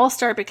Baekhyun all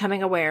start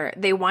becoming aware,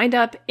 they wind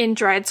up in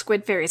Dried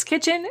Squid Fairy's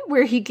kitchen,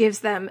 where he gives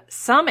them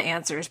some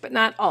answers, but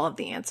not all of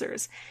the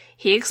answers.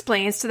 He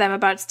explains to them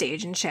about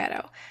stage and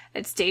shadow.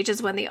 That stage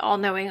is when the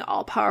all-knowing,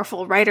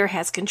 all-powerful writer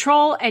has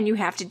control, and you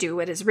have to do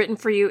what is written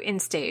for you in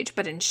stage.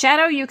 But in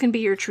shadow, you can be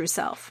your true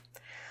self.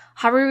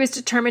 Haru is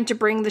determined to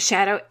bring the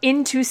shadow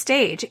into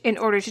stage in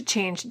order to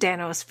change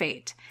Dano's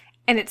fate.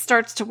 And it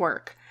starts to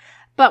work.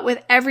 But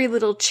with every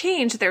little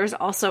change, there is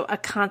also a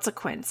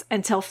consequence,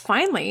 until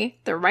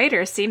finally the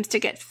writer seems to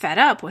get fed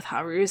up with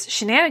Haru's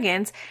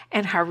shenanigans,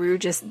 and Haru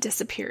just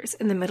disappears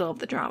in the middle of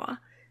the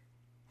drama.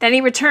 Then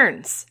he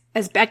returns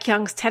as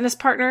Baekhyun's tennis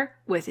partner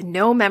with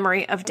no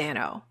memory of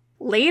Dano.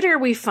 Later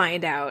we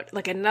find out,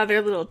 like,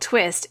 another little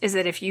twist is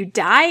that if you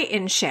die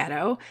in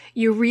shadow,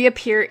 you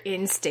reappear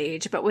in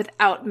stage, but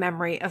without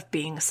memory of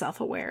being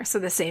self-aware. So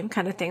the same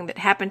kind of thing that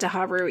happened to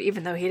Haru,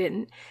 even though he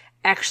didn't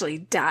actually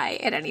die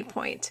at any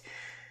point.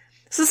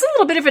 So this is a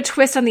little bit of a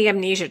twist on the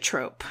amnesia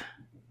trope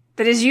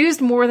that is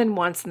used more than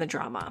once in the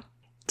drama.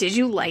 Did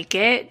you like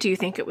it? Do you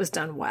think it was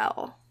done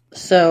well?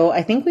 So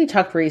I think we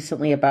talked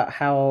recently about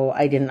how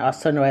I didn't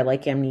also know I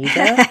like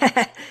amnesia.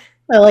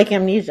 I like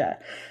amnesia.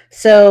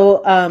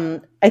 So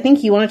I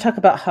think you want to talk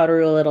about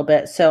Haru a little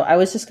bit. So I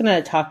was just going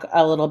to talk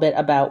a little bit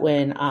about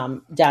when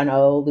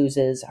Dano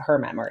loses her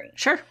memory.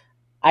 Sure.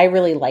 I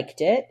really liked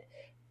it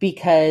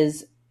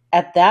because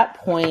at that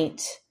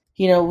point,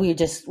 you know,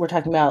 we're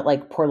talking about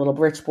like poor little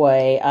rich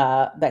boy,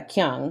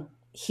 Baekhyun.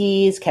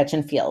 He's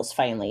catching feels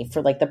finally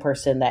for like the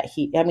person that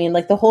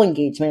like the whole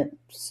engagement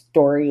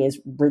story is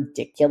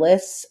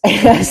ridiculous.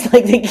 It's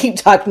like they keep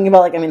talking about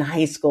like, I'm in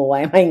high school.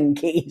 Why am I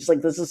engaged?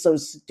 Like, this is so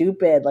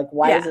stupid. Like,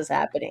 why is this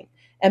happening?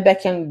 And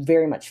Baekhyun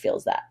very much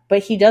feels that,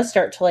 but he does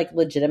start to like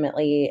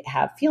legitimately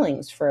have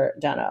feelings for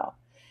Dano,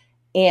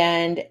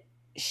 and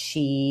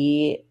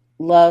she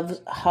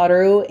loves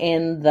Haru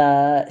in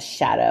the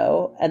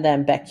shadow and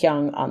then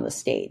Baekhyun on the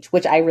stage,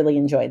 which I really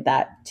enjoyed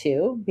that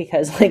too,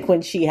 because like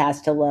when she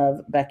has to love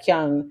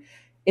Baekhyun,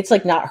 it's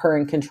like not her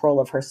in control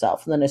of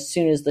herself. And then as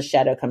soon as the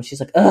shadow comes, she's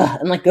like, ugh,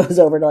 and like goes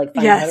over to like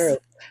find Haru.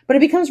 But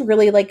it becomes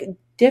really like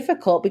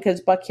difficult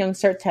because Baekhyun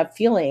starts to have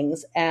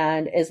feelings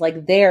and is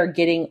like there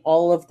getting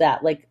all of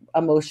that like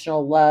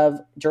emotional love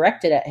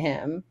directed at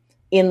him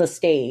in the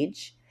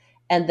stage.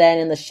 And then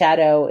in the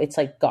shadow, it's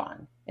like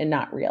gone and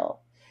not real.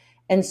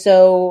 And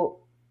so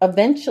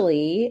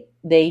eventually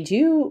they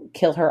do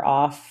kill her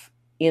off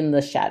in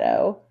the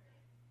shadow.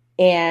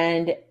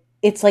 And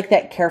it's like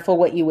that careful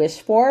what you wish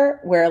for,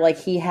 where like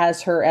he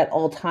has her at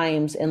all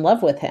times in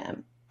love with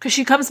him. Because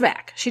she comes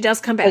back. She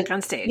does come back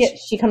on stage. Yeah,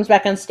 she comes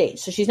back on stage.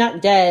 So she's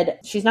not dead.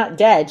 She's not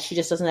dead. She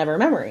just doesn't have her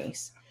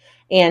memories.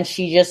 And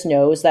she just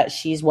knows that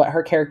she's what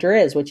her character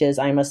is, which is,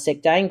 I'm a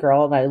sick, dying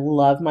girl and I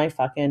love my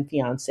fucking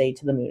fiance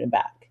to the moon and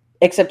back.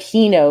 Except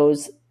he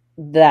knows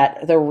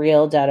that the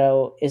real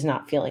Dano is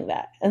not feeling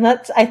that. And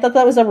I thought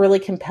that was a really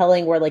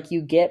compelling where like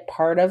you get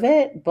part of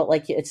it, but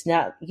like it's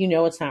not, you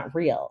know, it's not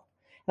real.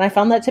 And I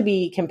found that to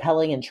be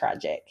compelling and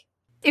tragic.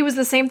 It was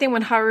the same thing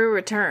when Haru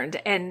returned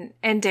and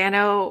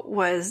Dano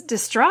was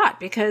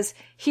distraught because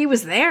he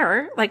was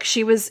there. Like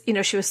she was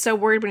so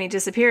worried when he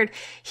disappeared.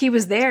 He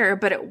was there,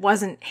 but it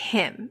wasn't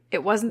him.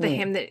 It wasn't the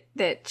him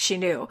that she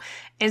knew.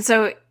 And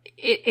so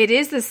it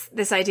is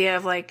this idea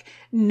of like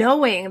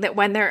knowing that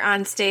when they're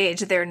on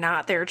stage, they're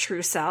not their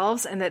true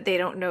selves and that they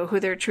don't know who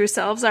their true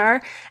selves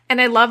are.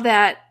 And I love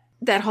that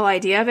whole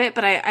idea of it.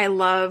 But I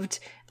loved,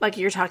 like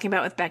you're talking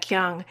about with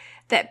Baekhyun,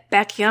 that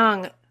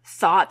Baekhyun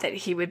thought that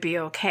he would be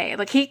okay.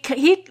 Like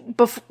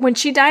when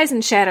she dies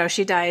in shadow,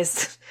 she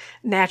dies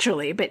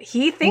naturally, but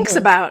he thinks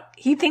about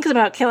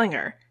killing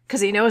her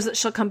because he knows that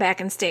she'll come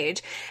back on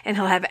stage and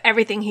he'll have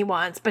everything he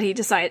wants. But he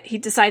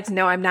decides,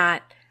 no, I'm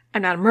not a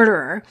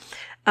murderer.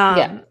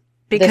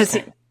 Because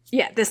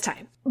this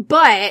time.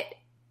 But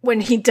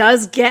when he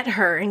does get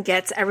her and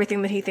gets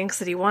everything that he thinks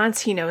that he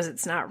wants, he knows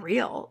it's not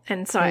real.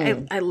 And so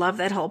I love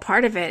that whole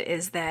part of it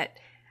is that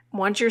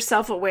once you're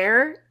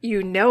self-aware,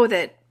 you know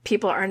that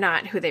people are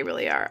not who they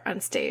really are on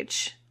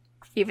stage,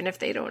 even if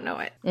they don't know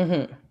it.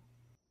 Mm-hmm.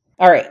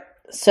 All right.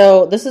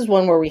 So this is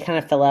one where we kind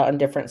of fell out on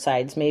different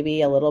sides,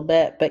 maybe a little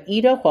bit, but Lee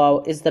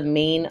Do-hwa is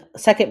the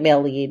second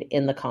male lead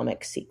in the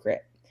comic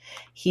Secret.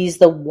 He's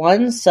the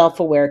one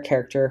self-aware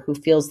character who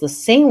feels the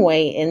same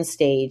way in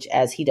stage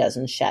as he does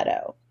in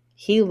shadow.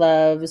 He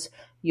loves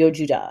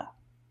Yeojuda.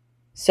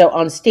 So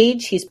on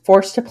stage, he's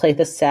forced to play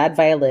the sad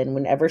violin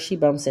whenever she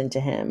bumps into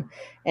him.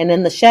 And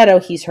in the shadow,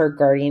 he's her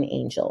guardian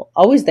angel,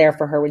 always there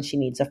for her when she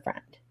needs a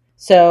friend.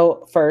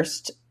 So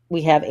first,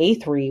 we have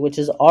A3, which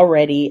is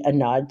already a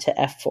nod to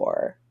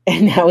F4.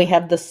 And now we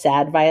have the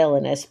sad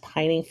violinist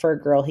pining for a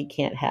girl he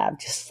can't have,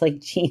 just like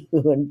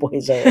Jiwoo and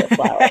Boys Over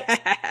Flowers.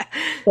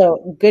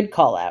 So good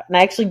call out. And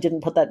I actually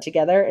didn't put that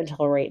together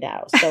until right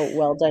now. So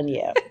well done,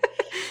 you.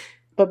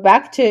 But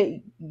back to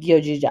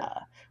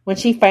Yeoju-ja. When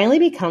she finally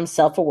becomes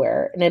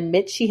self-aware and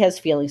admits she has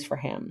feelings for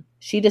him,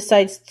 she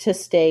decides to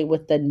stay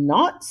with the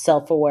not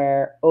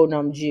self-aware Oh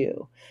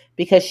Namju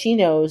because she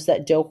knows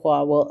that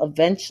Do-hwa will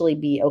eventually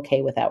be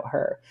okay without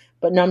her.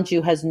 But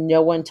Namju has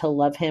no one to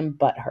love him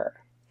but her.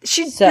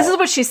 This is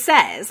what she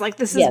says.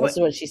 This is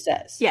what she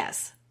says.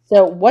 Yes.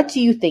 So what do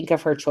you think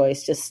of her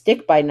choice to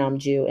stick by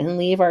Namju and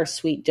leave our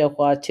sweet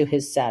Do-hwa to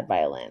his sad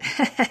violin?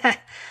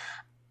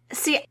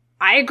 See,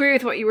 I agree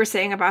with what you were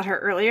saying about her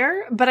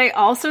earlier, but I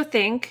also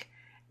think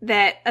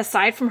that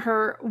aside from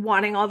her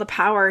wanting all the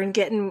power and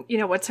getting,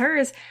 what's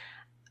hers,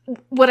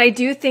 what I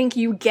do think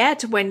you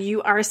get when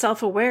you are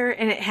self-aware,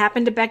 and it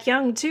happened to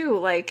Baekhyun too,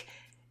 like,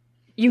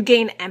 you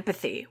gain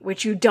empathy,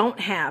 which you don't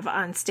have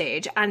on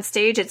stage. On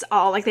stage, it's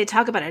all, like they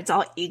talk about it, it's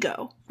all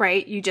ego,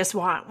 right? You just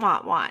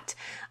want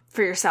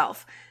for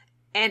yourself.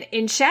 And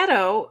in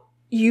shadow,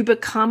 you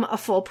become a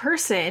full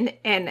person,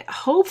 and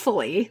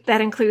hopefully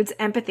that includes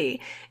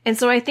empathy. And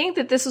so I think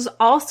that this was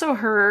also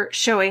her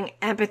showing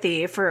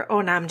empathy for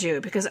Oh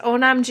Namju, because Oh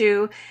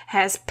Namju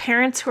has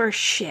parents who are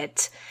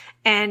shit.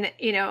 And,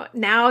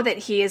 now that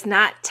he is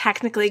not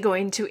technically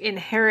going to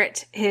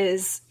inherit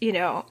his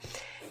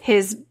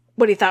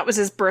what he thought was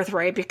his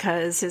birthright,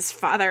 because his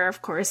father,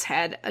 of course,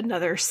 had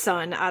another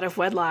son out of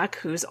wedlock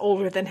who's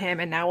older than him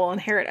and now will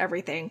inherit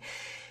everything.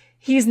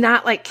 He's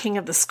not like king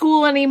of the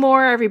school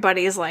anymore.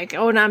 Everybody is like,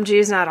 oh,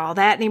 Namju's not all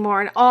that anymore.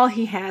 And all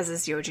he has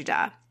is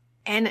Yeoju-da.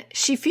 And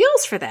she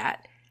feels for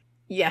that.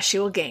 Yes, she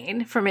will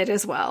gain from it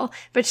as well.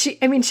 But she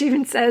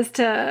even says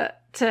to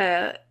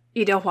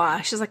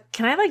Lee-Do-hwa, she's like,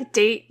 can I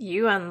date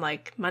you on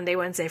Monday,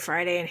 Wednesday,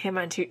 Friday, and him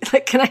on Tuesday?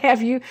 Can I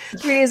have you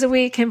 3 days a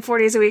week, him 4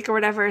 days a week or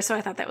whatever? So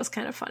I thought that was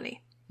kind of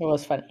funny. It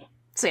was funny.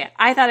 So yeah,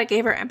 I thought it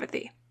gave her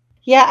empathy.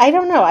 Yeah, I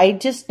don't know. I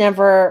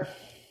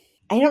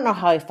don't know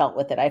how I felt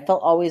with it. I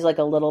felt always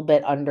a little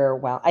bit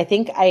underwhelmed. I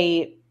think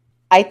I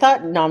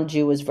thought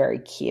Namju was very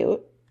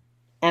cute,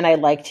 and I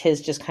liked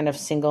his just kind of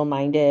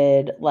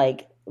single-minded,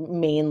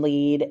 main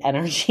lead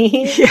energy.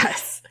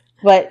 Yes.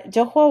 But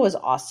Do-hwa was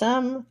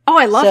awesome. Oh,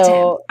 I loved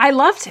him. I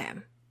loved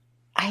him.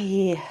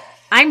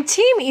 I'm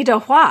team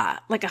Lee-Do-hwa,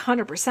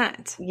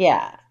 100%.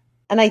 Yeah.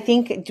 And I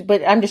think,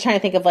 but I'm just trying to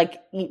think of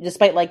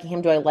despite liking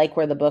him, do I like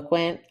where the book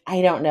went?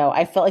 I don't know.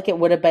 I felt like it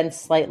would have been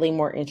slightly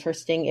more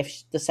interesting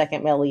if the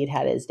second male lead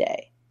had his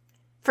day.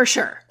 For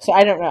sure. So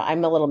I don't know.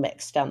 I'm a little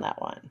mixed on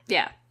that one.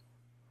 Yeah.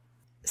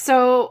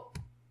 So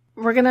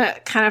we're going to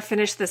kind of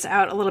finish this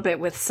out a little bit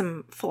with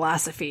some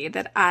philosophy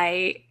that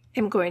I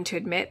am going to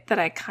admit that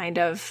I kind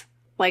of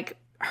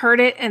heard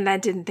it and then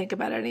didn't think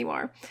about it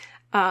anymore.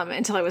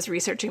 Until I was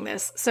researching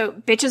this. So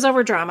Bitches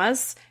Over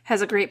Dramas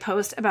has a great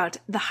post about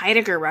the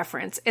Heidegger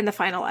reference in the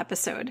final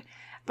episode.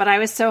 But I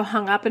was so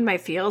hung up in my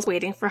feels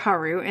waiting for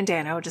Haru and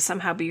Dano to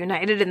somehow be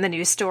united in the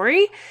new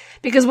story.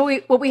 Because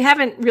what we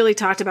haven't really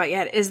talked about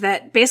yet is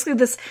that basically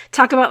this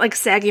talk about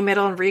saggy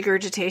middle and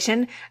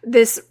regurgitation,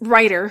 this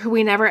writer who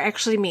we never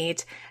actually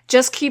meet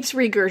just keeps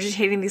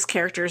regurgitating these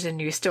characters in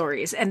new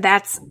stories. And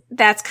that's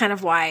kind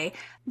of why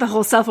the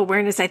whole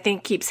self-awareness I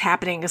think keeps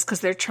happening, is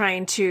because they're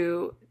trying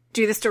to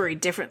do the story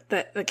different.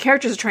 The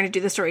characters are trying to do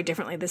the story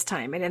differently this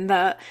time. And in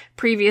the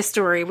previous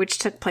story, which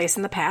took place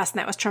in the past, and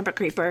that was Trumpet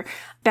Creeper,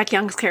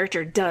 Baekhyun's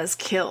character does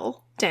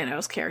kill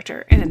Dano's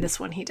character. And in this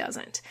one, he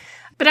doesn't.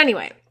 But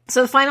anyway,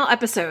 so the final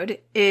episode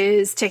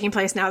is taking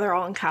place now. They're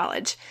all in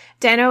college.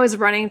 Dano is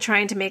running,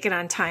 trying to make it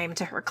on time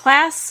to her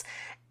class,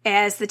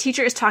 as the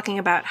teacher is talking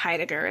about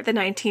Heidegger, the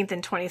 19th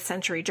and 20th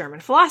century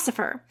German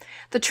philosopher.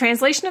 The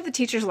translation of the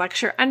teacher's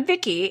lecture on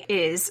Vicky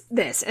is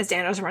this, as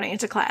Dano's running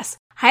into class.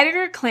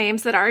 Heidegger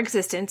claims that our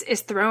existence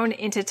is thrown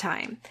into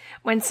time.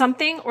 When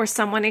something or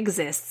someone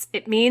exists,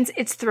 it means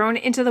it's thrown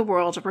into the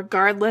world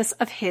regardless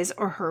of his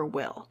or her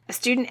will. A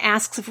student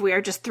asks if we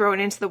are just thrown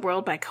into the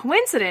world by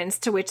coincidence,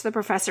 to which the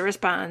professor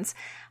responds,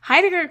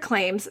 Heidegger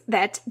claims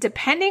that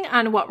depending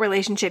on what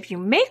relationship you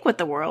make with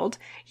the world,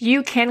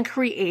 you can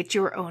create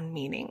your own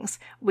meanings.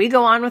 We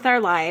go on with our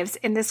lives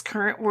in this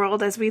current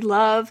world as we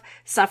love,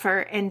 suffer,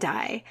 and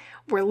die.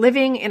 We're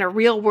living in a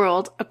real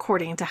world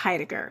according to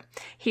Heidegger.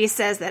 He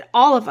says that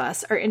all of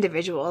us are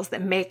individuals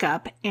that make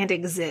up and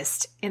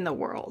exist in the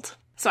world.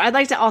 So I'd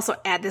like to also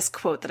add this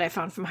quote that I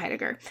found from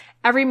Heidegger.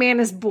 Every man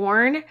is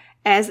born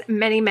as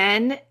many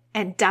men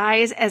and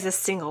dies as a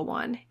single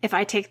one. If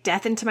I take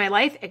death into my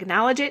life,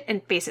 acknowledge it,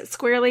 and face it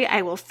squarely,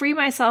 I will free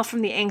myself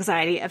from the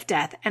anxiety of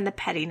death and the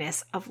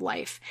pettiness of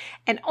life.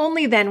 And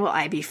only then will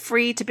I be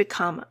free to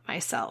become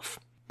myself.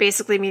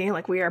 Basically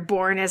meaning we are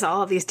born as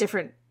all of these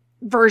different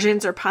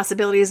versions or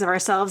possibilities of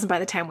ourselves, and by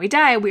the time we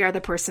die, we are the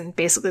person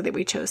basically that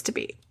we chose to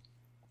be.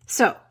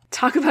 So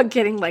talk about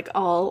getting like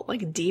all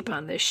like deep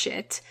on this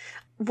shit.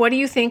 What do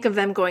you think of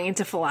them going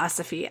into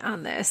philosophy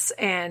on this?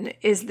 And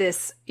is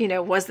this,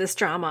 was this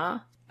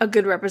drama a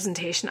good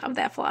representation of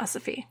that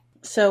philosophy?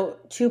 So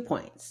 2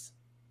 points.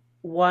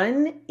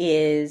 One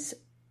is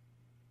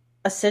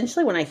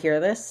essentially when I hear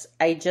this,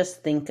 I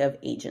just think of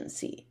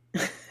agency.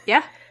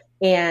 Yeah.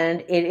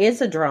 And it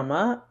is a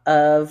drama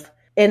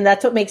and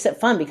that's what makes it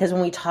fun, because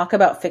when we talk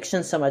about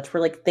fiction so much, we're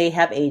like, they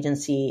have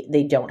agency,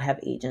 they don't have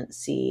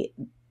agency,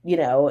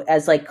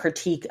 as like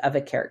critique of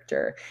a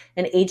character.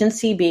 And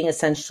agency being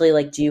essentially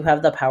like, do you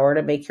have the power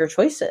to make your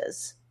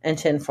choices and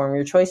to inform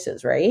your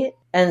choices, right?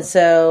 And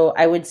so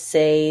I would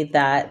say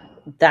that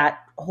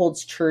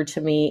holds true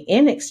to me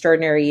in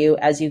Extraordinary You.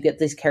 As you get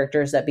these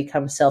characters that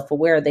become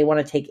self-aware, they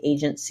want to take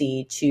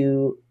agency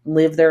to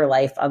live their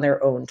life on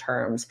their own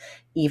terms,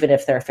 even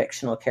if they're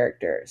fictional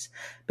characters.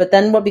 But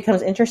then what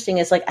becomes interesting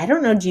is like, I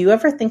don't know, do you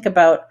ever think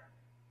about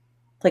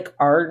like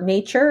our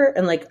nature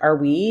and like, are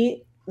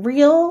we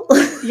real?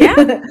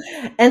 Yeah.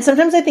 And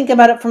sometimes I think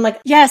about it from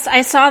like, yes,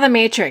 I saw The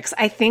Matrix.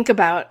 I think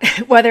about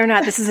whether or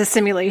not this is a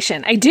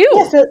simulation. I do.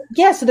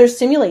 So there's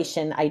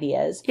simulation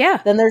ideas.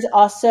 Yeah. Then there's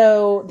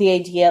also the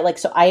idea, like,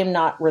 so I am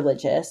not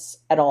religious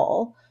at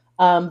all.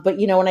 But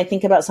when I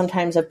think about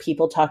sometimes of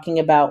people talking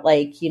about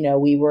like,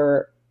 we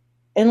were,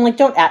 and like,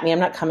 don't at me, I'm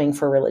not coming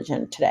for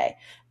religion today,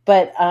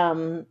 but,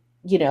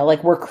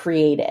 like we're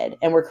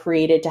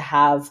created to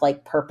have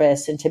like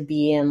purpose and to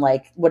be in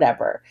like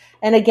whatever.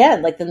 And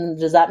again, like, then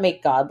does that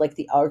make God like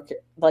the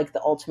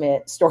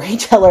ultimate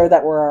storyteller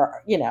that we're,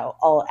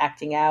 all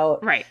acting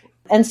out? Right.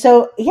 And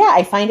so, yeah,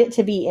 I find it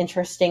to be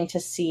interesting to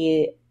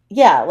see,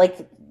 like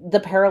the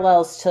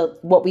parallels to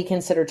what we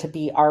consider to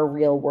be our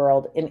real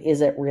world. And is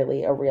it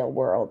really a real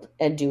world?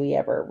 And do we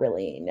ever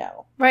really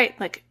know? Right.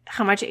 Like,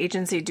 how much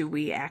agency do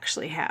we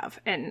actually have?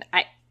 And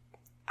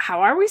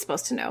how are we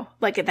supposed to know?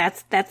 Like,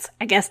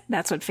 I guess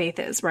that's what faith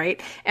is,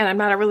 right? And I'm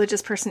not a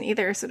religious person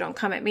either, so don't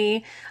come at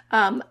me.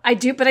 I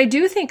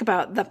do think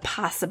about the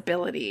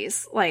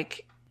possibilities.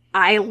 Like,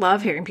 I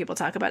love hearing people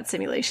talk about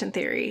simulation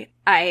theory.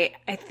 I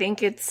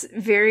think it's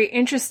very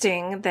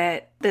interesting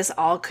that this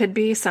all could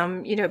be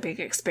some, big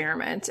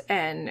experiment,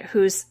 and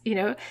who's,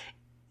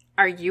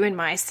 are you in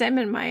my sim?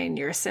 Am I in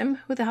your sim?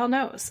 Who the hell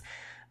knows?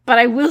 But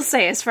I will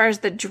say, as far as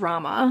the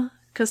drama,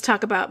 because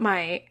talk about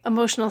my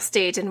emotional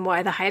state and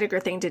why the Heidegger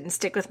thing didn't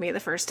stick with me the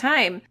first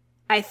time.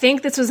 I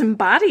think this was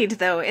embodied,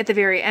 though, at the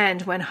very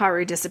end when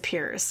Haru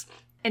disappears.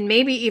 And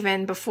maybe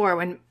even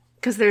before,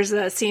 because there's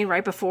a scene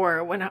right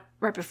before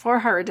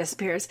Haru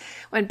disappears,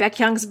 when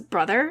Baekhyun's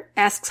brother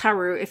asks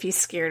Haru if he's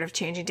scared of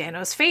changing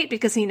Dano's fate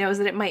because he knows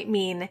that it might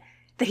mean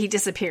that he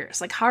disappears.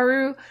 Like,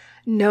 Haru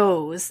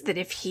knows that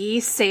if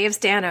he saves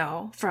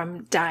Dano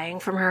from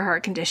dying from her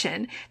heart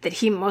condition, that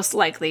he most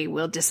likely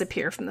will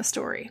disappear from the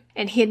story.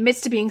 And he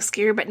admits to being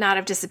scared, but not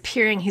of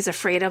disappearing. He's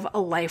afraid of a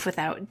life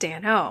without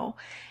Dano.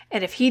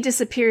 And if he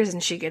disappears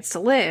and she gets to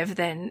live,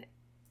 then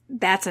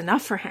that's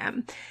enough for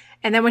him.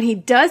 And then when he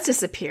does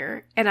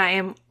disappear, and I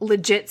am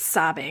legit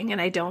sobbing, and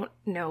I don't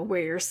know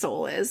where your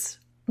soul is,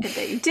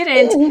 that you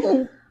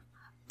didn't,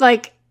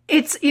 like,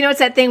 it's, it's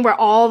that thing where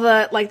all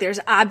the, like, there's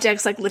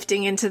objects like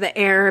lifting into the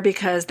air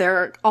because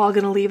they're all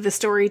going to leave the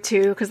story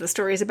too, because the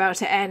story is about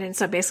to end. And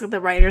so basically the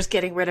writer's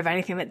getting rid of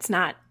anything that's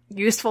not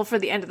useful for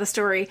the end of the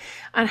story.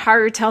 And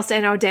Haru tells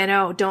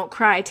Dano, don't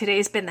cry.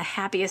 Today's been the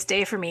happiest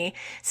day for me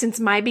since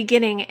my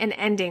beginning and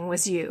ending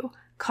was you.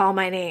 Call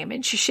my name.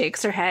 And she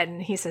shakes her head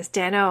and he says,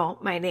 Dano,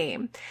 my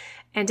name.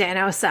 And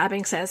Dano,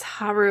 sobbing, says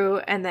Haru,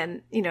 and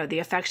then, the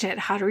affectionate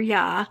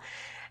Haruya.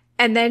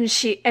 And then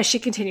as she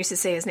continues to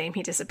say his name,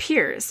 he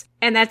disappears.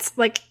 And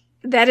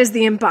that is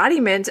the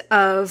embodiment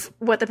of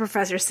what the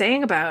professor's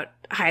saying about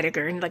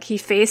Heidegger. And like, he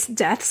faced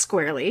death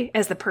squarely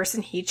as the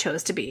person he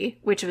chose to be,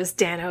 which was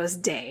Dano's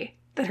day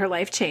that her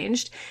life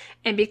changed.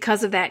 And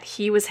because of that,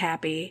 he was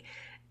happy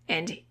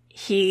and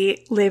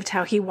he lived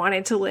how he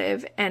wanted to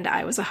live. And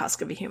I was a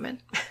husk of a human.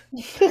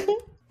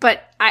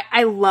 But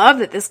I love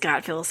that this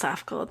got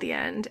philosophical at the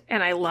end.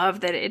 And I love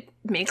that it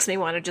makes me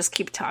want to just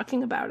keep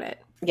talking about it.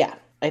 Yeah.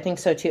 I think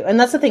so too. And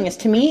that's the thing is,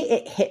 to me,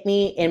 it hit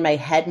me in my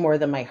head more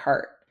than my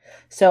heart.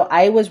 So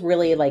I was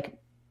really like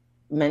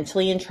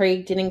mentally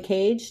intrigued and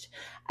engaged.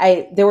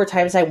 There were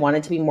times I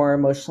wanted to be more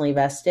emotionally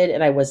vested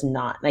and I was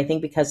not. And I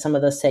think because some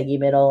of the saggy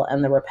middle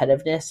and the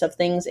repetitiveness of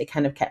things, it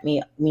kind of kept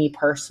me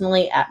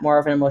personally at more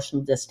of an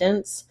emotional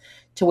distance,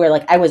 to where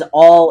like I was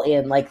all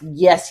in, like,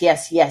 yes,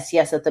 yes, yes,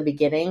 yes at the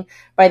beginning.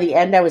 By the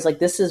end, I was like,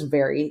 this is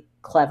very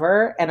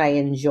clever and I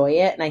enjoy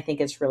it. And I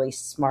think it's really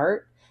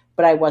smart.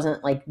 But I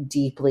wasn't like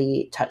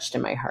deeply touched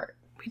in my heart.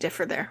 We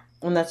differ there.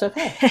 And that's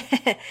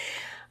okay.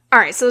 All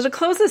right. So to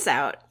close this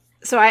out,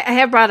 so I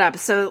have brought up,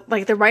 so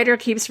like the writer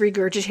keeps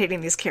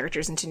regurgitating these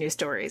characters into new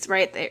stories,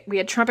 right? We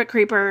had Trumpet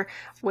Creeper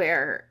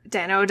where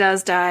Dano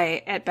does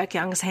die at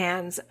Baekhyun's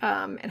hands,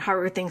 and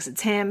Haru thinks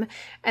it's him.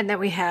 And then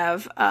we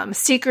have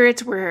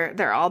Secret where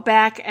they're all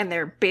back and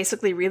they're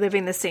basically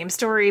reliving the same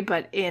story,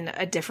 but in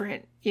a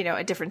different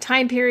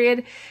time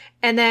period.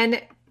 And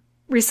then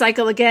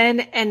Recycle again,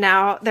 and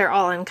now they're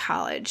all in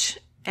college.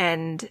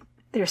 And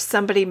there's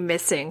somebody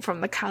missing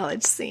from the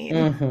college scene.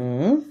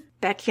 Mm-hmm.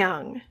 Baek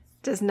Young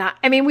does not.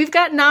 I mean, we've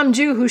got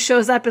Namju, who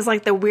shows up as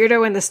like the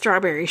weirdo in the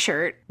strawberry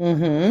shirt,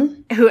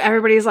 who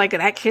everybody's like,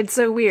 that kid's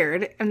so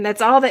weird. And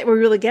that's all that we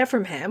really get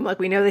from him. Like,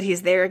 we know that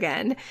he's there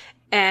again.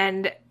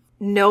 And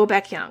no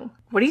Baek Young.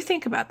 What do you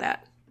think about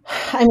that?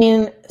 I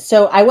mean,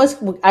 so I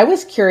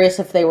was curious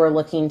if they were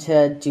looking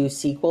to do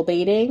sequel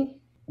baiting.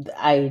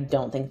 I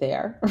don't think they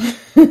are.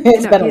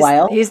 It's been a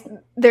while.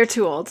 They're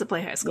too old to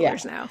play high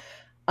schoolers now.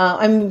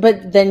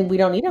 But then we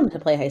don't need them to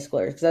play high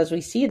schoolers, because as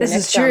we see, this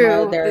is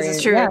true.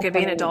 It could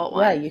be an adult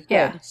one. Yeah, you could.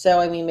 Yeah. So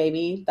I mean,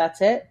 maybe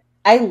that's it.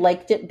 I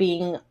liked it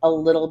being a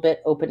little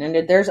bit open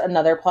ended. There's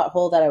another plot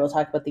hole that I will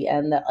talk about at the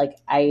end that like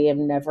I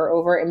am never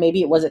over, and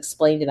maybe it was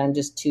explained and I'm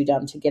just too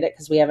dumb to get it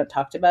because we haven't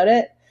talked about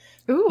it.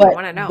 Ooh, but I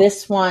want to know.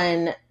 This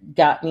one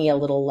got me a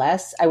little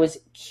less. I was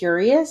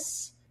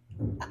curious.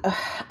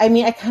 I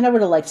mean, I kind of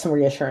would have liked some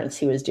reassurance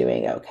he was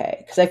doing okay,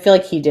 because I feel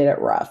like he did it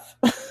rough.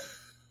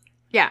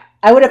 Yeah.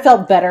 I would have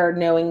felt better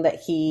knowing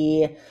that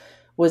he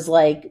was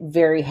like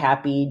very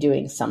happy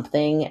doing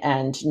something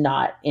and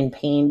not in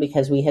pain,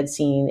 because we had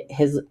seen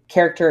his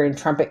character in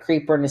Trumpet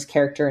Creeper and his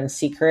character in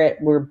Secret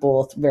were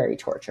both very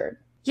tortured.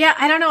 Yeah,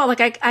 I don't know.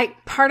 Like, I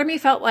part of me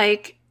felt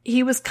like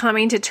he was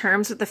coming to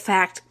terms with the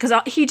fact, because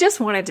he just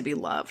wanted to be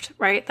loved,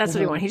 right? That's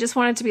what he wanted. He just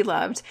wanted to be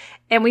loved.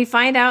 And we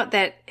find out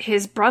that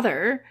his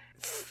brother,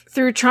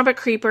 through Trumpet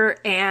Creeper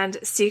and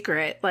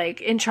Secret,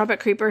 like in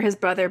Trumpet Creeper, his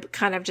brother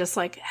kind of just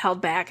like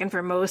held back. And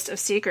for most of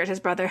Secret, his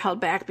brother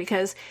held back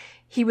because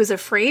he was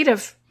afraid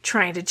of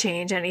trying to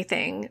change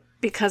anything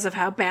because of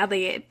how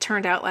badly it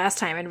turned out last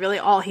time. And really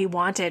all he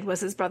wanted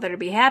was his brother to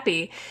be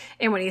happy.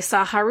 And when he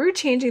saw Haru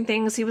changing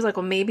things, he was like,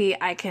 well, maybe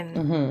I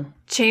can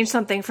change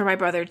something for my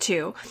brother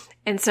too.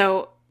 And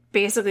so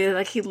basically,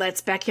 like, he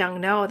lets Baek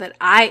Young know that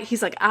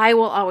he's like, I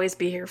will always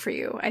be here for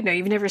you. I know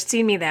you've never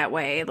seen me that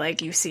way.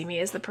 Like, you see me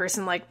as the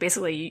person, like,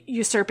 basically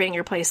usurping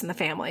your place in the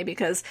family,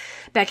 because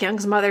Baek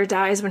Young's mother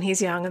dies when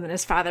he's young, and then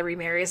his father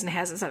remarries and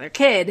has this other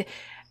kid.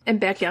 And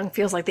Baek Young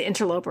feels like the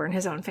interloper in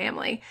his own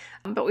family.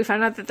 But we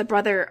found out that the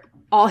brother,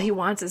 all he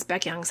wants is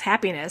Baek Young's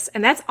happiness.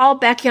 And that's all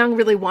Baek Young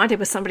really wanted,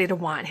 was somebody to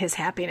want his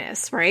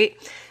happiness, right?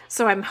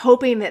 So I'm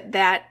hoping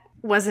that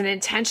wasn't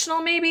intentional,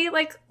 maybe,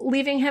 like,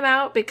 leaving him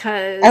out,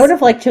 because I would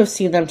have liked to have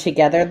seen them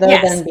together, though.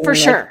 Yes, for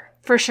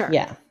sure.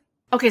 Yeah.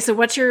 Okay, so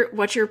what's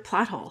your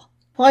plot hole?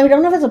 Well, I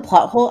don't know if it's a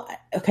plot hole.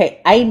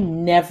 Okay, I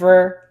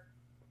never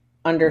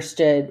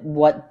understood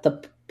what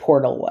the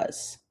portal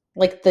was.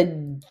 Like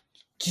the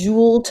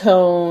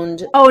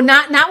jewel-toned. Oh,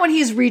 not when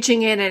he's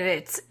reaching in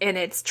and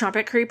it's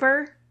Trumpet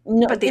Creeper,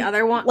 no, but the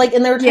other one. Like,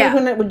 and there were times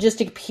when it would just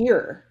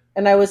appear,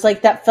 and I was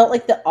like, that felt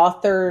like the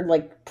author,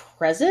 like,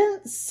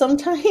 presence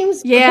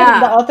sometimes. Yeah,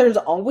 the author's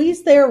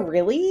always there,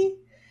 really.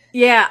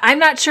 Yeah, I'm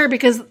not sure,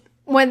 because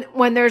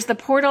when there's the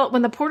portal,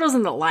 when the portal's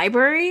in the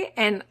library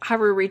and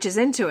Haru reaches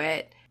into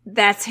it,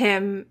 that's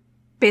him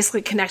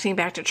basically connecting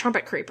back to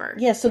Trumpet Creeper.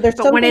 Yeah, so there's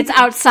but when it's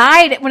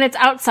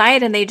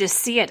outside and they just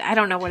see it, I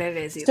don't know what it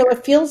is either. So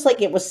it feels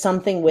like it was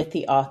something with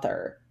the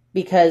author,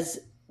 because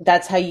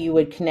that's how you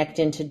would connect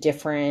into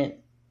different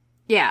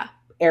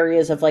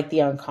areas of, like,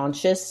 the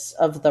unconscious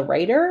of the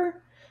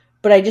writer.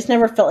 But I just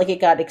never felt like it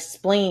got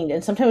explained,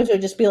 and sometimes it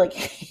would just be like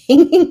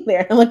hanging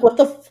there. I'm like, what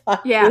the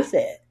fuck is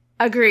it?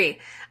 Agree.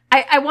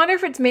 I wonder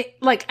if it's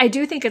like, I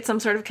do think it's some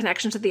sort of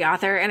connection to the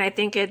author, and I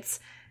think it's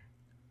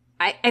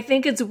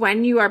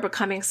when you are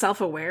becoming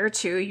self-aware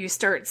too, you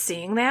start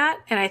seeing that.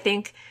 And I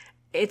think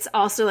it's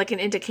also like an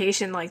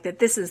indication, like, that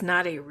this is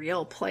not a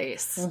real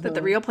place, that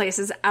the real place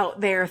is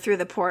out there through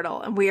the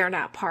portal, and we are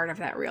not part of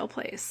that real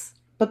place.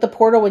 But the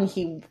portal, when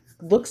he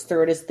looks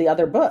through it, is the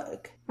other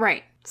book.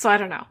 Right. So I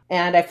don't know.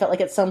 And I felt like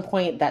at some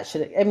point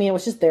it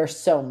was just there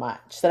so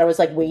much that I was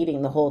like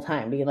waiting the whole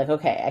time, being like,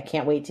 okay, I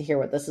can't wait to hear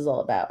what this is all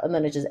about. And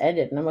then it just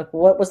ended. And I'm like,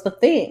 what was the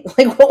thing?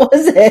 Like, what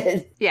was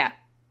it? Yeah.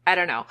 I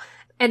don't know.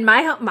 And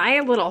my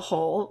little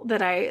hole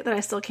that I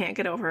still can't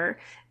get over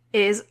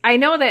is, I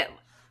know that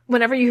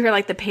whenever you hear,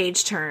 like, the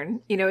page turn,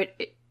 you know,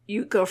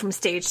 you go from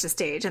stage to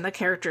stage, and the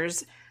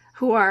characters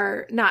who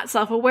are not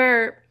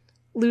self-aware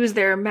lose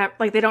their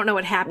like, they don't know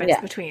what happens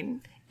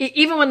between.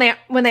 Even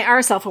when they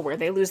are self-aware,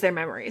 they lose their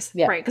memories,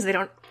 right? Because they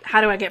don't. How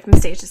do I get from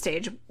stage to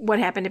stage? What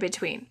happened in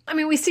between? I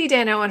mean, we see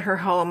Dano in her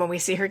home, and we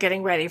see her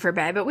getting ready for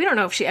bed, but we don't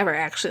know if she ever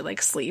actually,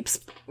 like,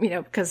 sleeps, you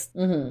know, because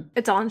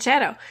it's all in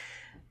shadow.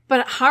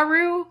 But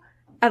Haru,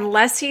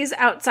 unless he's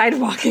outside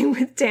walking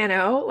with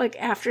Dano, like,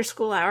 after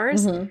school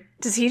hours,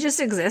 does he just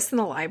exist in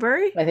the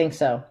library? I think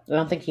so. I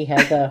don't think he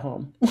has a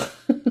home.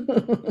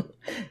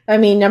 I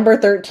mean, number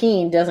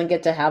 13 doesn't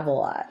get to have a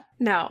lot.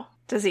 No.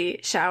 Does he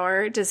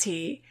shower? Does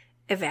he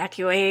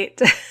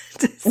evacuate?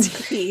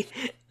 Does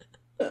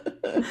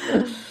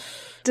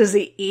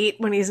he eat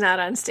when he's not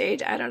on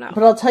stage? I don't know.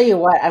 But I'll tell you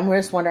what, I'm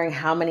just wondering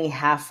how many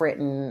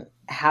half-written,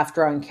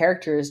 half-drawn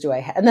characters do I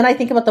have? And then I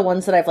think about the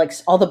ones that I've, like,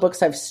 all the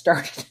books I've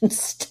started and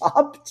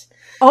stopped.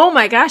 Oh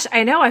my gosh,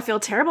 I know. I feel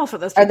terrible for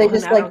those people. Are they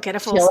just, who like, don't get a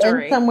full chilling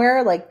story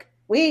somewhere? Like,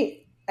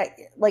 wait,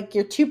 like,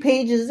 you're 2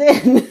 pages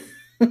in.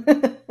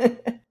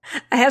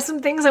 I have some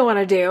things I want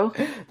to do.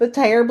 The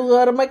tire blew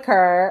out of my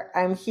car.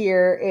 I'm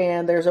here,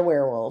 and there's a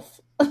werewolf.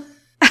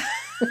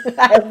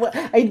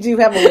 I do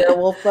have a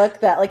werewolf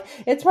book that, like,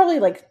 it's probably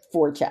like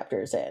 4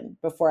 chapters in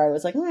before I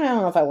was like, I don't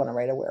know if I want to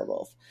write a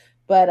werewolf.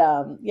 But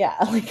yeah,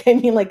 like, I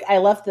mean, like, I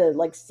left the,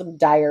 like, some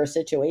dire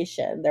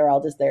situation. They're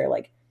all just there,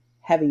 like,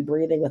 heavy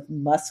breathing with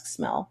musk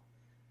smell.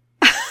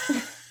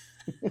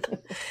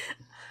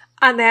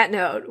 On that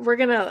note, we're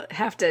going to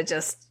have to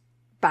just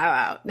bow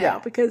out now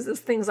because this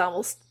thing's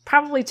almost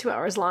probably 2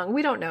 hours long.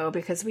 We don't know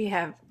because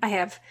I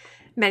have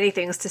many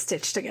things to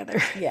stitch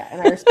together. Yeah,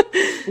 and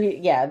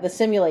the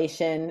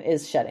simulation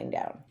is shutting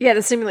down. Yeah,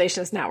 the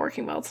simulation is not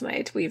working well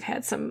tonight. We've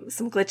had some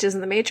glitches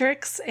in the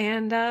Matrix,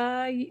 and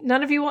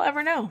none of you will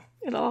ever know.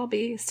 It'll all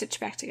be stitched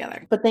back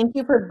together. But thank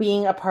you for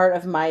being a part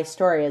of my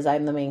story as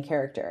I'm the main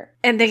character.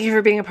 And thank you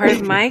for being a part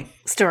of my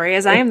story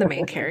as I am the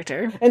main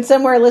character. And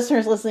some of our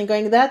listeners listening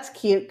going, that's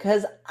cute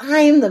because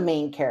I'm the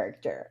main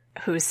character.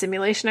 Whose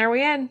simulation are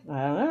we in?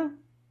 I don't know.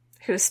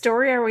 Whose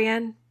story are we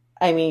in?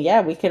 I mean,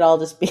 yeah, we could all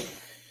just be...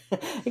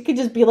 It could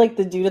just be like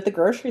the dude at the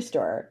grocery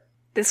store.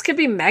 This could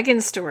be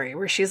Megan's story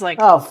where she's like,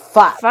 oh,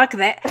 fuck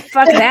that.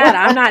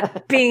 I'm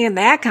not being in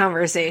that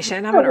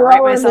conversation. I'm going to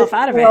write myself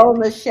out of it. We're all in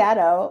the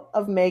shadow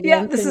of Megan.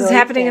 Yeah, this is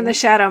happening in the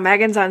shadow.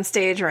 Megan's on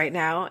stage right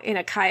now in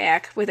a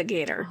kayak with a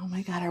gator. Oh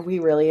my God, are we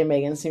really in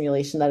Megan's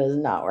simulation? That is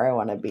not where I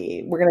want to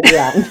be. We're going to be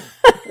on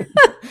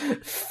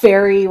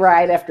ferry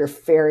ride after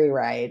ferry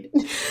ride.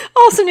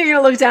 All of a sudden you're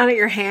going to look down at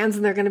your hands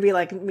and they're going to be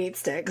like meat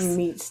sticks.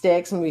 Meat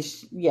sticks. And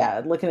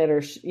looking at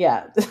her.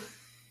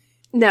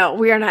 No,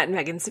 we are not in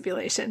Megan's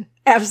simulation.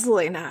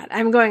 Absolutely not.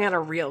 I'm going on a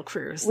real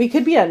cruise. We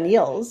could be on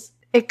Neil's.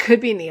 It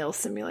could be Neil's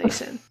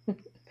simulation.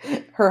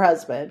 Her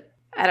husband.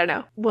 I don't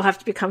know. We'll have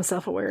to become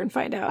self-aware and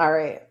find out. All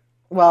right.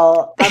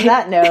 Well, on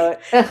that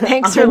note.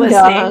 Thanks for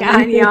listening.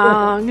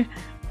 Annyeong.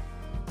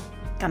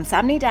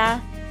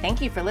 Kamsahamnida.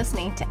 Thank you for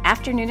listening to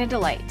Afternoon of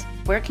Delight.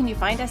 Where can you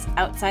find us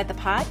outside the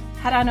pod?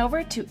 Head on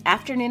over to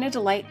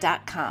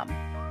afternoonadelight.com.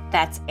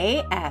 That's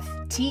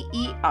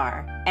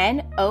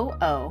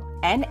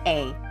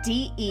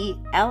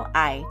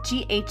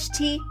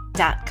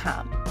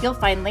AFTERNOONADELIGHT.com. You'll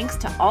find links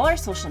to all our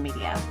social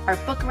media, our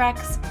book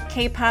recs,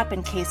 K-pop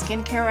and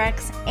K-skincare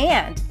recs,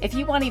 and if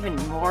you want even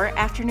more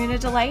Afternoon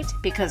of Delight,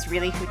 because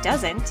really who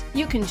doesn't,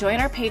 you can join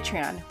our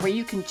Patreon, where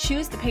you can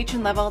choose the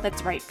patron level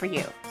that's right for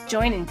you.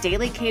 Join in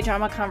daily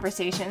K-drama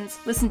conversations,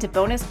 listen to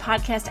bonus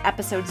podcast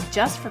episodes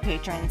just for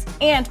patrons,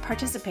 and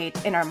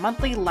participate in our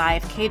monthly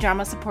live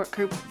K-drama support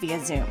group via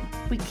Zoom.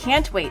 We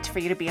can't wait for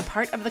you to be a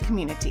part of the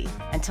community.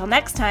 Until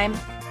next time,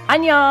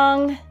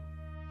 annyeong!